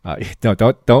 no,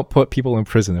 don't put people in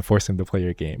prison and force them to play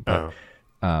your game.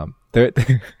 But,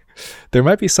 there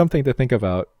might be something to think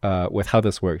about with how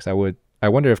this works. I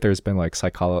wonder if there's been like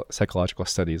psychological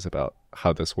studies about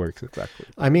how this works exactly.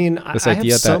 I mean, This I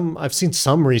idea have I've seen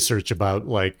some research about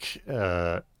like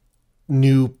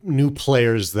new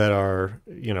players that are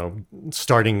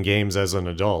starting games as an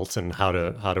adult and how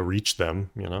to reach them.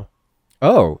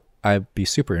 Oh, I'd be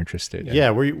super interested. in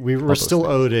Yeah, we were those still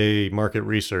things. owed a market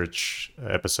research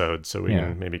episode, so we Yeah.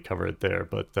 can maybe cover it there.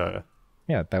 But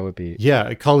Yeah, that would be.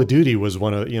 yeah, Call of Duty was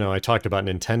one of I talked about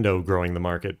Nintendo growing the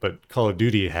market, but Call of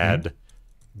Duty had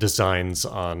designs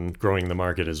on growing the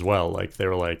market as well. Like they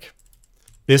were like,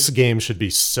 this game should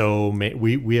be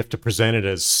we have to present it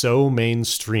as so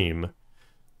mainstream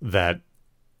that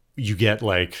you get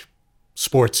like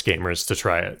sports gamers to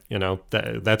try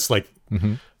it. That's like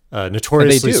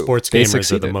notoriously do. sports They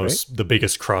gamers are the succeeded, the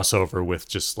biggest crossover with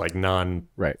just like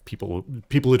Right. people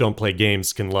who don't play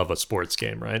games can love a sports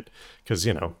game, right? Because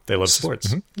they love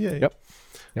sports. Yeah.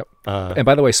 Yep. And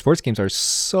by the way, sports games are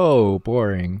so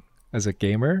boring as a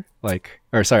gamer. I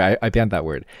banned that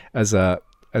word. As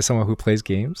someone who plays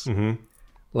games,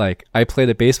 like I played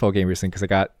a baseball game recently because I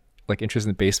got like interested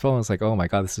in baseball, and I was like, oh my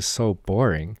god, this is so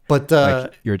boring. But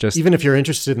Like, you're just even if you're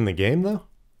interested in the game, though,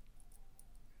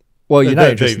 well, you're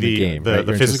not interested in the game, the right?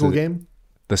 You're physical interested- game.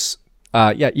 This,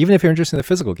 even if you're interested in the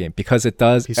physical game, because it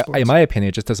does, Esports. in my opinion,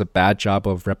 it just does a bad job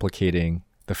of replicating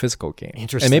the physical game.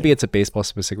 Interesting. And maybe it's a baseball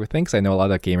specific thing, because I know a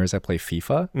lot of gamers that play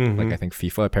FIFA. Like I think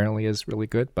FIFA apparently is really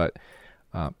good, but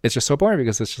It's just so boring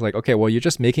because it's just like, okay, well, you're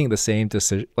just making the same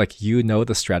decision. Like, you know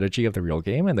the strategy of the real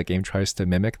game, and the game tries to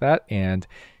mimic that, and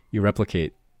you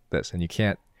replicate this, and you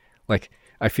can't. Like,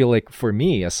 I feel like for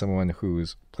me, as someone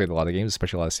who's played a lot of games,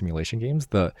 especially a lot of simulation games,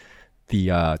 the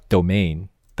domain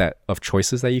that of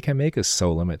choices that you can make is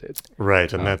so limited.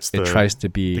 Right, and that's it tries to the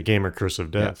be gamer curse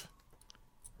of death.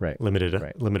 right.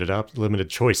 Limited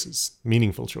choices,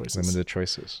 meaningful choices. Limited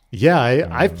choices. Yeah,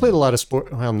 I've played a lot of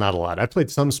sport. Well, not a lot. I played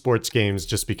some sports games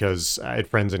just because I had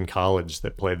friends in college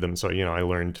that played them. So, I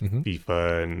learned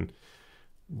FIFA and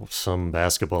some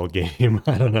basketball game.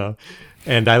 I don't know.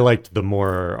 And I liked the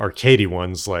more arcadey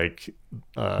ones like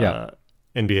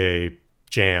NBA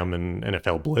Jam and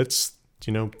NFL Blitz. Do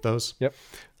you know those? Yep.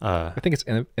 I think it's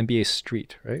NBA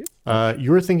Street, right?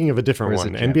 You were thinking of a different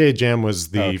one. Jam? NBA Jam was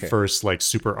the first like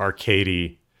super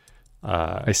arcadey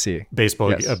I see.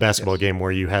 basketball game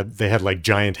where they had like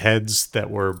giant heads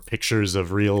that were pictures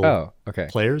of real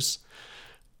players.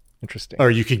 Interesting.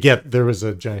 Or there was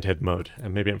a giant head mode,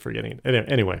 and maybe I'm forgetting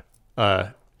it. Anyway,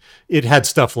 it had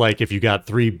stuff like if you got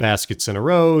 3 baskets in a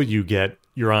row,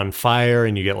 you're on fire,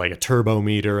 and you get like a turbo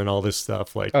meter and all this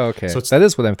stuff. Like, okay, so that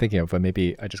is what I'm thinking of, but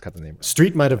maybe I just got the name wrong.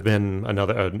 Street might have been an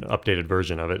updated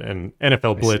version of it, and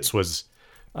NFL Blitz was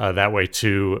that way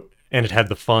too, and it had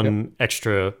the fun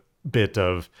extra bit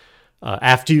of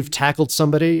after you've tackled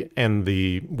somebody and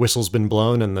the whistle's been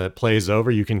blown and the play is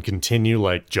over, you can continue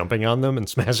like jumping on them and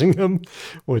smashing them,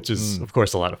 which is of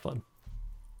course a lot of fun.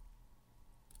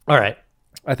 All right,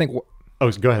 I think.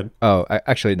 Go ahead. Oh,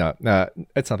 actually, no,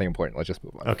 it's nothing important. Let's just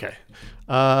move on. Okay.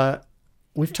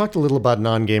 We've talked a little about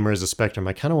non-gamer as a spectrum.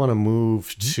 I kind of want to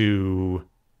move to,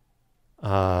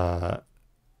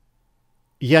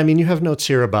 you have notes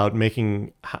here about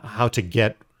making how to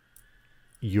get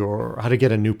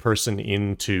a new person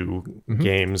into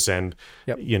games and,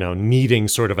 needing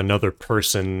sort of another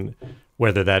person,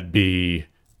 whether that be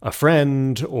a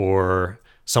friend or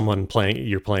someone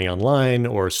you're playing online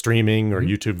or streaming or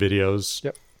YouTube videos.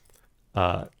 Yep.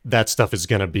 That stuff is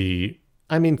going to be,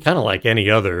 kind of like any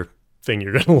other thing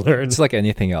you're going to learn. It's like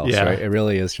anything else, right? It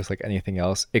really is just like anything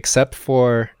else, except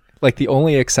for like the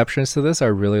only exceptions to this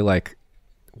are really like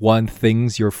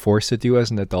things you're forced to do as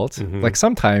an adult. Like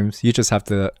sometimes you just have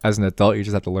to, as an adult, you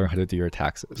just have to learn how to do your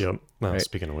taxes. Yep. Well, right?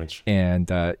 Speaking of which, and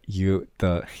the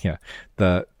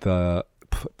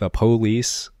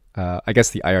police. I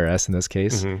guess the IRS in this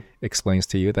case explains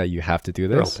to you that you have to do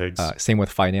this. Same with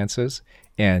finances,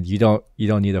 and you don't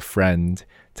need a friend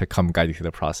to come guide you through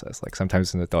the process. Like sometimes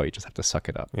as an adult, you just have to suck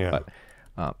it up. Yeah.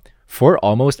 But for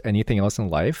almost anything else in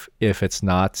life, if it's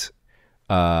not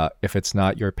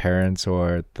your parents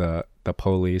or the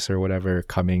police or whatever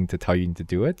coming to tell you to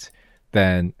do it,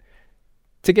 then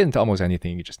to get into almost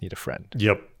anything, you just need a friend.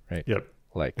 Yep. Right. Yep.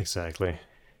 Like exactly.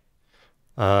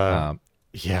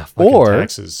 Yeah, or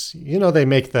taxes. They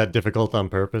make that difficult on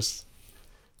purpose.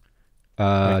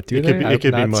 It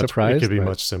could be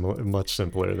much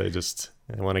simpler. They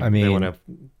want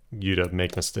you to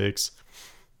make mistakes.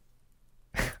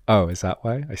 Oh, is that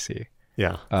why? I see.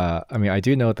 Yeah. I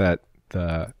do know that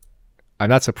I'm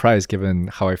not surprised given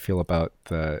how I feel about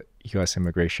the U.S.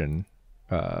 immigration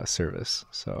service.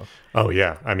 So. Oh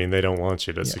yeah, they don't want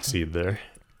you to succeed there.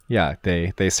 Yeah,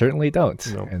 they certainly don't.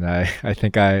 Nope. And I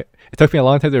think it took me a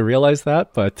long time to realize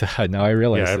that, but now I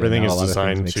realize. Yeah, everything is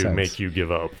designed to make you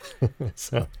give up.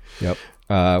 So. Yep.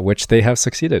 Which they have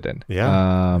succeeded in.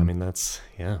 Yeah. That's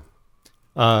yeah.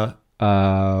 We're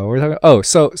talking.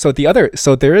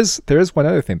 So there is one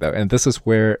other thing though, and this is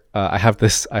where I have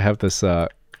this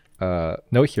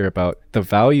note here about the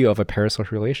value of a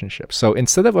parasocial relationship. So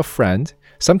instead of a friend,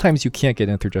 sometimes you can't get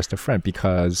in through just a friend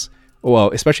because.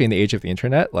 Well, especially in the age of the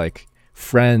internet, like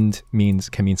friend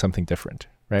can mean something different,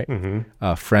 right?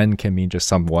 Friend can mean just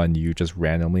someone you just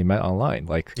randomly met online,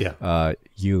 like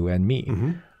you and me.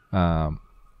 But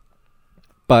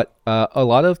a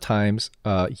lot of times,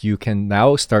 you can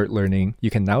now start learning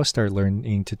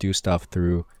to do stuff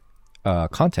through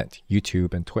content,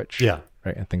 YouTube and Twitch,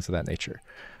 right, and things of that nature.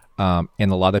 And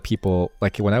a lot of people,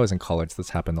 like when I was in college, this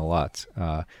happened a lot.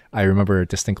 I remember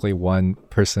distinctly one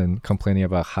person complaining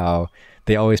about how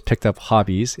they always picked up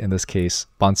hobbies, in this case,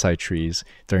 bonsai trees,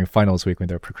 during finals week when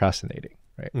they're procrastinating,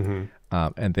 right?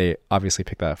 And they obviously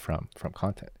picked that up from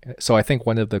content. So I think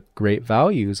one of the great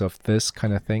values of this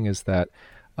kind of thing is that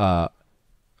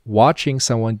watching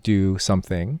someone do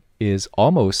something is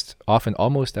often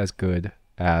almost as good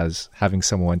as having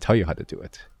someone tell you how to do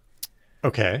it.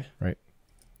 Okay. Right.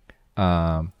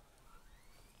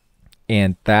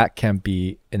 And that can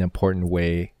be an important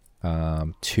way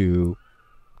to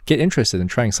get interested in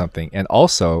trying something, and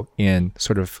also in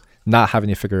sort of not having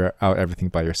to figure out everything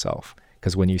by yourself.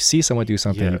 Because when you see someone do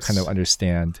something, you kind of Yes.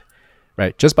 understand,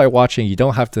 right? Just by watching, you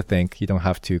don't have to think, you don't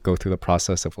have to go through the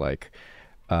process of like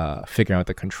figuring out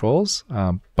the controls,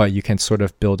 but you can sort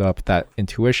of build up that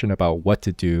intuition about what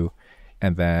to do,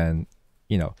 and then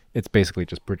it's basically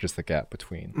just bridges the gap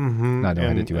between not knowing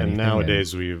how to do anything. And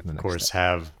nowadays we and the of next course step.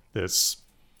 have this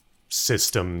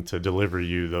system to deliver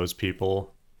you those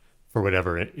people for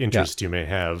whatever interest you may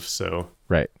have. So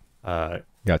Right. uh,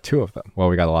 We got two of them. Well,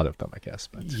 we got a lot of them, I guess.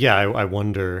 But yeah, I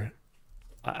wonder.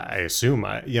 I assume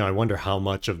I wonder how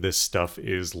much of this stuff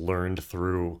is learned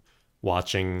through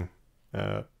watching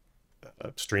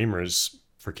streamers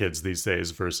for kids these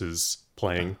days versus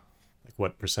playing. Like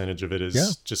what percentage of it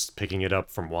is just picking it up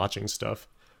from watching stuff?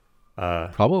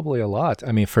 probably a lot.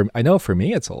 I mean, I know for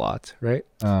me, it's a lot, right?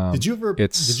 Did you ever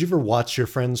It's did you ever watch your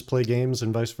friends play games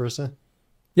and vice versa?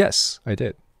 Yes, I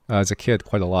did. As a kid,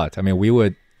 quite a lot. I mean, we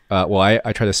would.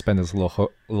 I try to spend as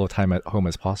little time at home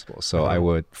as possible. So I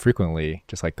would frequently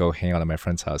just like go hang out at my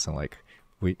friend's house, and like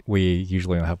we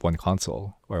usually only have one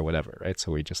console or whatever, right?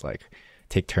 So we just like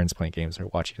take turns playing games or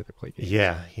watch each other play games.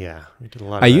 Yeah, we did a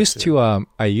lot. I Of that used too. to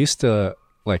I used to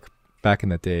like back in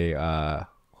the day.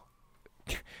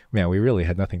 Man, we really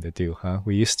had nothing to do, huh?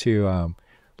 We used to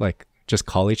like just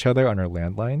call each other on our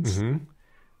landlines.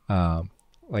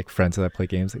 Like friends that play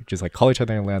games, like just like call each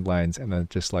other on landlines and then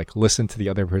just like listen to the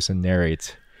other person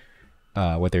narrate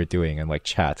what they're doing and like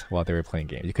chat while they were playing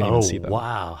games. You couldn't even see them.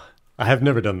 Wow, I have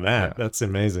never done that. Yeah. That's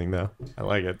amazing though. I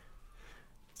like it.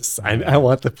 I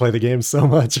want to play the game so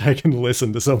much. I can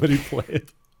listen to somebody play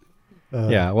it.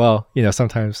 Yeah, well,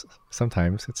 sometimes it's not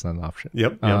an option.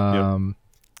 Yep.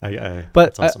 But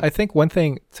that's awesome. I think one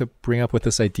thing to bring up with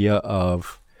this idea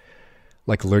of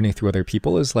like learning through other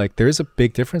people is like there's a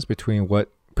big difference between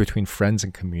friends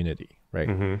and community,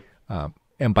 right?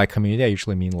 And by community, I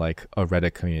usually mean like a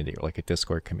Reddit community or like a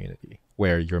Discord community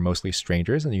where you're mostly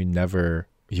strangers and you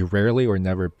rarely or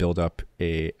never build up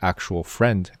a actual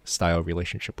friend style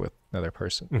relationship with another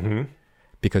person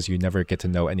because you never get to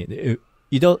know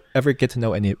you don't ever get to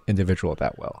know any individual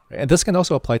that well. And this can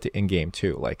also apply to in-game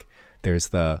too. Like there's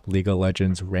the League of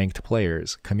Legends ranked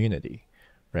players community,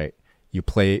 right? You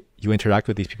interact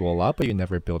with these people a lot, but you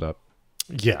never build up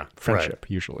friendship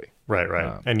usually.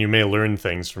 Right. And you may learn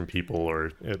things from people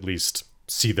or at least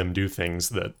see them do things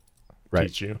that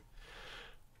teach you.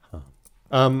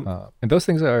 And those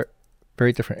things are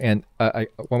very different. And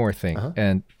one more thing,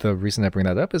 and the reason I bring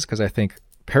that up is because I think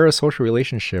parasocial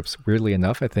relationships, weirdly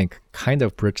enough, I think kind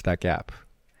of bridge that gap.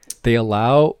 They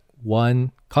allow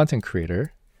one content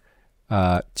creator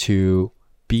to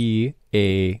be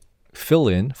a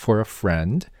fill-in for a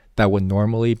friend that would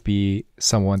normally be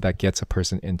someone that gets a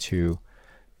person into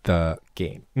the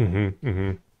game.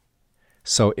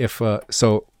 So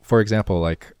for example,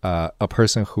 like a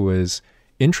person who is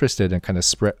interested in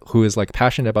who is like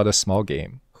passionate about a small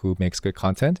game, who makes good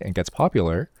content and gets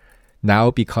popular,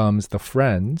 now becomes the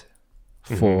friend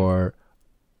for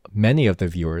many of the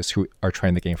viewers who are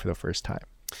trying the game for the first time.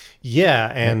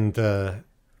 Yeah, and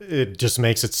it just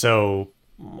makes it so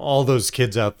all those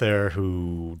kids out there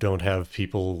who don't have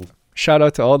people. Shout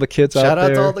out to all the kids out there. Shout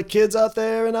out to all the kids out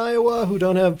there in Iowa who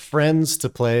don't have friends to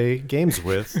play games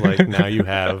with. Like now you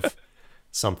have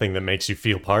something that makes you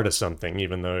feel part of something,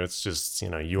 even though it's just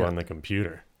you on the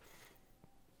computer.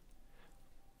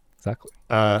 Exactly.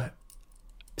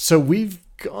 So we've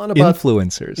gone about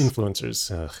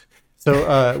influencers. Ugh.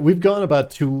 So we've gone about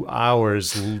 2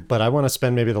 hours, but I want to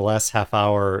spend maybe the last half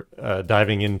hour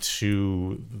diving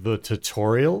into the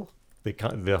tutorial,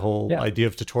 the whole idea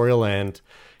of tutorial and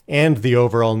the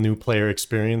overall new player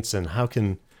experience, and how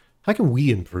can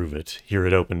we improve it here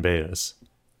at Open Betas,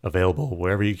 available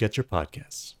wherever you get your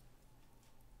podcasts.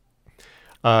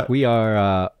 We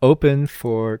are open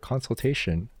for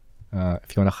consultation.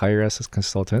 If you want to hire us as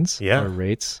consultants, our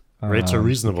rates are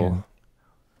reasonable.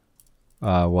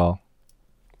 Well,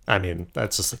 I mean,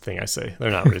 that's just the thing I say. They're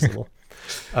not reasonable.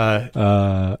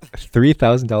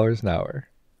 $3,000 an hour.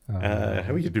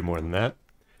 We could do more than that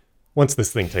once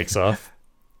this thing takes off.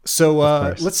 So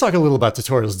let's talk a little about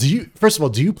tutorials. First of all,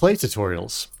 do you play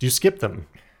tutorials? Do you skip them?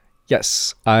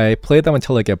 Yes, I play them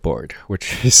until I get bored,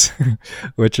 which is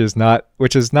not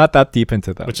that deep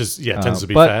into them. Which is tends to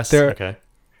be fast. Okay.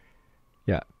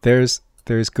 Yeah, there's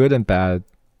good and bad.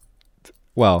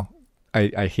 Well,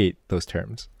 I hate those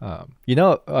terms.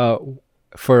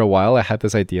 For a while I had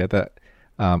this idea that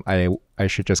I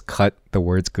should just cut the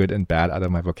words good and bad out of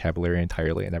my vocabulary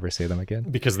entirely and never say them again.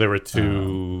 Because they were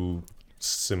too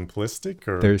simplistic,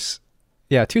 or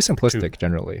too simplistic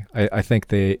generally. I think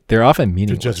they're often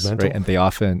meaningless, right? And they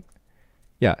often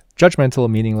yeah, judgmental,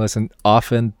 meaningless, and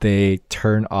often they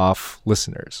turn off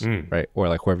listeners, right? Or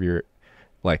like whoever you're,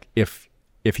 like if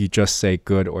you just say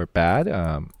good or bad,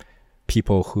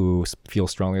 people who feel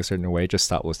strongly a certain way just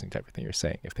stop listening to everything you're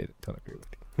saying if they don't agree with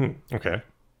you. Okay.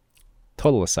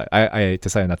 Total aside, I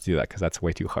decided not to do that because that's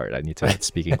way too hard. I need to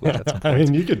speak English at some point. I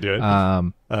mean, you could do it.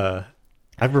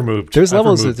 I've removed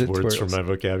levels of words from tutorials. my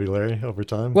vocabulary over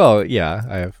time. Well,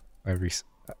 yeah,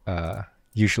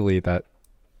 usually that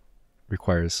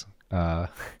requires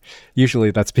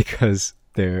usually that's because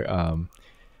they're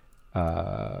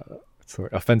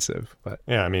sort of offensive, but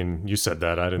yeah, I mean, you said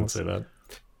that. I didn't say that.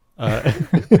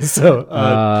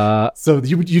 So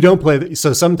you don't play.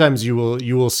 So sometimes you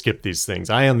will skip these things.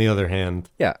 I, on the other hand,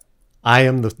 yeah, I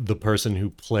am the person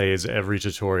who plays every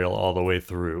tutorial all the way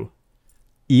through.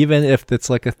 even if it's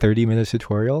like a 30-minute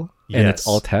tutorial and it's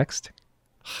all text.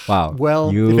 Wow. Well,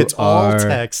 if it's all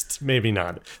text, maybe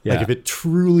not. Yeah. Like if it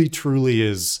truly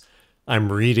is, I'm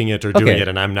reading it or doing it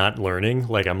and I'm not learning.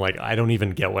 Like I'm like, I don't even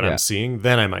get what I'm seeing.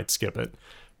 Then I might skip it.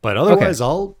 But otherwise,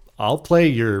 I'll play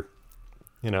your,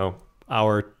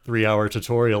 hour, 3-hour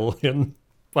tutorial in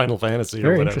Final Fantasy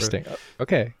or whatever. Very interesting.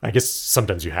 Okay. I guess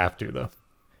sometimes you have to though.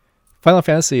 Final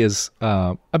Fantasy is,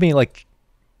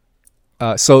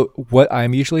 so what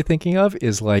I'm usually thinking of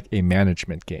is like a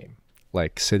management game,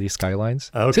 like City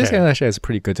Skylines. Okay. City Skylines actually has a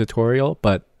pretty good tutorial,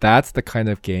 but that's the kind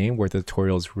of game where the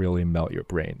tutorials really melt your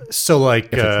brain. So like,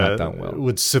 if it's not done well.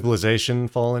 Would Civilization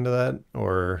fall into that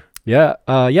or? Yeah.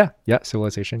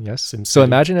 Civilization. Yes. So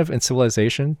imagine if in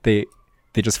Civilization, they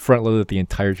just front loaded the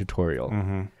entire tutorial.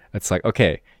 Mm-hmm. It's like,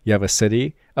 okay, you have a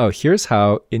city. Oh, here's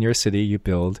how in your city you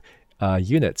build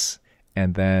units.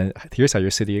 And then here's how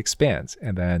your city expands.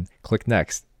 And then click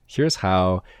next. Here's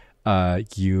how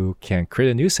you can create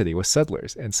a new city with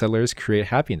settlers. And settlers create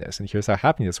happiness. And here's how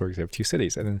happiness works. You have 2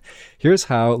 cities. And then here's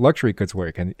how luxury goods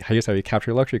work. And here's how you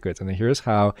capture luxury goods. And then here's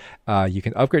how you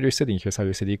can upgrade your city. And here's how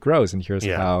your city grows. And here's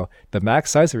how the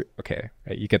max size of... Okay,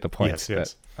 right, you get the point.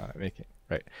 Yes. Making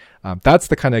right. That's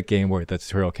the kind of game where the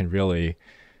tutorial can really...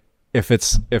 If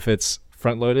it's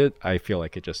front loaded, I feel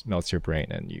like it just melts your brain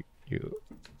and you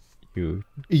totally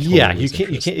you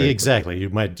can't exactly. You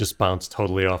might just bounce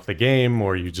totally off the game,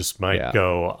 or you just might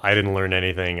go, I didn't learn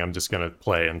anything, I'm just gonna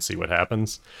play and see what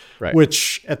happens. Right.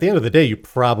 Which at the end of the day you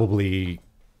probably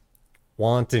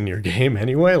want in your game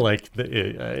anyway. Like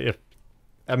you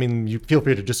feel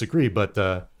free to disagree,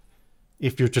 but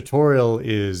if your tutorial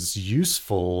is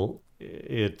useful,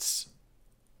 it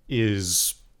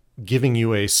is giving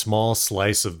you a small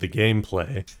slice of the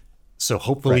gameplay. So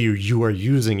hopefully you are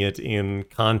using it in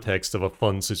context of a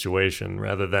fun situation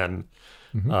rather than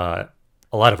a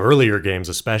lot of earlier games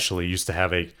especially used to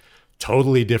have a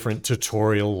totally different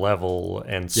tutorial level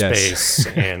and space.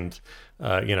 And,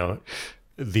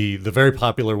 the very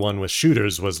popular one with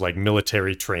shooters was like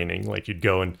military training. Like you'd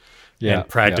go and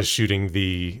practice shooting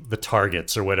the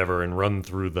targets or whatever and run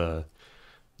through the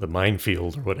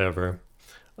minefield or whatever.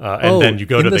 And then you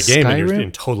go to the game and you're in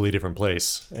a totally different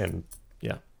place. And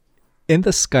in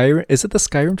the Skyrim, is it the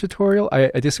Skyrim tutorial?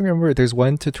 I just remember there's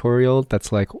one tutorial that's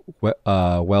like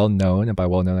well known, and by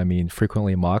well known I mean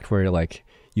frequently mocked, where like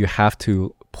you have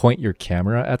to point your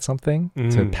camera at something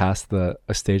to pass a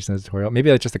stage in the tutorial. Maybe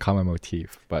that's just a common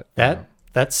motif, but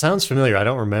that sounds familiar. I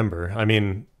don't remember. I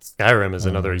mean, Skyrim is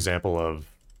another example of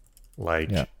like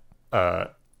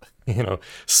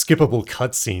skippable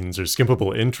cutscenes or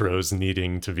skippable intros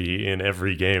needing to be in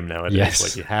every game nowadays. Yes.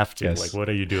 Like you have to. Yes. Like what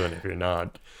are you doing if you're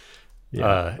not?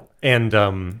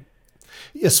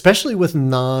 Especially with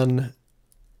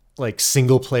like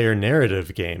single player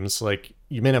narrative games, like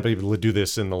you may not be able to do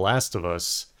this in The Last of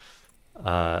Us,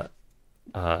 now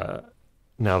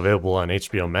available on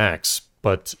HBO Max,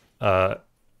 but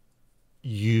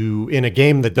you in a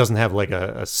game that doesn't have like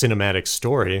a cinematic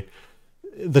story,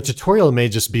 the tutorial may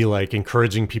just be like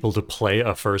encouraging people to play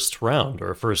a first round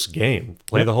or a first game,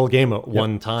 play the whole game at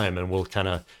one time, and we'll kind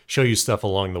of show you stuff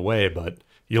along the way, but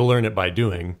you'll learn it by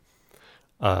doing.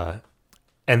 And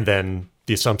then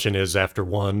the assumption is after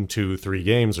 1, 2, 3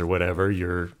 games or whatever,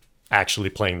 you're actually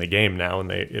playing the game now,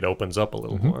 and it opens up a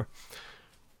little more.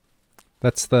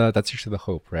 That's usually the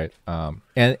hope, right?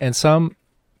 And some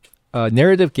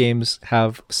narrative games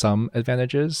have some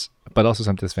advantages, but also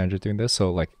some disadvantages doing this.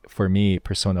 So like for me,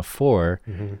 Persona 4,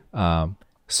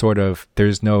 sort of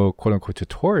there's no quote unquote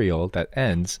tutorial that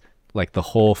ends. Like the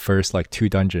whole first like 2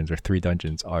 dungeons or 3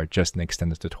 dungeons are just an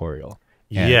extended tutorial.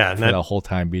 And for the whole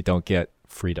time we don't get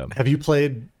freedom. Have you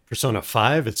played Persona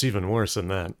 5? It's even worse than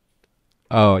that.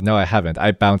 Oh no, I haven't.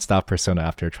 I bounced off Persona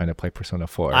after trying to play Persona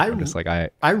 4. I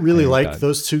really liked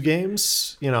those 2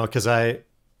 games, because I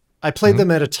I played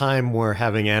them at a time where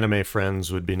having anime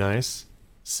friends would be nice.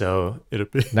 So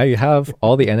it'd be Now you have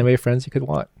all the anime friends you could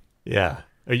want. yeah.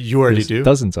 You already There's do.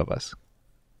 dozens of us.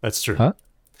 That's true. Huh?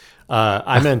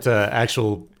 I meant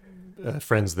actual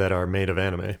friends that are made of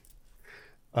anime,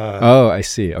 Oh, I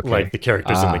see. Okay. like the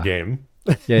characters in the game.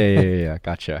 Yeah.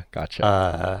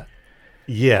 Gotcha.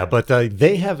 Yeah, but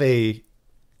they have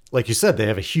like you said, they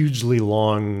have a hugely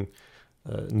long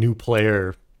new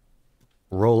player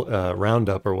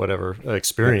roundup or whatever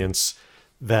experience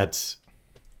that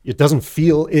it doesn't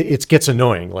feel. It gets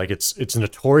annoying. Like it's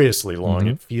notoriously long.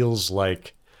 It feels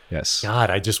like Yes. God.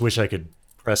 I just wish I could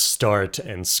press start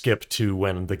and skip to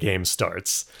when the game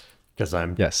starts because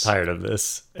I'm Yes. tired of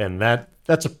this, and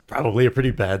that's probably a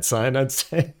pretty bad sign, I'd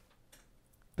say.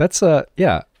 That's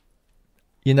yeah.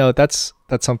 That's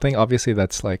something obviously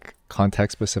that's like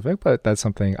context specific, but that's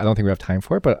something I don't think we have time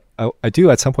for. But I do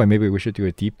at some point maybe we should do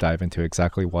a deep dive into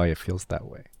exactly why it feels that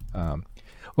way.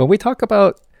 When we talk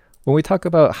about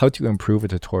how to improve a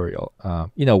tutorial,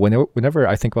 whenever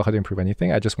I think about how to improve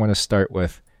anything, I just want to start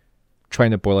with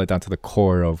trying to boil it down to the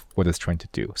core of what it's trying to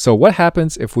do. So what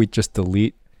happens if we just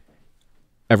delete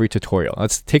every tutorial?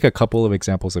 Let's take a couple of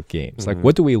examples of games. Like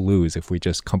what do we lose if we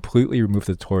just completely remove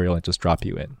the tutorial and just drop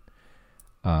you in?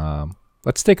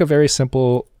 Let's take a very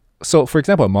simple. So for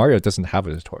example, Mario doesn't have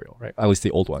a tutorial, right? At least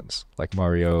the old ones, like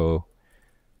Mario.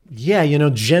 Yeah,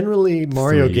 generally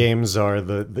Mario 3. games are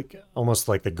the almost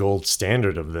like the gold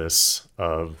standard of this,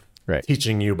 of Right.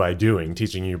 teaching you by doing,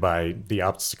 teaching you by the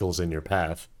obstacles in your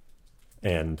path,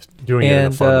 and doing it in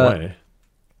a fun way.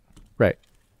 Right.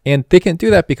 And they can do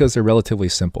that because they're relatively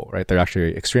simple, right? They're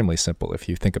actually extremely simple if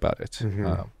you think about it.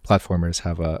 Platformers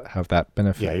have that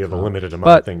benefit. Yeah, you have a limited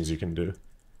amount of things you can do.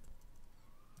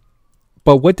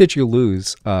 But what did you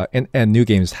lose? And new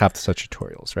games have such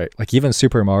tutorials, right? Like even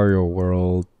Super Mario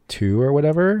World 2 or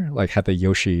whatever, like had the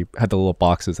little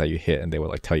boxes that you hit and they would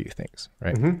like tell you things,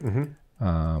 right?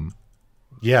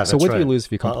 Yeah, that's so what right. do you lose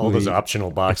if you completely all those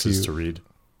optional boxes to read?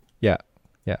 Yeah.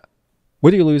 What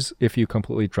do you lose if you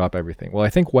completely drop everything? Well, I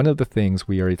think one of the things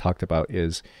we already talked about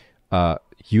is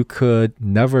you could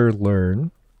never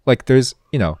learn. Like there's,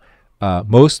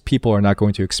 most people are not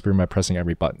going to experiment pressing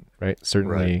every button, right?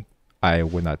 Certainly Right. I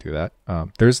would not do that.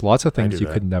 There's lots of things you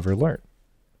that. could never learn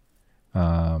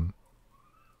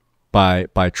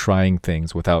by trying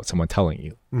things without someone telling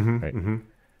you, right?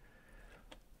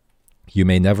 You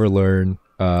may never learn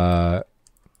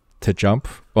to jump.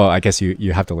 Well, I guess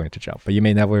you have to learn to jump, but you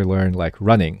may never learn like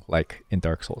running, like in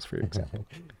Dark Souls, for example.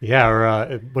 Yeah,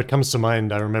 or what comes to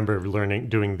mind, I remember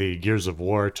doing the Gears of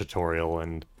War tutorial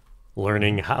and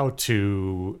learning how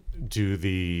to do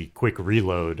the quick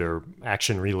reload or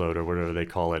action reload or whatever they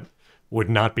call it would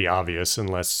not be obvious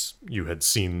unless you had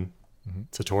seen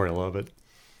tutorial of it.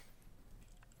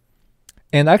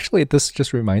 And actually, this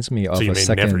just reminds me of So you a may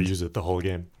second. never use it the whole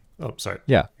game. Oh, sorry.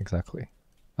 Yeah, exactly.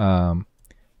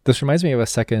 This reminds me of a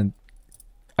second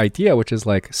idea, which is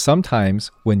like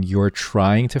sometimes when you're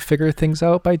trying to figure things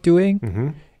out by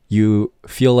doing, you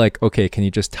feel like, okay, can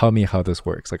you just tell me how this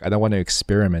works? Like, I don't want to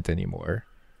experiment anymore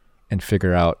and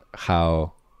figure out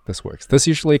how this works. This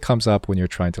usually comes up when you're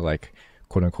trying to like,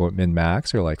 quote unquote,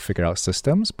 min-max or like figure out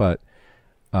systems. But,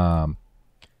 Can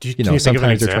you think of an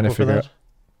sometimes you're trying to example for figure that? out.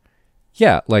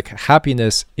 Yeah, like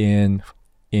happiness in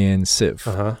Civ.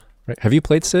 Right? Have you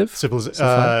played Civ?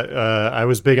 I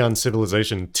was big on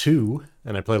Civilization 2,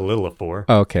 and I played a little of 4.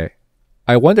 Oh, okay.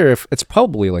 I wonder if it's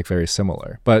probably like very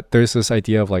similar, but there's this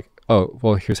idea of like, oh,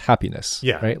 well, here's happiness.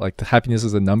 Yeah. Right? Like the happiness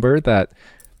is a number that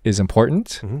is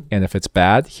important. And if it's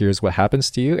bad, here's what happens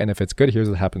to you. And if it's good, here's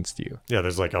what happens to you. Yeah,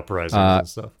 there's like uprisings and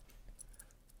stuff.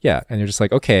 Yeah. And you're just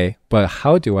like, okay, but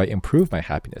how do I improve my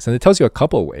happiness? And it tells you a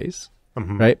couple ways,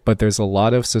 right? But there's a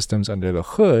lot of systems under the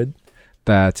hood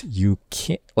that you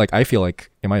can't, like, I feel like,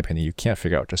 in my opinion, you can't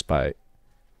figure out just by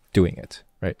doing it,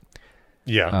 right?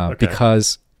 Yeah. Okay.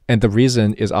 And the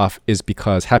reason is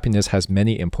because happiness has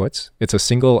many inputs. It's a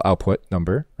single output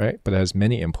number, right? But it has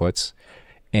many inputs.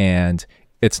 And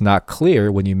it's not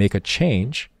clear when you make a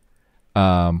change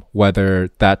whether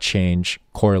that change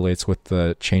correlates with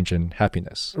the change in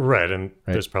happiness. Right. And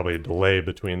there's probably a delay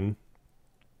between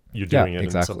you doing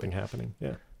it and something happening.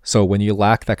 Yeah. So when you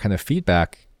lack that kind of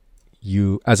feedback,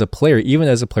 you, as a player, even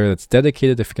as a player that's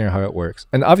dedicated to figuring out how it works,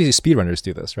 and obviously speedrunners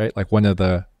do this, right? Like one of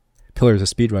the pillars of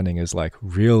speedrunning is like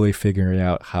really figuring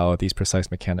out how these precise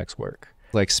mechanics work.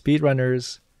 Like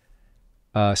speedrunners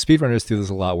do this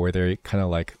a lot where they kind of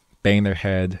like bang their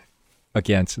head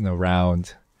against and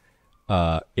around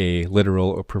a literal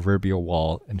or proverbial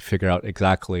wall and figure out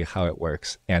exactly how it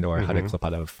works and or how to clip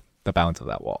out of the bounds of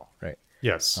that wall, right?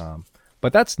 Yes.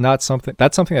 But that's not something.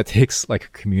 That's something that takes like a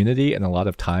community and a lot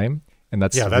of time, and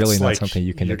that's really not something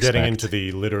you can you're expect. getting into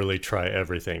the literally try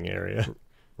everything area.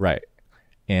 Right.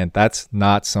 And that's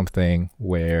not something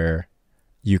where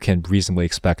you can reasonably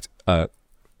expect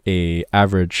a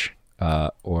average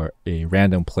or a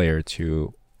random player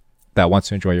that wants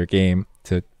to enjoy your game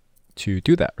to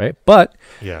do that, right? But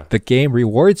Yeah. the game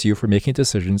rewards you for making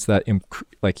decisions that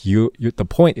the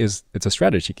point is it's a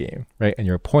strategy game, right? And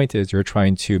your point is you're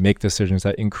trying to make decisions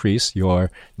that increase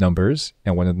your numbers,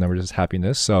 and one of the numbers is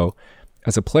happiness. So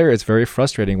as a player, it's very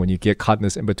frustrating when you get caught in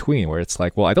this in between where it's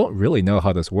like, well, I don't really know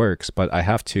how this works, but I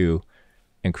have to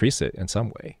increase it in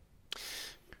some way.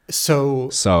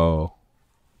 So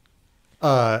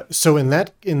in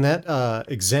that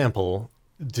example,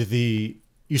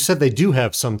 you said they do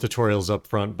have some tutorials up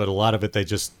front, but a lot of it they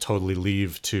just totally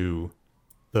leave to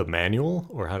the manual,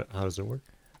 or how does it work?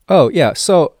 Oh yeah,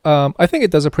 so I think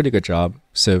it does a pretty good job.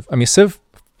 Civ, I mean, Civ,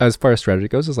 as far as strategy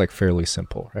goes, is like fairly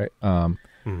simple, right?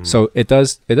 So it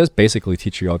does basically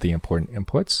teach you all the important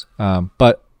inputs.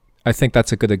 But I think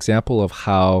that's a good example of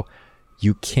how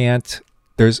you can't.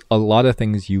 There's a lot of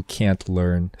things you can't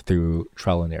learn through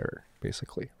trial and error,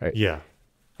 basically, right? Yeah.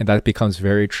 And that becomes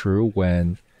very true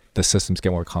when the systems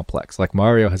get more complex. Like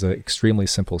Mario has an extremely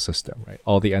simple system, right?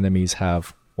 All the enemies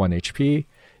have 1 HP.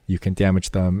 You can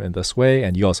damage them in this way,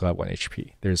 and you also have 1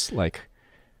 HP. There's like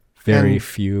very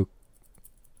few.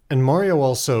 And Mario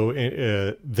also,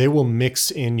 they will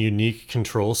mix in unique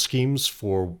control schemes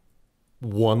for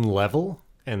one level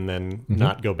and then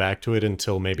not go back to it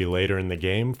until maybe later in the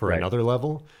game for another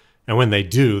level. And when they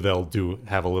do, they'll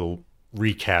have a little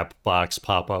recap box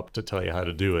pop up to tell you how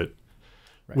to do it.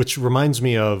 Right. Which reminds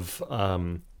me of,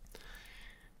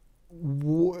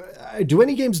 do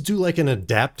any games do like an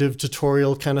adaptive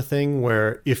tutorial kind of thing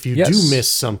where if you do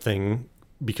miss something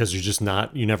because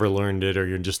you never learned it or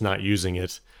you're just not using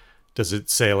it, does it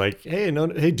say like, hey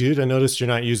dude, I noticed you're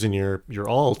not using your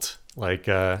alt, like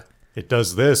it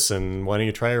does this, and why don't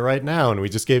you try it right now, and we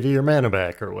just gave you your mana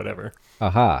back or whatever.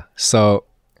 Aha. So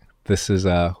this is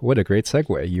what a great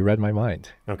segue. You read my mind.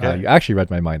 Okay. You actually read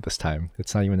my mind this time.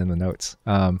 It's not even in the notes.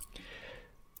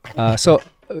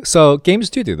 So games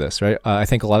do this, right? I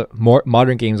think a lot more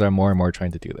modern games are more and more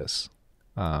trying to do this.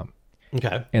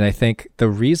 Okay. And I think the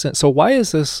reason, so why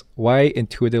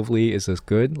intuitively is this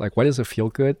good? Like, why does it feel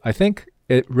good? I think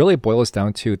it really boils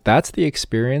down to that's the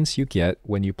experience you get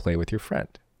when you play with your friend.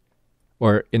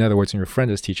 Or in other words, when your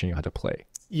friend is teaching you how to play.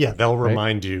 Yeah, they'll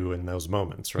remind you in those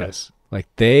moments, right? Yes. Like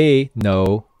they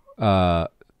know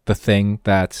the thing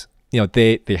that,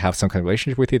 they have some kind of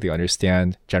relationship with you. They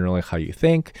understand generally how you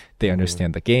think. They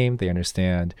understand the game. They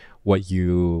understand what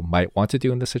you might want to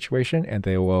do in the situation. And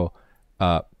they will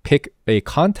pick a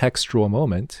contextual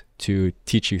moment to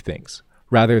teach you things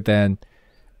rather than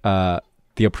the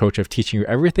approach of teaching you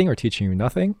everything or teaching you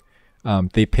nothing.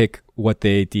 They pick what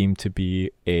they deem to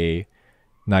be a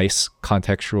nice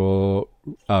contextual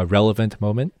relevant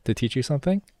moment to teach you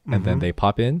something, and then they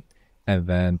pop in, and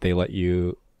then they let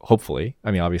you, hopefully,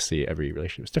 I mean obviously every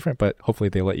relationship is different, but hopefully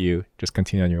they let you just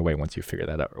continue on your way once you figure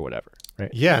that out or whatever,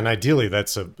 right? Yeah, and ideally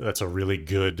that's a really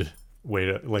good way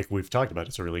to, like we've talked about,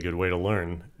 it's a really good way to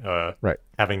learn, right,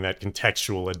 having that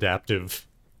contextual adaptive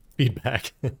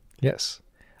feedback. Yes.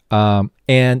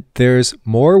 And there's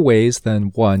more ways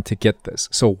than one to get this.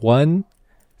 So one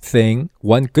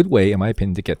good way, in my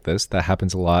opinion, to get this that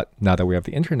happens a lot now that we have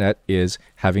the internet is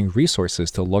having resources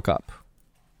to look up,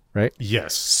 right?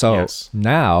 Yes. So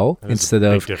now, instead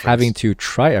of having to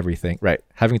try everything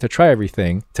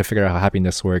to figure out how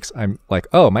happiness works, I'm like,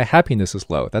 oh, my happiness is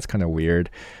low. That's kind of weird.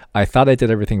 I thought I did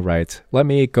everything right. Let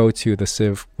me go to the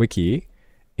Civ wiki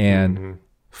and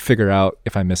figure out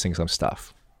if I'm missing some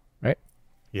stuff, right?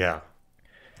 Yeah.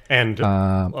 And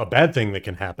a bad thing that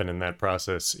can happen in that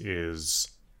process is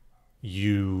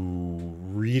you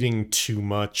reading too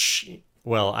much.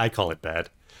 Well, I call it bad.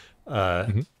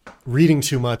 Reading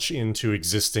too much into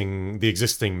the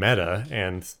existing meta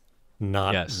and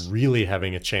not really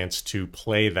having a chance to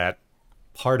play that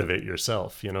part of it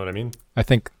yourself. You know what I mean? I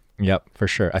think, yep, for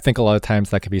sure. I think a lot of times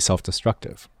that can be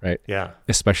self-destructive, right? Yeah.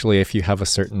 Especially if you have a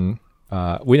certain,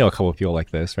 we know a couple of people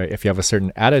like this, right? If you have a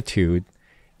certain attitude,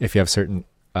 if you have certain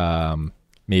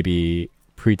maybe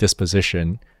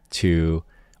predisposition to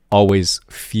always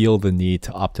feel the need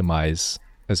to optimize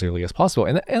as early as possible,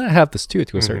 and I have this too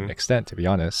to a certain extent, to be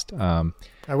honest. I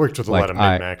worked with a lot of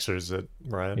min-maxers at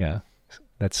Riot. Yeah,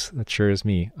 that sure is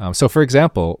me. So for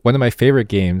example, one of my favorite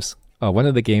games, one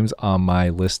of the games on my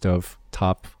list of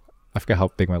top, I forget how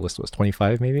big my list was,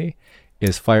 25 maybe,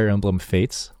 is Fire Emblem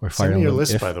Fates, or Fire Emblem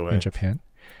list, by the way. in Japan.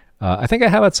 I think I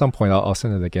have at some point. I'll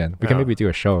send it again. We can maybe do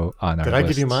a show on our Did I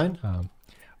give you lists. mine?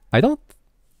 I don't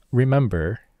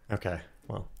remember. Okay,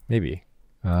 well. Maybe.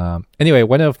 Anyway,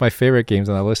 one of my favorite games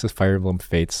on the list is Fire Emblem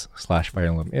Fates / Fire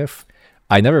Emblem If.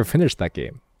 I never finished that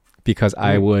game because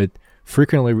I would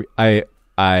frequently...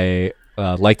 I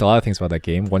liked a lot of things about that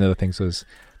game. One of the things was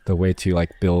the way to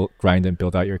like grind and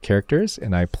build out your characters,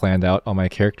 and I planned out all my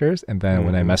characters, and then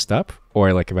when I messed up,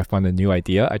 or like if I found a new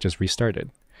idea, I just restarted.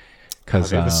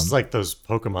 Because this is like those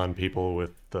Pokemon people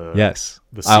with the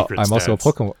the secret I'm stats. also a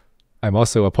Pokemon. I'm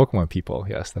also a Pokemon people.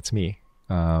 Yes, that's me.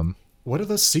 What are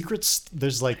those secrets?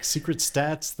 There's like secret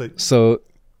stats that. So,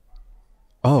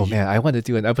 man, I want to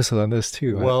do an episode on this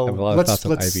too. Well, I have a lot of thoughts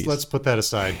on IVs. Let's put that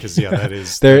aside because that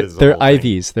is they're the whole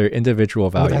IVs. thing. They're individual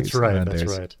values. That's right. That's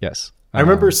right. Yes. I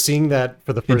remember seeing that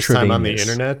for the first time on the intravenous.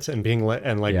 internet and being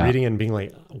reading and being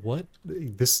like, "What?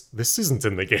 This isn't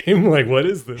in the game. Like, what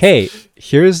is this?" Hey,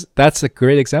 that's a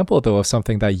great example though of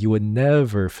something that you would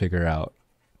never figure out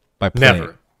by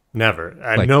playing. Never.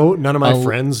 Like, none of my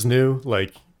friends knew.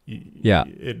 Like,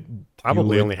 it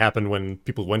probably only happened when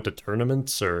people went to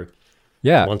tournaments or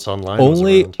once online.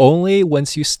 Only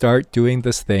once you start doing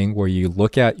this thing where you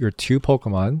look at your two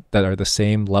Pokemon that are the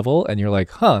same level and you're like,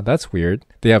 huh, that's weird.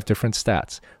 They have different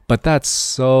stats. But that's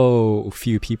so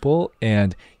few people,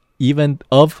 and even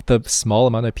of the small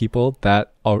amount of people that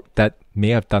may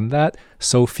have done that,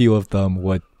 so few of them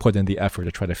would put in the effort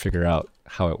to try to figure out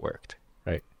how it worked,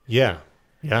 right? Yeah,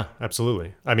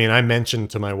 absolutely. I mean, I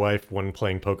mentioned to my wife when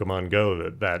playing Pokemon Go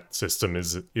that system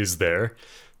is there.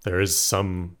 There is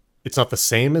some. It's not the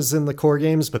same as in the core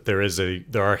games, but there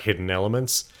are hidden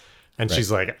elements. And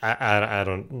she's like, I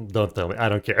don't tell me. I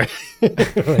don't care.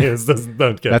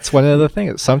 Don't care. That's one of the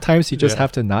things. Sometimes you just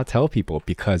have to not tell people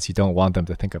because you don't want them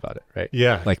to think about it, right?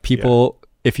 Yeah. Like people,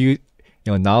 if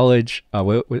knowledge,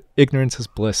 ignorance is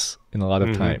bliss in a lot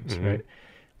of times, right?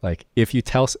 Like if you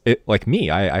tell, like me,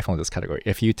 I fall in this category.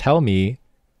 If you tell me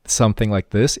something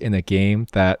like this in a game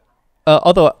that,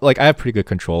 although like I have pretty good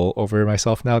control over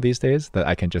myself now these days, that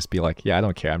I can just be like, yeah, I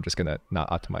don't care. I'm just going to not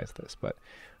optimize this. But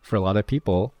for a lot of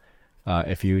people,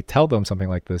 if you tell them something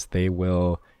like this, they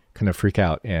will kind of freak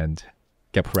out and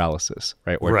get paralysis,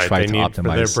 right? Or try to optimize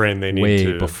for their brain. They need way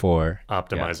to before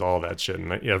optimize all that shit,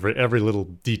 and every little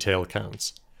detail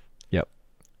counts. Yep.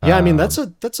 Yeah, I mean that's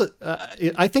a.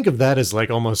 I think of that as like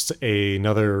almost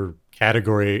another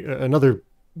category, another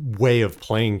way of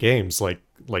playing games, like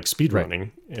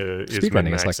speedrunning.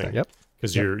 Speedrunning is like that. Yep.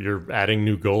 Because you're adding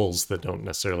new goals that don't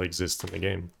necessarily exist in the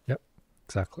game. Yep.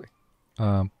 Exactly.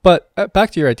 But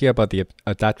back to your idea about the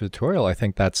adaptive tutorial, I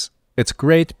think it's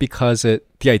great because the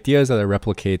idea is that it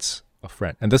replicates a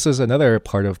friend. And this is another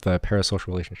part of the parasocial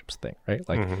relationships thing, right?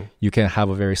 Like you can have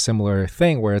a very similar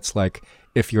thing where it's like,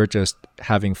 if you're just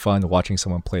having fun watching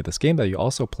someone play this game that you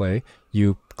also play,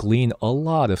 you glean a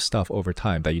lot of stuff over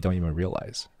time that you don't even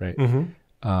realize, right?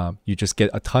 You just get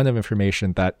a ton of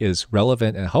information that is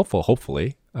relevant and helpful,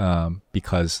 hopefully,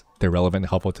 because they're relevant and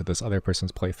helpful to this other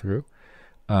person's playthrough.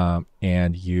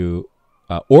 And you,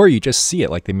 or you just see it,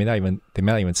 like they may not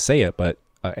even say it, but,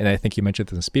 and I think you mentioned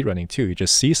this in speedrunning too. You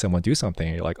just see someone do something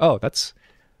and you're like, oh,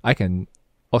 I can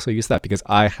also use that because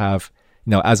I have,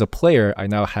 as a player, I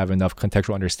now have enough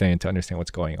contextual understanding to understand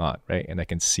what's going on, right? And I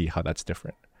can see how that's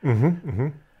different.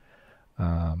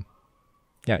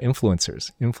 Yeah,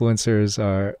 influencers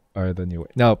are the new way.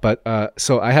 No, but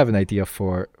so I have an idea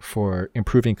for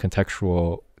improving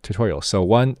contextual tutorials. So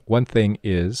one thing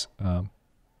is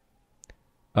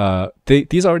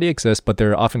these already exist, but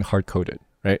they're often hard coded,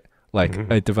 right? Like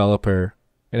a developer,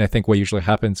 and I think what usually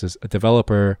happens is a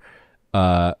developer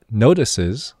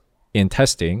notices in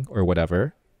testing or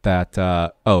whatever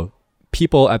that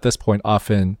people at this point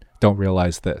often don't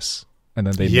realize this, and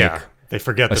then they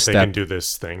forget that they can do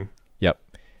this thing. Yep.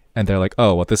 And they're like,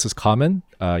 oh, well, this is common.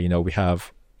 We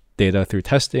have data through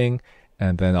testing,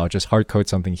 and then I'll just hard code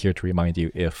something here to remind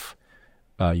you if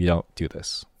you don't do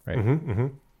this, right?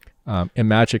 In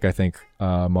Magic, I think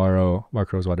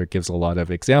Mark Rosewater gives a lot of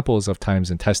examples of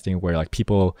times in testing where like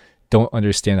people don't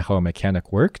understand how a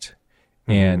mechanic worked,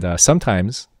 and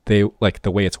sometimes they like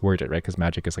the way it's worded, right? Because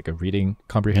Magic is like a reading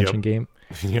comprehension game.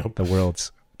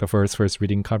 The first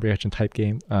reading comprehension type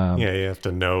game. You have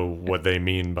to know what they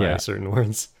mean by certain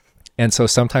words. And so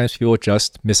sometimes people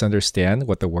just misunderstand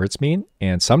what the words mean.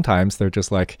 And sometimes they're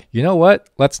just like, you know what?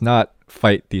 Let's not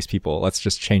fight these people. Let's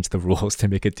just change the rules to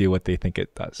make it do what they think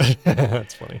it does.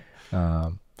 That's funny.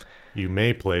 You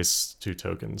may place 2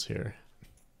 tokens here.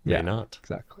 May not.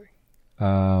 Exactly.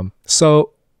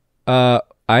 So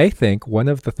I think one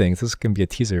of the things, this can be a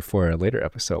teaser for a later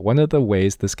episode, one of the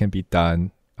ways this can be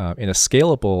done in a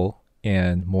scalable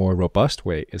and more robust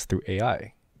way is through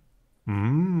AI.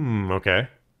 Okay.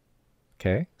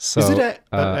 Okay, so Is it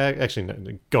actually?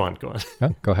 No, go on.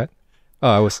 no, go ahead. Oh,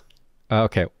 I was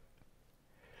okay.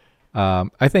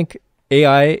 I think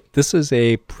AI. This is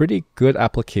a pretty good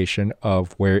application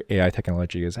of where AI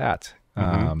technology is at.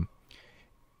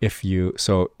 If you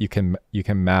can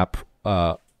map.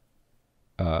 Well,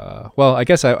 I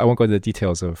guess I won't go into the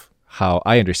details of how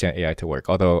I understand AI to work.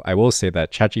 Although I will say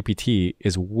that ChatGPT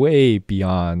is way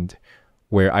beyond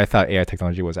where I thought AI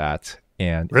technology was at,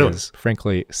 and Really? is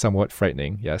frankly somewhat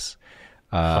frightening. Yes,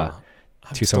 I'm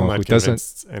to still someone not who doesn't.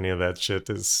 convinced any of that shit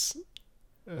is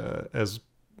as.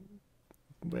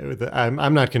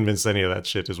 I'm not convinced any of that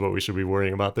shit is what we should be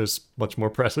worrying about. There's much more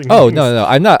pressing Oh things. no,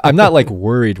 I'm not like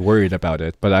worried about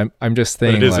it, but I'm just But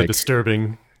saying it is a like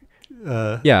disturbing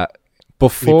yeah. leap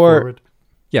Before forward.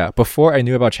 before I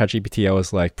knew about ChatGPT, I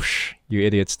was like, "Psh, you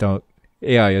idiots don't.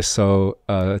 AI is so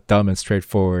dumb and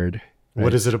straightforward." What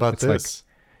Right? is it about It's like this?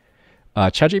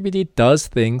 ChatGPT does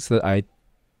things that I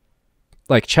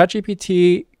like.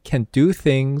 ChatGPT can do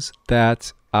things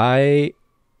that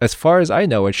as far as I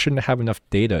know, it shouldn't have enough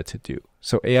data to do.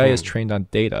 So AI is trained on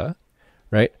data,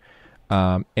 right?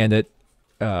 And it,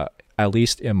 at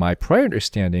least in my prior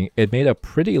understanding, it made a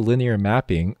pretty linear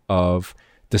mapping of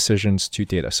decisions to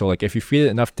data. So like if you feed it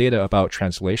enough data about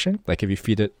translation, like if you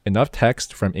feed it enough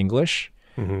text from English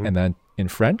and then in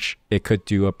French, it could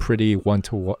do a pretty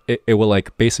one-to-one. It will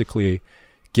like basically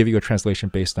give you a translation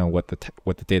based on what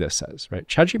the data says, right?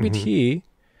 ChatGPT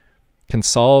can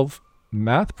solve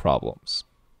math problems,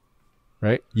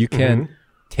 right? You can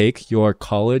take your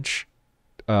college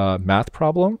math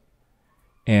problem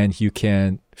and you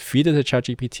can feed it to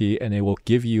ChatGPT and it will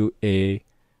give you it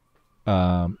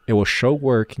will show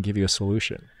work and give you a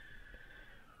solution.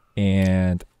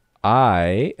 And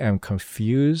I am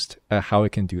confused at how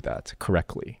it can do that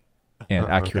correctly and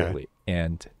accurately.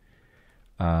 And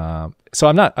so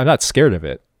I'm not scared of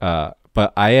it,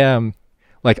 but I am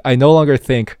like, I no longer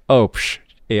think, oh,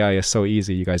 AI is so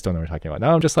easy, you guys don't know what we're talking about.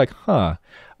 Now I'm just like,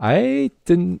 I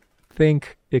didn't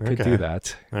think it could do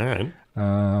that. All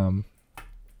right.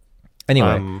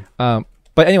 Anyway,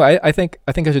 but anyway, I think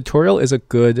a tutorial is a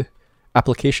good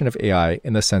application of AI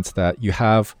in the sense that you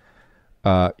have,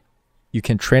 you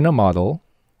can train a model,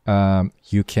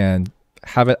 you can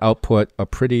have it output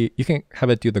you can have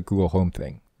it do the Google Home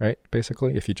thing, right?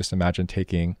 Basically, if you just imagine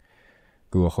taking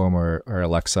Google Home or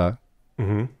Alexa,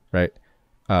 right?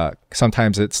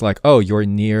 Sometimes it's like, oh, you're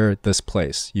near this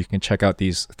place. You can check out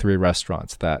these 3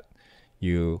 restaurants that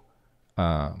you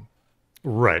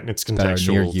Right. It's contextual that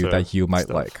are near you that you might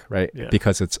stuff. like, right? Yeah.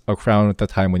 Because it's around the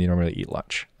time when you normally eat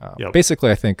lunch. Yep. Basically,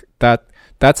 I think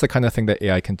that's the kind of thing that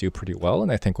AI can do pretty well,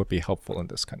 and I think would be helpful in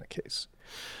this kind of case.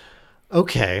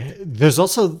 Okay. There's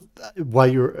also, while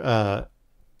you're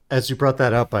as you brought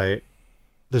that up,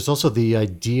 there's also the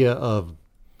idea of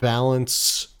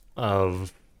balance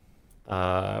of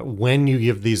when you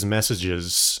give these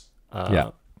messages.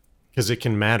 Yeah. Because it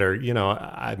can matter. You know,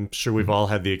 I'm sure we've all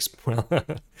had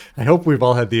I hope we've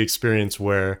all had the experience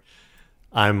where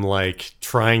I'm like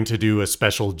trying to do a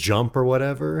special jump or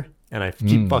whatever, and I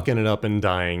keep fucking it up and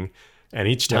dying. And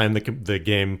each time the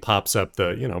game pops up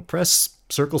press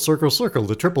circle, circle, circle,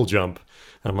 the triple jump.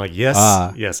 And I'm like, yes,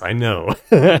 I know.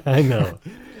 I know.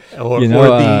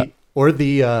 Or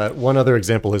the one other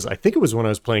example is, I think it was when I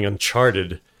was playing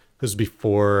Uncharted. This was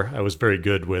before I was very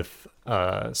good with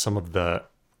some of the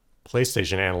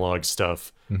PlayStation analog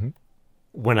stuff.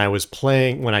 When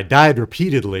I died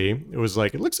repeatedly, it was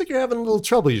like, it looks like you're having a little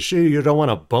trouble. You sure you don't want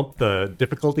to bump the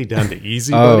difficulty down to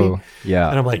easy, buddy? Yeah.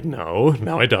 And I'm like, no,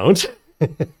 I don't.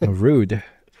 Rude.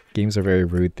 Games are very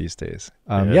rude these days.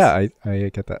 Yes. Yeah, I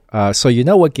get that. So you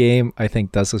know what game I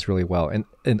think does this really well,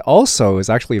 and also is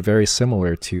actually very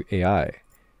similar to AI,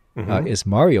 is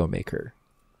Mario Maker.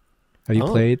 Have you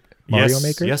played Mario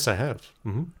Maker? Yes, I have.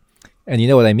 And you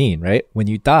know what I mean, right? When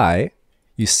you die,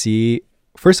 you see,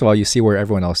 first of all, you see where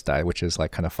everyone else died, which is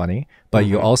like kind of funny. But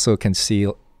you also can see,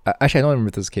 actually, I don't remember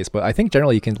if this is the case, but I think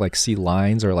generally you can like see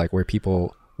lines or like where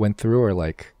people went through, or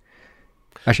like,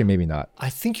 actually maybe not.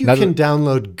 I think you can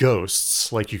download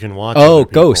ghosts, like you can watch. Oh, other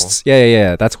people ghosts.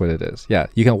 Yeah. That's what it is. Yeah.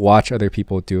 You can watch other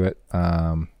people do it.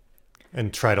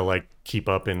 and try to like keep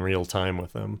up in real time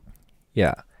with them.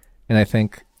 Yeah. And I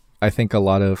think a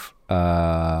lot of,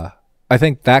 I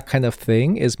think that kind of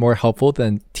thing is more helpful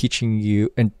than teaching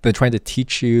you and than trying to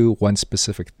teach you one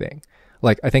specific thing.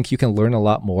 Like, I think you can learn a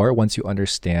lot more once you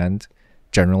understand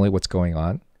generally what's going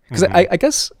on. Because I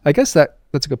guess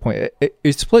that's a good point.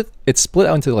 It's split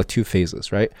out into like 2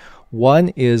 phases, right? One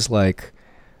is like,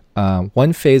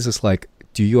 one phase is like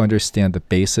do you understand the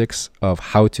basics of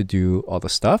how to do all the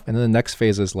stuff? And then the next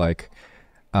phase is like,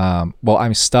 well,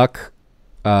 I'm stuck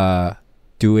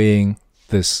doing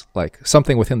this, like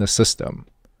something within the system,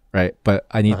 right? But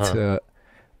I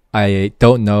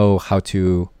don't know how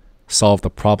to solve the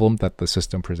problem that the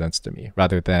system presents to me,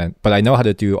 but I know how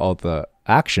to do all the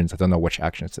actions. I don't know which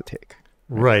actions to take.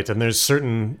 Right. And there's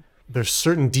certain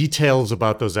details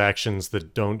about those actions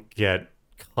that don't get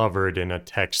covered in a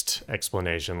text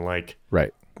explanation, like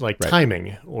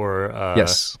timing or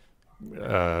yes.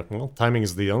 Well, timing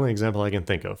is the only example I can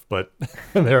think of, but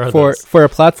there are for a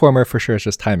platformer, for sure, it's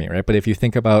just timing, right? But if you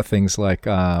think about things like,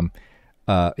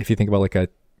 if you think about like a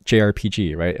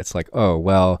JRPG, right? It's like, oh,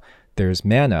 well, there's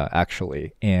mana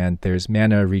actually, and there's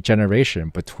mana regeneration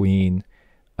between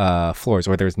floors,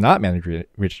 or there's not mana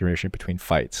regeneration between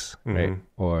fights, right?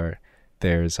 Or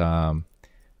there's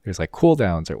like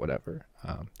cooldowns or whatever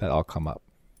that all come up.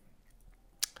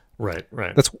 Right.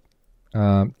 That's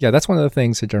that's one of the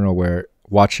things in general where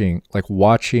watching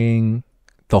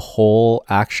the whole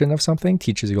action of something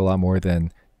teaches you a lot more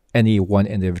than any one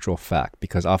individual fact,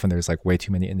 because often there's like way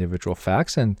too many individual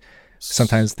facts, and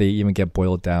sometimes they even get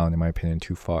boiled down, in my opinion,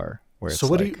 too far. So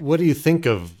what do you think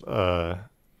of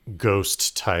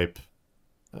ghost type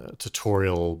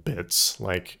tutorial bits,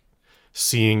 like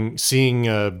seeing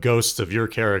ghosts of your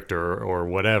character or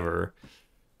whatever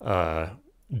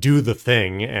do the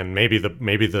thing, and maybe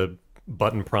the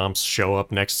button prompts show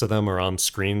up next to them or on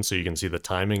screen so you can see the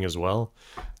timing as well?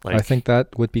 Like, I think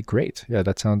that would be great. Yeah,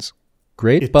 that sounds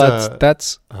great, but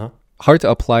that's hard to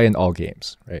apply in all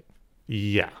games, right?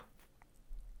 Yeah.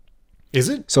 Is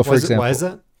it? So for example, why is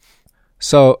that?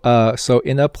 So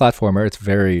in a platformer, it's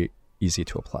very easy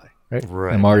to apply, right?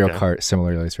 Right. In Mario Kart,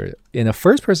 similarly, it's very. In a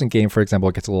first-person game, for example,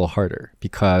 it gets a little harder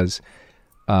because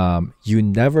you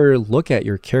never look at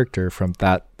your character from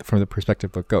the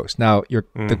perspective of a ghost. Now,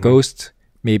 the ghost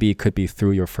maybe could be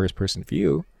through your first-person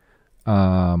view,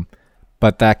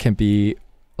 but that can be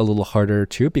a little harder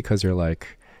too, because you're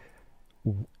like,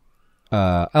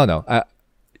 I don't know,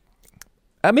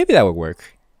 maybe that would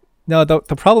work. No, the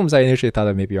problems I initially thought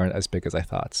of maybe aren't as big as I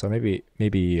thought. So maybe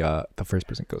the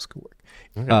first-person ghost could work.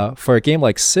 Okay. For a game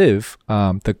like Civ,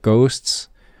 the ghosts,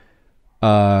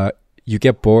 you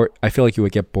get bored. I feel like you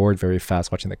would get bored very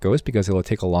fast watching the ghost because it will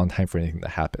take a long time for anything to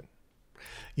happen.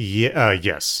 Yeah.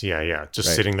 Yes. Yeah.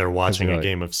 Just sitting there watching a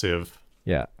game of Civ.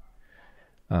 Yeah.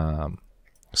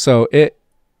 So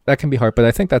that can be hard, but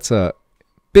I think that's a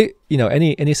big,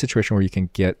 any situation where you can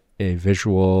get a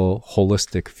visual,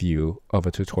 holistic view of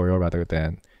a tutorial rather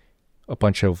than a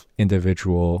bunch of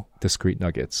individual, discrete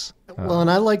nuggets. Well,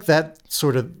 and I like that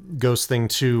sort of ghost thing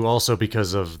too, also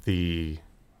because of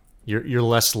you're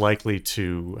less likely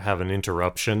to have an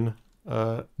interruption,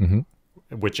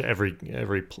 which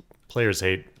every players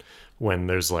hate when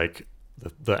there's like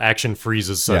the action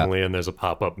freezes suddenly and there's a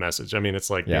pop-up message. I mean,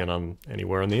 it's like being on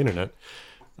anywhere on the internet.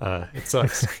 It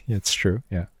sucks. It's true.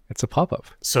 Yeah. It's a pop-up.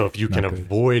 So if you can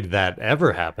avoid that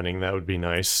ever happening, that would be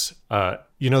nice.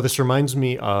 This reminds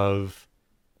me of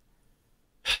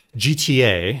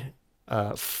GTA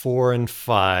 4 and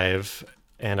 5,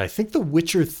 and I think The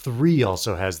Witcher 3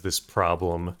 also has this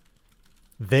problem.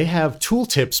 They have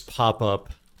tooltips pop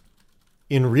up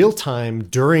in real time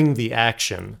during the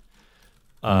action.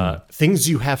 Things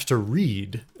you have to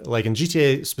read, like in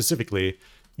GTA specifically,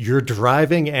 you're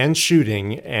driving and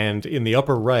shooting, and in the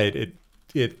upper right,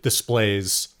 it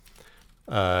displays,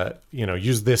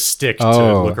 use this stick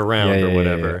to look around or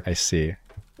whatever. I see.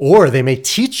 Or they may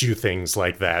teach you things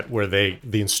like that, where the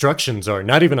instructions are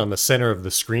not even on the center of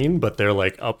the screen, but they're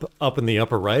like up in the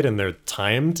upper right, and they're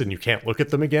timed, and you can't look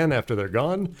at them again after they're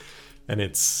gone. And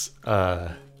it's,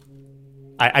 I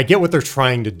get what they're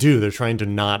trying to do. They're trying to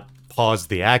not pause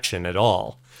the action at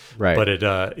all. Right. But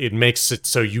it makes it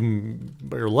so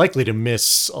you're likely to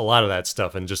miss a lot of that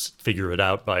stuff and just figure it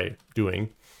out by doing.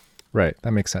 Right.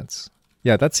 That makes sense.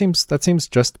 Yeah, that seems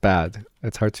just bad.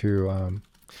 It's hard to.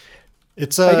 I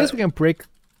guess we can break.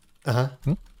 Well,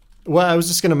 I was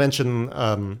just going to mention.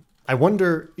 I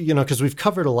wonder, because we've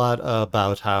covered a lot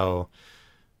about how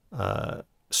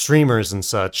streamers and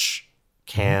such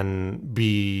can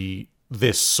be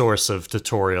this source of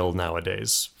tutorial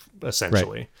nowadays,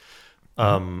 essentially.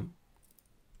 Right.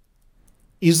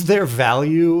 Is there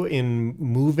value in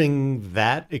moving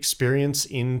that experience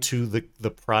into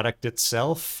the product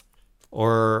itself,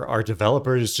 or are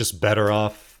developers just better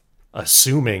off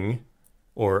assuming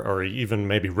or even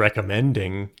maybe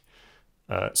recommending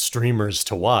streamers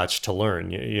to watch to learn?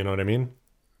 You know what I mean?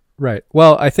 Right.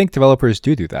 Well, I think developers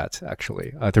do that,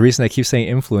 actually. The reason I keep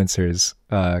saying influencers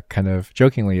kind of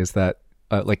jokingly is that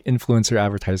like influencer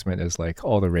advertisement is like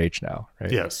all the rage now,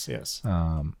 right? Yes.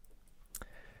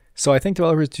 So I think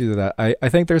developers do that. I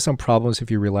think there's some problems if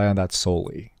you rely on that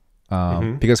solely.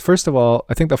 Mm-hmm. Because first of all,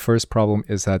 I think the first problem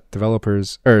is that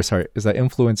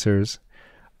influencers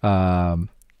are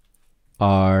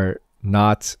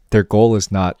not, their goal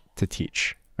is not to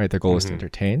teach, right? Their goal is to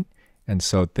entertain. And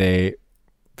so they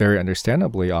very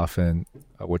understandably often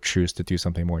would choose to do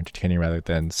something more entertaining rather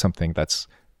than something that's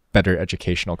better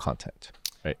educational content,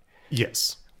 right?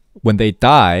 Yes. When they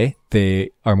die, they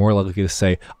are more likely to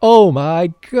say, "Oh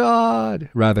my God,"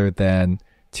 rather than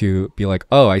to be like,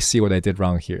 "Oh, I see what I did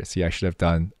wrong here. See, I should have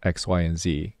done X, Y, and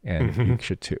Z, and you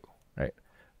should too," right?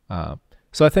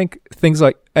 So I think things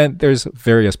like, and there's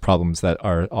various problems that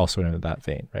are also in that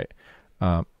vein, right?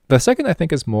 The second I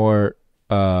think is more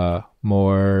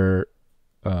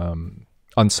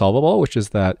unsolvable, which is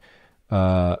that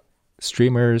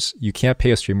streamers, you can't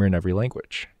pay a streamer in every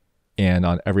language and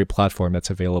on every platform that's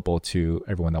available to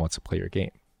everyone that wants to play your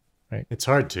game, right? It's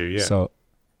hard to,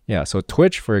 yeah. So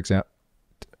Twitch, for example,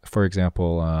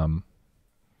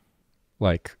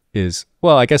 like is,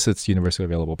 well, I guess it's universally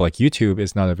available, but like YouTube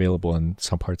is not available in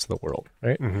some parts of the world,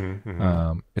 right?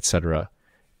 Etc.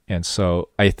 And so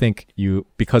I think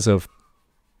because of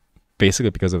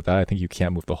that, I think you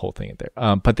can't move the whole thing in there.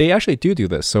 But they actually do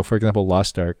this. So for example,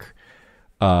 Lost Ark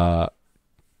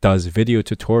does video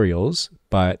tutorials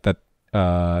by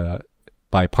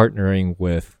partnering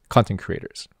with content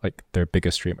creators, like their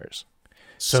biggest streamers.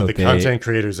 So the content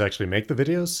creators actually make the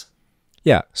videos?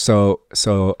 Yeah.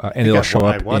 And it'll show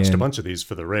up. I watched a bunch of these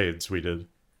for the raids we did.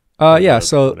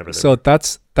 So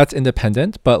that's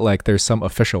independent, but like there's some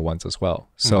official ones as well.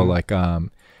 So like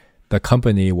the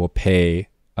company will pay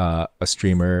a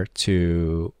streamer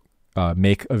to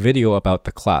make a video about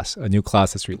the class, a new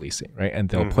class that's releasing, right? And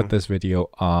they'll put this video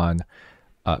on.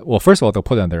 Well, first of all, they'll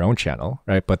put it on their own channel,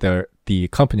 right? But the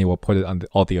company will put it on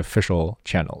all the official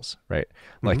channels, right?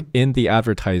 Like in the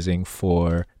advertising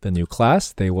for the new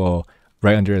class, they will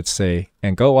right under it say,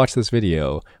 "And go watch this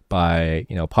video by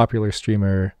popular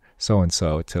streamer so and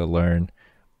so to learn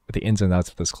the ins and outs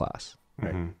of this class."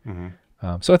 Right?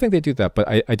 So I think they do that, but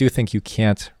I do think you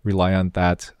can't rely on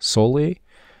that solely,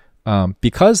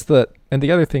 because the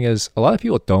other thing is a lot of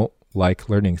people don't like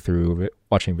learning through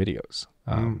watching videos.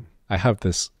 I have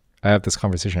this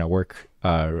conversation at work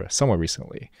somewhat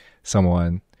recently.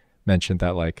 Someone mentioned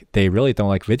that like they really don't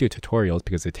like video tutorials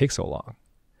because they take so long.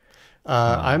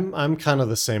 I'm kind of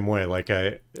the same way. Like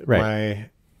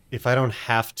if I don't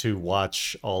have to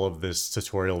watch all of this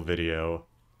tutorial video,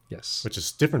 yes, which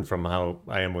is different from how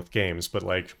I am with games, but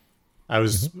like I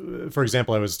was, for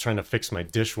example, I was trying to fix my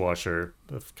dishwasher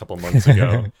a couple months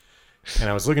ago, and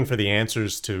I was looking for the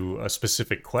answers to a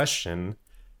specific question.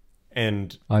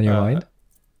 And on your mind?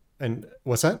 And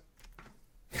what's that?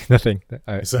 Nothing.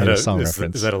 Is that a song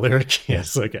reference? Is that a lyric?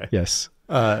 Yes. Okay. Yes.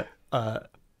 I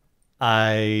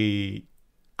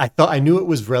thought I knew it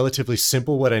was relatively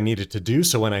simple what I needed to do.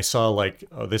 So when I saw like,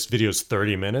 oh, this video is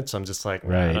 30 minutes, I'm just like,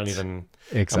 I don't even.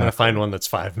 Exactly. I'm gonna find one that's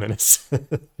 5 minutes.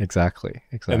 Exactly.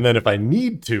 And then if I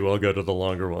need to, I'll go to the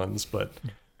longer ones. But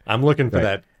I'm looking for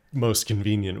that most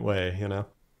convenient way,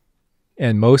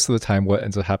 And most of the time, what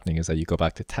ends up happening is that you go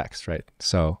back to text, right?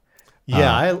 So,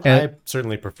 I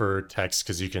certainly prefer text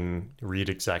because you can read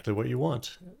exactly what you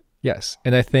want. Yes,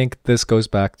 and I think this goes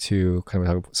back to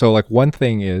so like one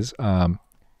thing is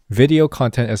video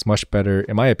content is much better,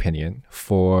 in my opinion,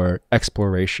 for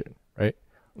exploration, right?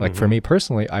 Like for me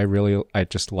personally, I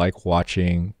just like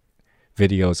watching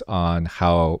videos on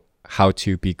how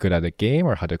to be good at a game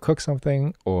or how to cook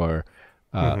something or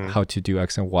how to do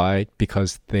X and Y,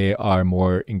 because they are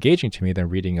more engaging to me than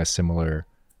reading a similar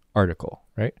article,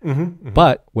 right?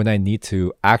 But when I need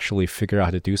to actually figure out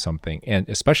how to do something, and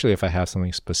especially if I have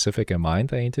something specific in mind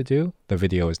that I need to do, the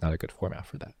video is not a good format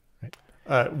for that, right?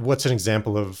 What's an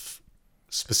example of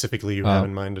specifically you have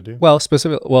in mind to do? Well,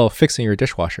 fixing your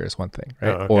dishwasher is one thing,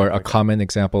 right? A common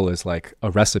example is like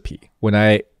a recipe.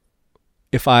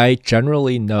 If I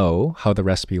generally know how the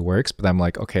recipe works, but I'm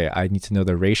like, okay, I need to know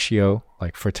the ratio.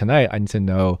 Like for tonight, I need to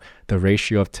know the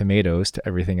ratio of tomatoes to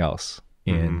everything else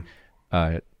in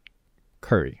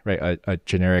curry, right? A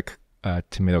generic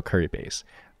tomato curry base.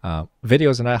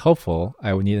 Videos are not helpful.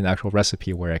 I would need an actual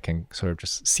recipe where I can sort of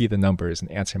just see the numbers and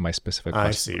answer my specific question.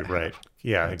 I see, right.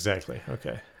 Yeah, exactly.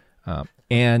 Okay.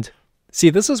 And see,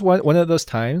 this is one of those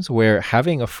times where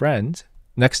having a friend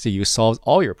next to you solves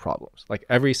all your problems, like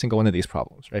every single one of these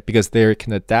problems, right? Because they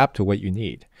can adapt to what you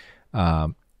need.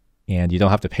 And you don't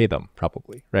have to pay them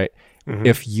probably, right?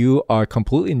 If you are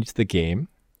completely new to the game,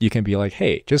 you can be like,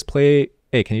 hey,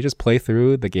 can you just play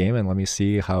through the game and let me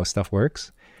see how stuff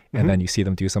works? and then you see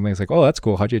them do something. It's like, oh, that's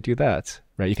cool. How'd you do that?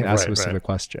 Right? You can ask a specific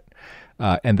question,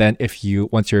 and then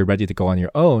once you're ready to go on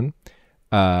your own,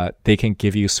 they can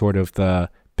give you sort of the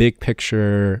big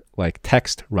picture like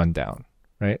text rundown,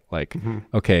 right? Like,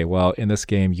 okay, well, in this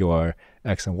game, you're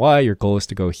X and Y. Your goal is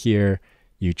to go here.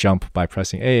 You jump by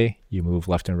pressing A. You move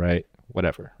left and right,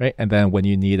 whatever, right? And then when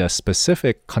you need a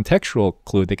specific contextual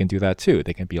clue, they can do that too.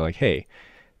 They can be like, hey,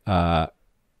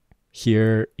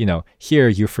 here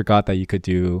you forgot that you could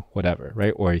do whatever,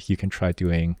 right? Or you can try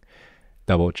doing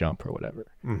double jump or whatever.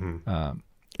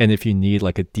 And if you need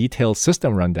like a detailed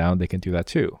system rundown, they can do that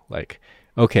too. Like,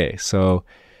 okay, so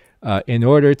in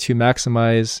order to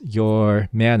maximize your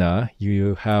mana,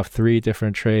 you have 3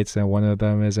 different traits, and one of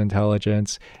them is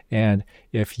intelligence. And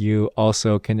if you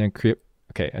also can encrypt,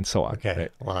 okay, and so on. Okay,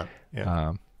 right? a lot.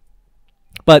 Yeah.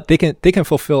 But they can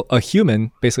fulfill, a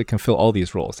human basically can fill all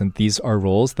these roles, and these are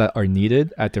roles that are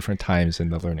needed at different times in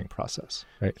the learning process,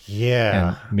 right? Yeah.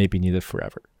 And maybe needed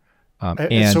forever. Go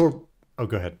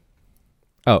ahead.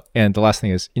 Oh, and the last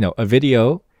thing is, a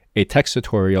video, a text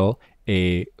tutorial,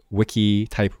 a wiki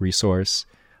type resource,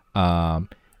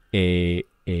 a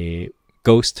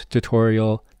ghost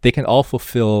tutorial, they can all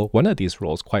fulfill one of these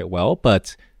roles quite well,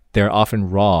 but they're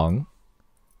often wrong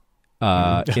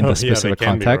in the specific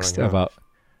context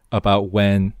about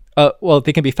when, well,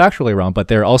 they can be factually wrong, but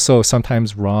they're also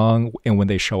sometimes wrong in when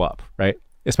they show up, right?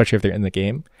 Especially if they're in the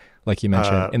game. Like you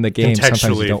mentioned, in the game, sometimes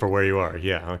you don't... for where you are.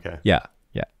 Yeah, okay. Yeah.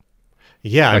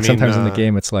 Yeah, like sometimes in the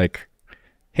game, it's like,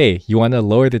 hey, you want to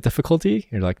lower the difficulty?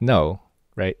 You're like, no,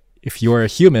 right? If you were a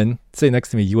human sitting next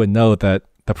to me, you would know that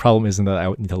the problem isn't that I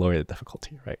would need to lower the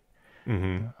difficulty, right?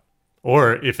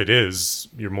 Or if it is,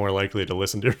 you're more likely to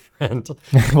listen to your friend.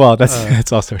 Well,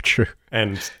 that's also true.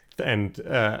 And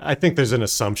I think there's an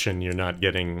assumption you're not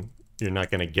going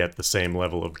to get the same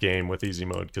level of game with easy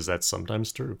mode, because that's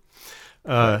sometimes true.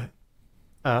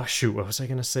 Shoot, what was I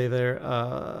going to say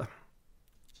there?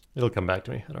 It'll come back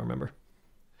to me. I don't remember.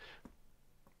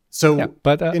 So, yeah,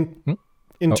 but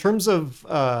in terms of,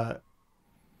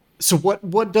 so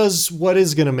what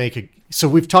is going to make a? So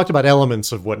we've talked about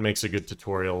elements of what makes a good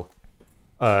tutorial.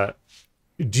 Do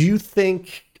you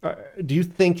think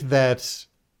that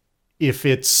if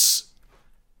it's,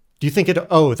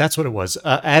 that's what it was.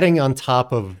 Adding on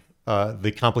top of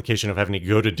the complication of having to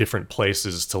go to different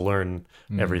places to learn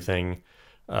everything.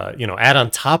 Add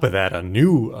on top of that a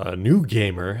new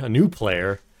gamer, a new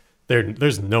player.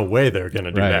 There's no way they're going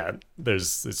to do that.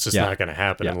 It's just not going to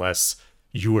happen unless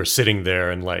you are sitting there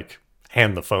and like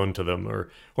hand the phone to them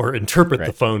or interpret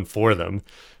the phone for them.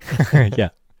 Yeah,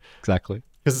 exactly.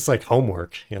 Because it's like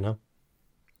homework,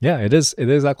 Yeah, it is. It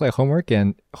is exactly like homework,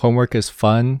 and homework is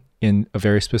fun in a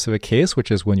very specific case,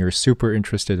 which is when you're super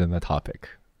interested in the topic,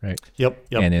 right? Yep.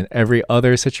 And in every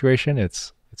other situation,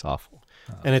 it's awful.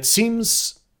 And it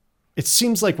seems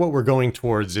like what we're going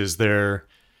towards is there,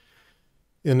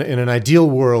 in an ideal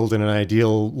world, in an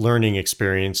ideal learning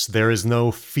experience, there is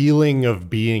no feeling of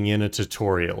being in a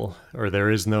tutorial, or there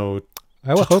is no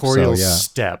tutorial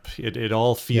step. It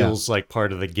all feels like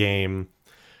part of the game,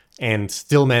 and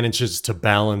still manages to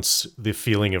balance the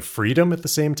feeling of freedom at the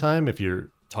same time. If you're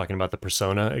talking about the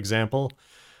Persona example,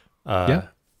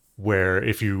 where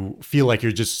if you feel like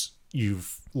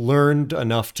you've learned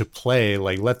enough to play,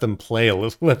 like let them play a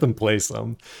little, let them play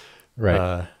some,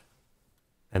 right?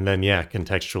 And then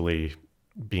contextually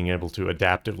being able to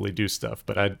adaptively do stuff.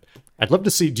 But I'd love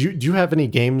to see. Do you have any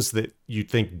games that you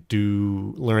think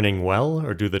do learning well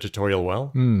or do the tutorial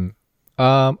well?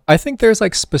 I think there's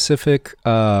like specific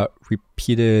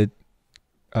repeated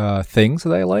things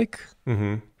that I like.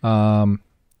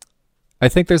 I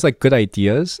think there's like good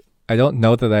ideas. I don't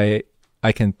know that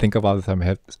I can think of all the time I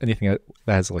have anything that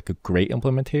has like a great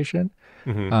implementation.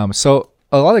 So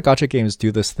a lot of gacha games do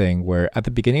this thing where at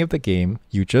the beginning of the game,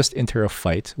 you just enter a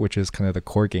fight, which is kind of the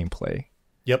core gameplay.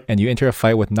 Yep. And you enter a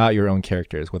fight with not your own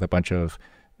characters, with a bunch of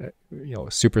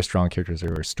super strong characters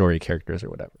or story characters or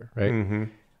whatever, right?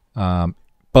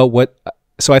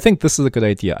 So I think this is a good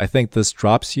idea. I think this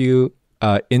drops you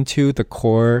into the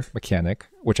core mechanic,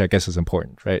 which I guess is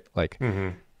important, right? Like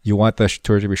you want the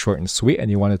story to be short and sweet,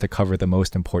 and you want it to cover the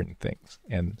most important things.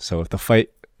 And so if the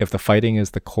fighting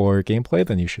is the core gameplay,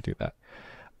 then you should do that.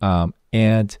 But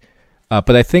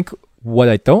I think what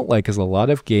I don't like is a lot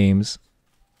of games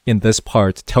in this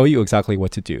part tell you exactly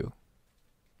what to do,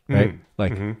 right?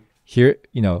 Here,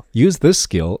 use this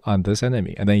skill on this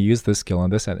enemy, and then use this skill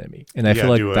on this enemy. And I feel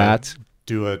like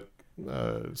do a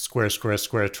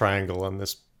square triangle on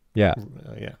this.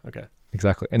 Okay.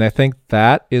 Exactly. And I think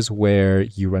that is where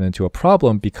you run into a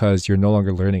problem, because you're no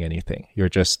longer learning anything. You're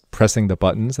just pressing the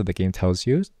buttons that the game tells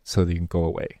you so that you can go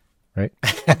away. right?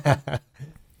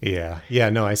 Yeah,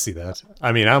 no, I see that.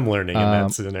 I mean, I'm learning in that Um,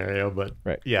 scenario, but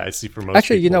right. yeah, I see for most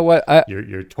Actually, you know people, what?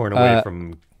 you're torn away Uh,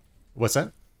 from what's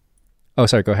that? oh,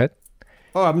 sorry. Go ahead.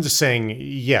 Oh, I'm just saying,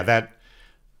 yeah, that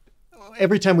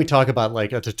every time we talk about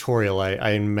like a tutorial,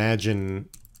 I imagine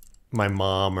my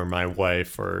mom or my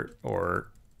wife or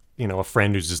a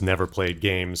friend who's just never played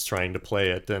games trying to play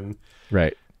it. And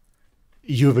Right.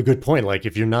 you have a good point. Like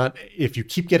if you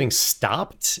keep getting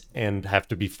stopped and have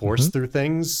to be Hmm. forced through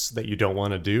things that you don't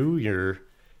want to do, you're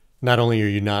not only are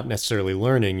you not necessarily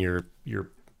learning, you're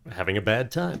having a bad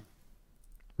time.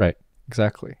 Right.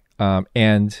 Exactly.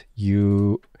 And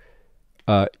you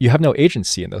have no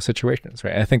agency in those situations,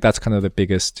 right? I think that's kind of the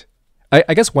biggest.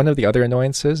 I guess one of the other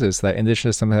annoyances is that in addition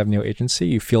to something having no agency,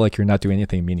 you feel like you're not doing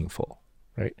anything meaningful,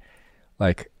 right?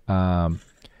 Like,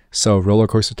 so Roller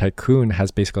Coaster Tycoon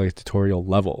has basically a tutorial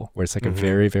level where it's like a Hmm.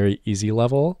 very, very easy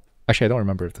level. Actually, I don't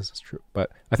remember if this is true, but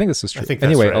I think this is I true. think that's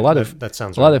Anyway, right. That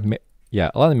sounds a lot right. of,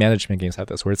 yeah, a lot of management games have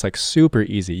this where it's like super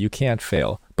easy. You can't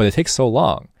fail, but it takes so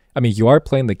long. I mean, you are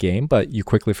playing the game, but you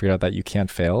quickly figure out that you can't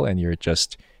fail and you're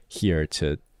just here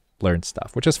to learn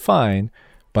stuff, which is fine,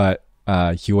 but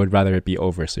you would rather it be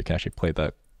over so you can actually play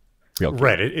the real game,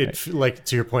 Right. right? Like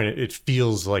to your point, it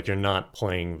feels like you're not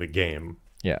playing the game.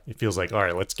 Yeah. It feels like, all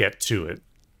right, let's get to it,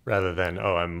 rather than,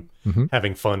 oh, I'm Hmm.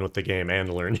 having fun with the game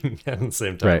and learning at the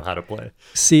same time Right. how to play.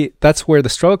 See, that's where the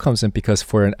struggle comes in because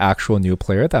for an actual new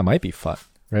player, that might be fun,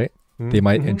 right? They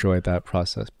might Mm-hmm. enjoy that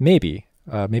process. Maybe,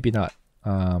 maybe not.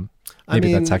 I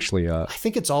Maybe that's mean, actually I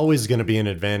think it's always going to be an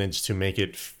advantage to make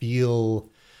it feel.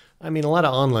 I mean, a lot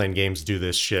of online games do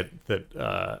this shit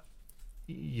that,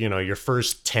 your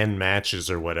first 10 matches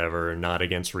or whatever are not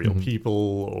against real mhm.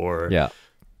 people, or Yeah,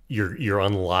 you're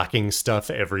unlocking stuff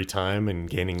every time and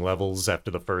gaining levels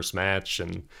after the first match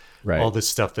and right. all this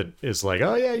stuff that is like,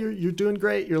 oh yeah, you're doing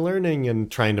great, you're learning, and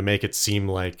trying to make it seem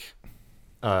like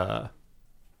uh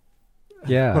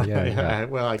Yeah, yeah, yeah.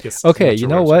 well, I guess I'm Okay, not you sure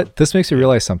where know I was going. what? This makes me Yeah.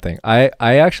 realize something. I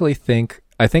actually think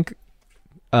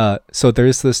so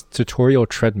there's this tutorial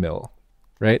treadmill,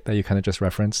 right? That you kind of just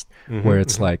referenced where Mm-hmm,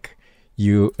 it's mm-hmm. like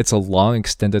it's a long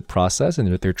extended process and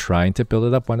they're trying to build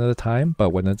it up one at a time, but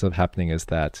what ends up happening is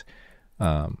that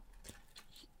um,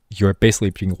 you're basically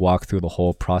being walked through the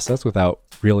whole process without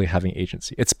really having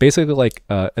agency. It's basically like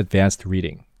advanced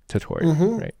reading tutorial,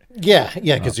 Mm-hmm. right? Yeah, Um,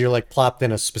 because you're like plopped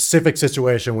in a specific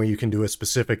situation where you can do a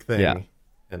specific yeah,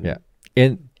 thing, yeah.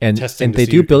 and And testing to they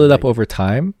see do who build can it up make it. over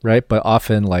time, right? But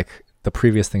often like the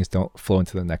previous things don't flow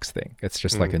into the next thing. It's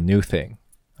just like a Mm. new thing.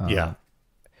 Yeah.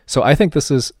 So I think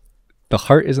this is the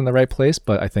heart is in the right place,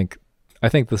 but I think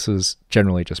this is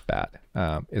generally just bad.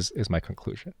 Is my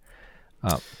conclusion.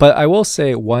 But I will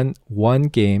say one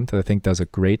game that I think does a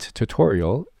great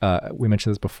tutorial. We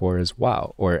mentioned this before is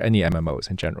WoW or any MMOs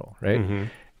in general, right? Mm-hmm.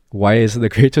 Why is it a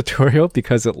great tutorial?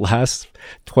 Because it lasts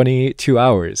 22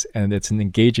 hours and it's an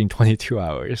engaging 22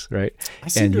 hours, right? I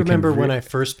seem And to you can remember when I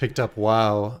first picked up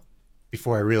WoW,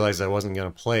 before I realized I wasn't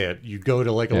going to play it, you go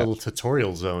to like a yeah. little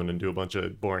tutorial zone and do a bunch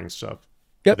of boring stuff.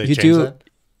 Did Yep, they you change do that?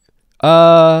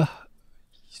 uh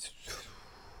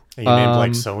And you named like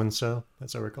um so and so,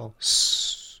 as I recall.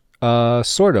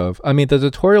 sort of. I mean, the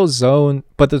tutorial zone,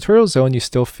 you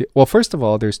still feel. Well, first of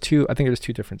all, I think there's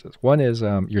two differences. One is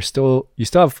you still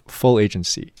have full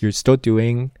agency. You're still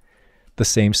doing the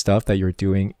same stuff that you're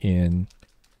doing in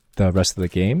the rest of the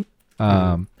game.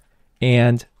 Mm-hmm.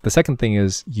 And the second thing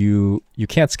is you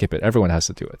can't skip it. Everyone has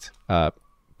to do it.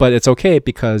 But it's okay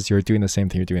because you're doing the same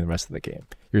thing you're doing the rest of the game.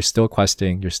 You're still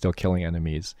questing. You're still killing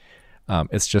enemies.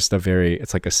 It's just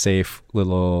it's like a safe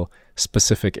little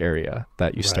specific area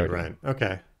that you Right, start in, right.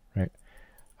 Okay. right?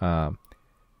 Um,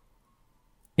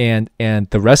 and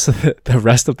the rest of the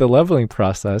rest of the leveling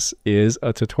process is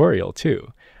a tutorial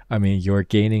too. I mean, you're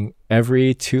gaining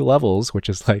every 2 levels, which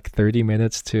is like 30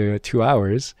 minutes to 2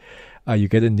 hours. You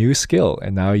get a new skill,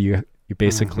 and now you Mm-hmm.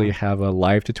 basically have a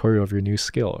live tutorial of your new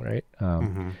skill, right?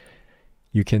 Mm-hmm.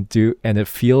 You can do, and it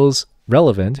feels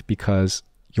relevant because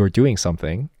you're doing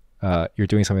something. You're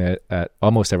doing something that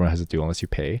almost everyone has to do unless you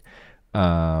pay,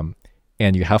 um,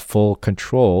 and you have full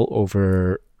control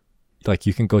over. Like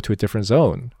you can go to a different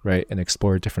zone, right, and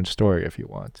explore a different story if you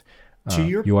want. To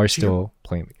your You are to your still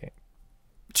playing the game.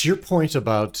 to your point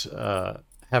about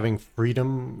having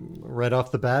freedom right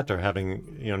off the bat, or having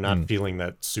not Mm. feeling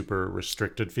that super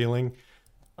restricted feeling.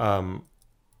 Um,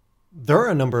 there are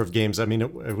a number of games. I mean,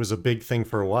 it was a big thing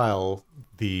for a while.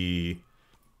 The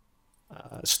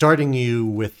starting you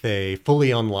with a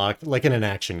fully unlocked, like in an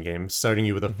action game, starting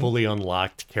you with a Hmm. fully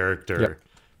unlocked Yep. character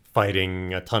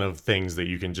fighting a ton of things that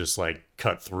you can just like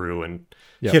cut through and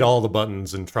Yep. hit all the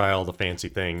buttons and try all the fancy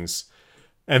things.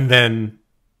 And then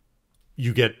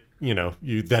you get,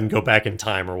 you then go back in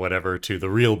time or whatever to the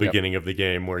real beginning of the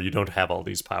game where you don't have all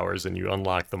these powers and you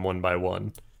unlock them one by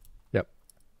one. Yep.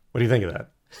 What do you think of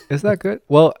that? Is that good?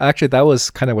 Well, actually, that was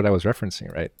kind of what I was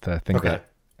referencing, right? The thing that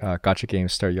gacha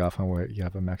games start you off on where you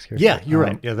have a max character. Yeah, you're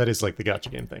right. Yeah, that is like the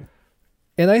gacha game thing.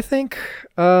 And I think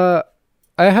I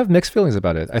have mixed feelings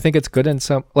about it. I think it's good in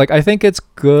some, like, I think it's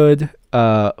good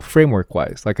framework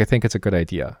wise. Like, I think it's a good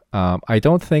idea. I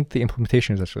don't think the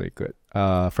implementation is actually good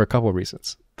for a couple of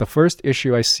reasons. The first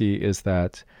issue I see is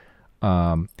that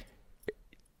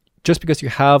just because you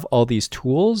have all these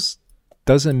tools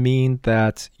doesn't mean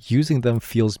that using them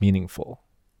feels meaningful,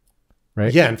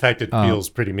 right? Yeah, in fact, it feels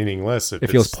pretty meaningless. If it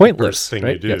feels pointless, the first thing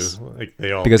right? you do. Yes. Like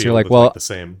they all because feel you're like, the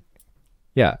same.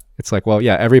 Yeah, it's like, well,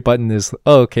 yeah, every button is,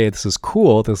 okay, this is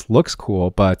cool, this looks cool,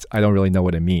 but I don't really know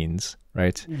what it means,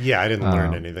 right? Yeah, I didn't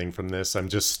learn anything from this. I'm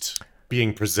just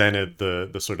being presented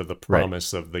the sort of the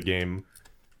promise of the game.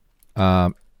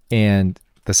 And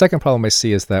the second problem I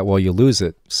see is that, well, you lose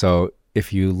it. So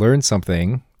if you learn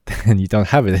something, then you don't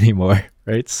have it anymore,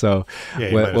 right? So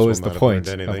what was the point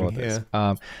of all this?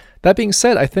 Yeah. That being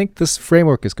said, I think this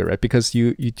framework is good, right? Because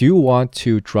you do want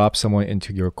to drop someone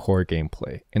into your core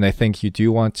gameplay. And I think you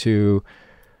do want to,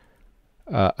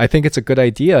 I think it's a good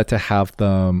idea to have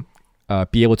them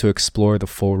be able to explore the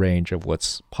full range of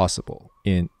what's possible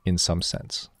in some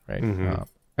sense, right? Mm-hmm.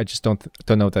 I just don't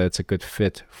know that it's a good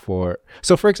fit for...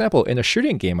 So for example, in a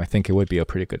shooting game, I think it would be a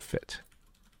pretty good fit,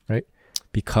 right?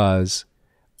 Because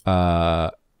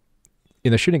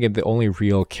in a shooting game, the only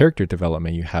real character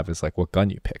development you have is like what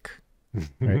gun you pick,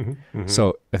 right? Mm-hmm.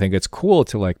 So I think it's cool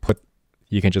to like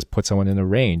you can just put someone in a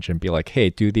range and be like,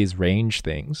 hey, do these range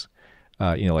things,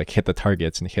 like hit the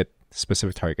targets and hit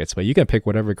specific targets, but you can pick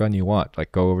whatever gun you want.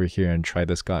 Like go over here and try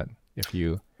this gun if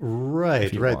you...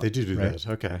 Right. Want, they do right? that.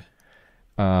 Okay.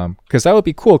 Because that would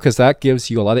be cool, because that gives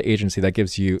you a lot of agency. That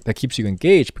keeps you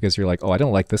engaged, because you're like, oh, I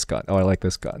don't like this gun. Oh, I like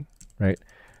this gun, right?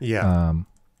 Yeah.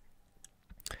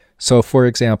 So for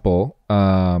example,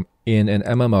 in an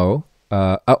MMO,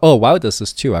 WoW does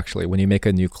this too, actually. When you make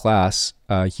a new class,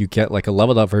 you get like a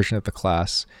leveled up version of the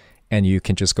class, and you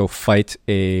can just go fight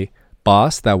a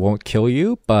boss that won't kill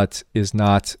you, but is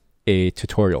not a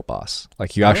tutorial boss.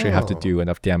 Like you actually have to do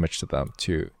enough damage to them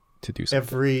to do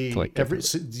something.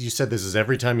 So you said this is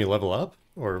every time you level up,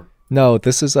 or no?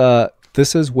 This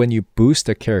is when you boost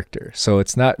a character. So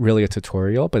it's not really a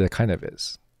tutorial, but it kind of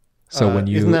is. So when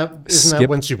you isn't that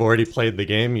once you've already played the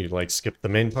game, you like skip the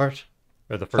main part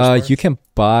or the first part? You can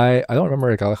buy. I don't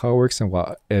remember exactly how it works, and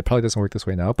it probably doesn't work this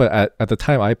way now. But at the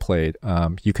time I played,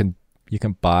 you can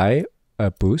buy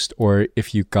a boost, or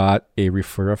if you got a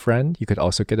refer a friend, you could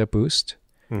also get a boost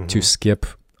to skip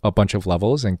a bunch of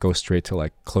levels and go straight to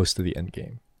like close to the end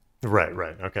game. Right.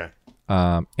 Okay.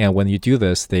 And when you do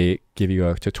this, they give you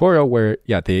a tutorial where,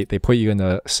 they put you in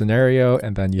a scenario,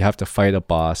 and then you have to fight a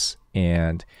boss,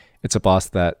 and it's a boss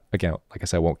that, again, like I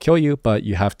said, won't kill you, but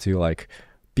you have to like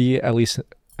be at least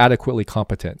adequately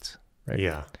competent, right?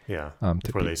 Yeah.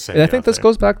 Before they say. And I think this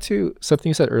goes back to something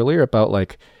you said earlier about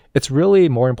like, it's really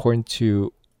more important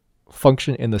to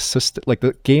function in the system. Like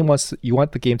you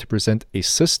want the game to present a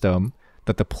system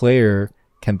that the player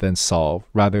can then solve,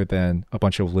 rather than a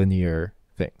bunch of linear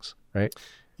things, right?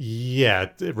 Yeah,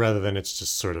 rather than it's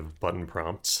just sort of button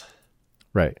prompts.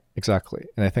 Right, exactly.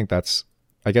 And I think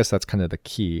I guess that's kind of the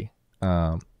key,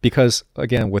 because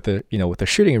again, with the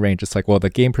shooting range, it's like, well, the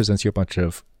game presents you a bunch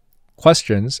of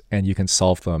questions, and you can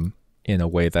solve them in a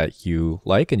way that you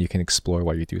like, and you can explore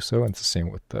while you do so. And it's the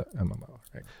same with the MMO,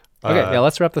 right? Okay,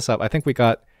 let's wrap this up. I think we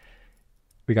got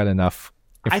enough.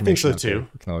 I think so too.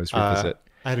 We can always revisit.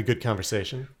 I had a good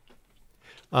conversation.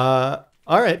 All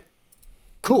right.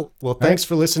 Cool. Well, thanks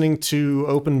for listening to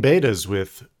Open Betas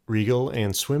with Regal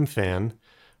and SwimFan,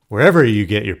 wherever you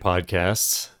get your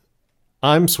podcasts.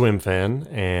 I'm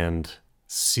SwimFan, and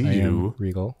see I you. Am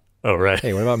Regal. Oh, right.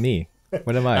 Hey, what about me?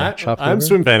 What am I? I'm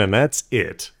SwimFan, and that's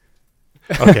it.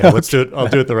 Okay, let's do it. I'll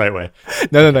do it the right way.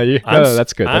 No,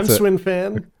 that's good. I'm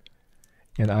SwimFan.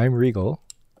 And I'm Regal.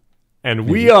 And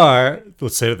we are,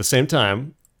 let's say it at the same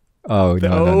time,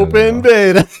 Open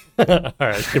Beta. All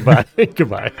right, goodbye.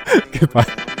 Goodbye.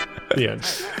 The end.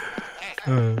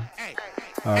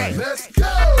 All right. Let's go!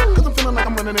 Cause I'm feeling like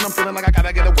I'm running and I'm feeling like I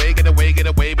gotta get away.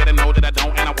 Better know that I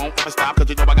don't and I won't ever stop. Cause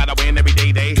you know I gotta win every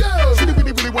day. Go! She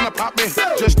really wanna pop me.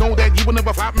 Go! Just know that you will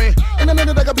never flop me. And I know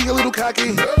that I gotta be a little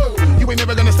cocky. Go! You ain't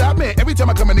never gonna stop me. Every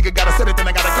time I come a nigga gotta set it, then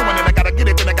I gotta go and then I gotta get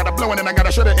it, then I gotta blow and then I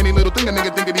gotta shut it. Any little thing a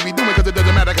nigga think that he be doing, cause it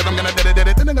doesn't matter, cause I'm gonna dead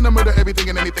it. Then I'm gonna murder everything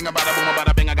and anything about it. Boom, about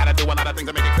a bing.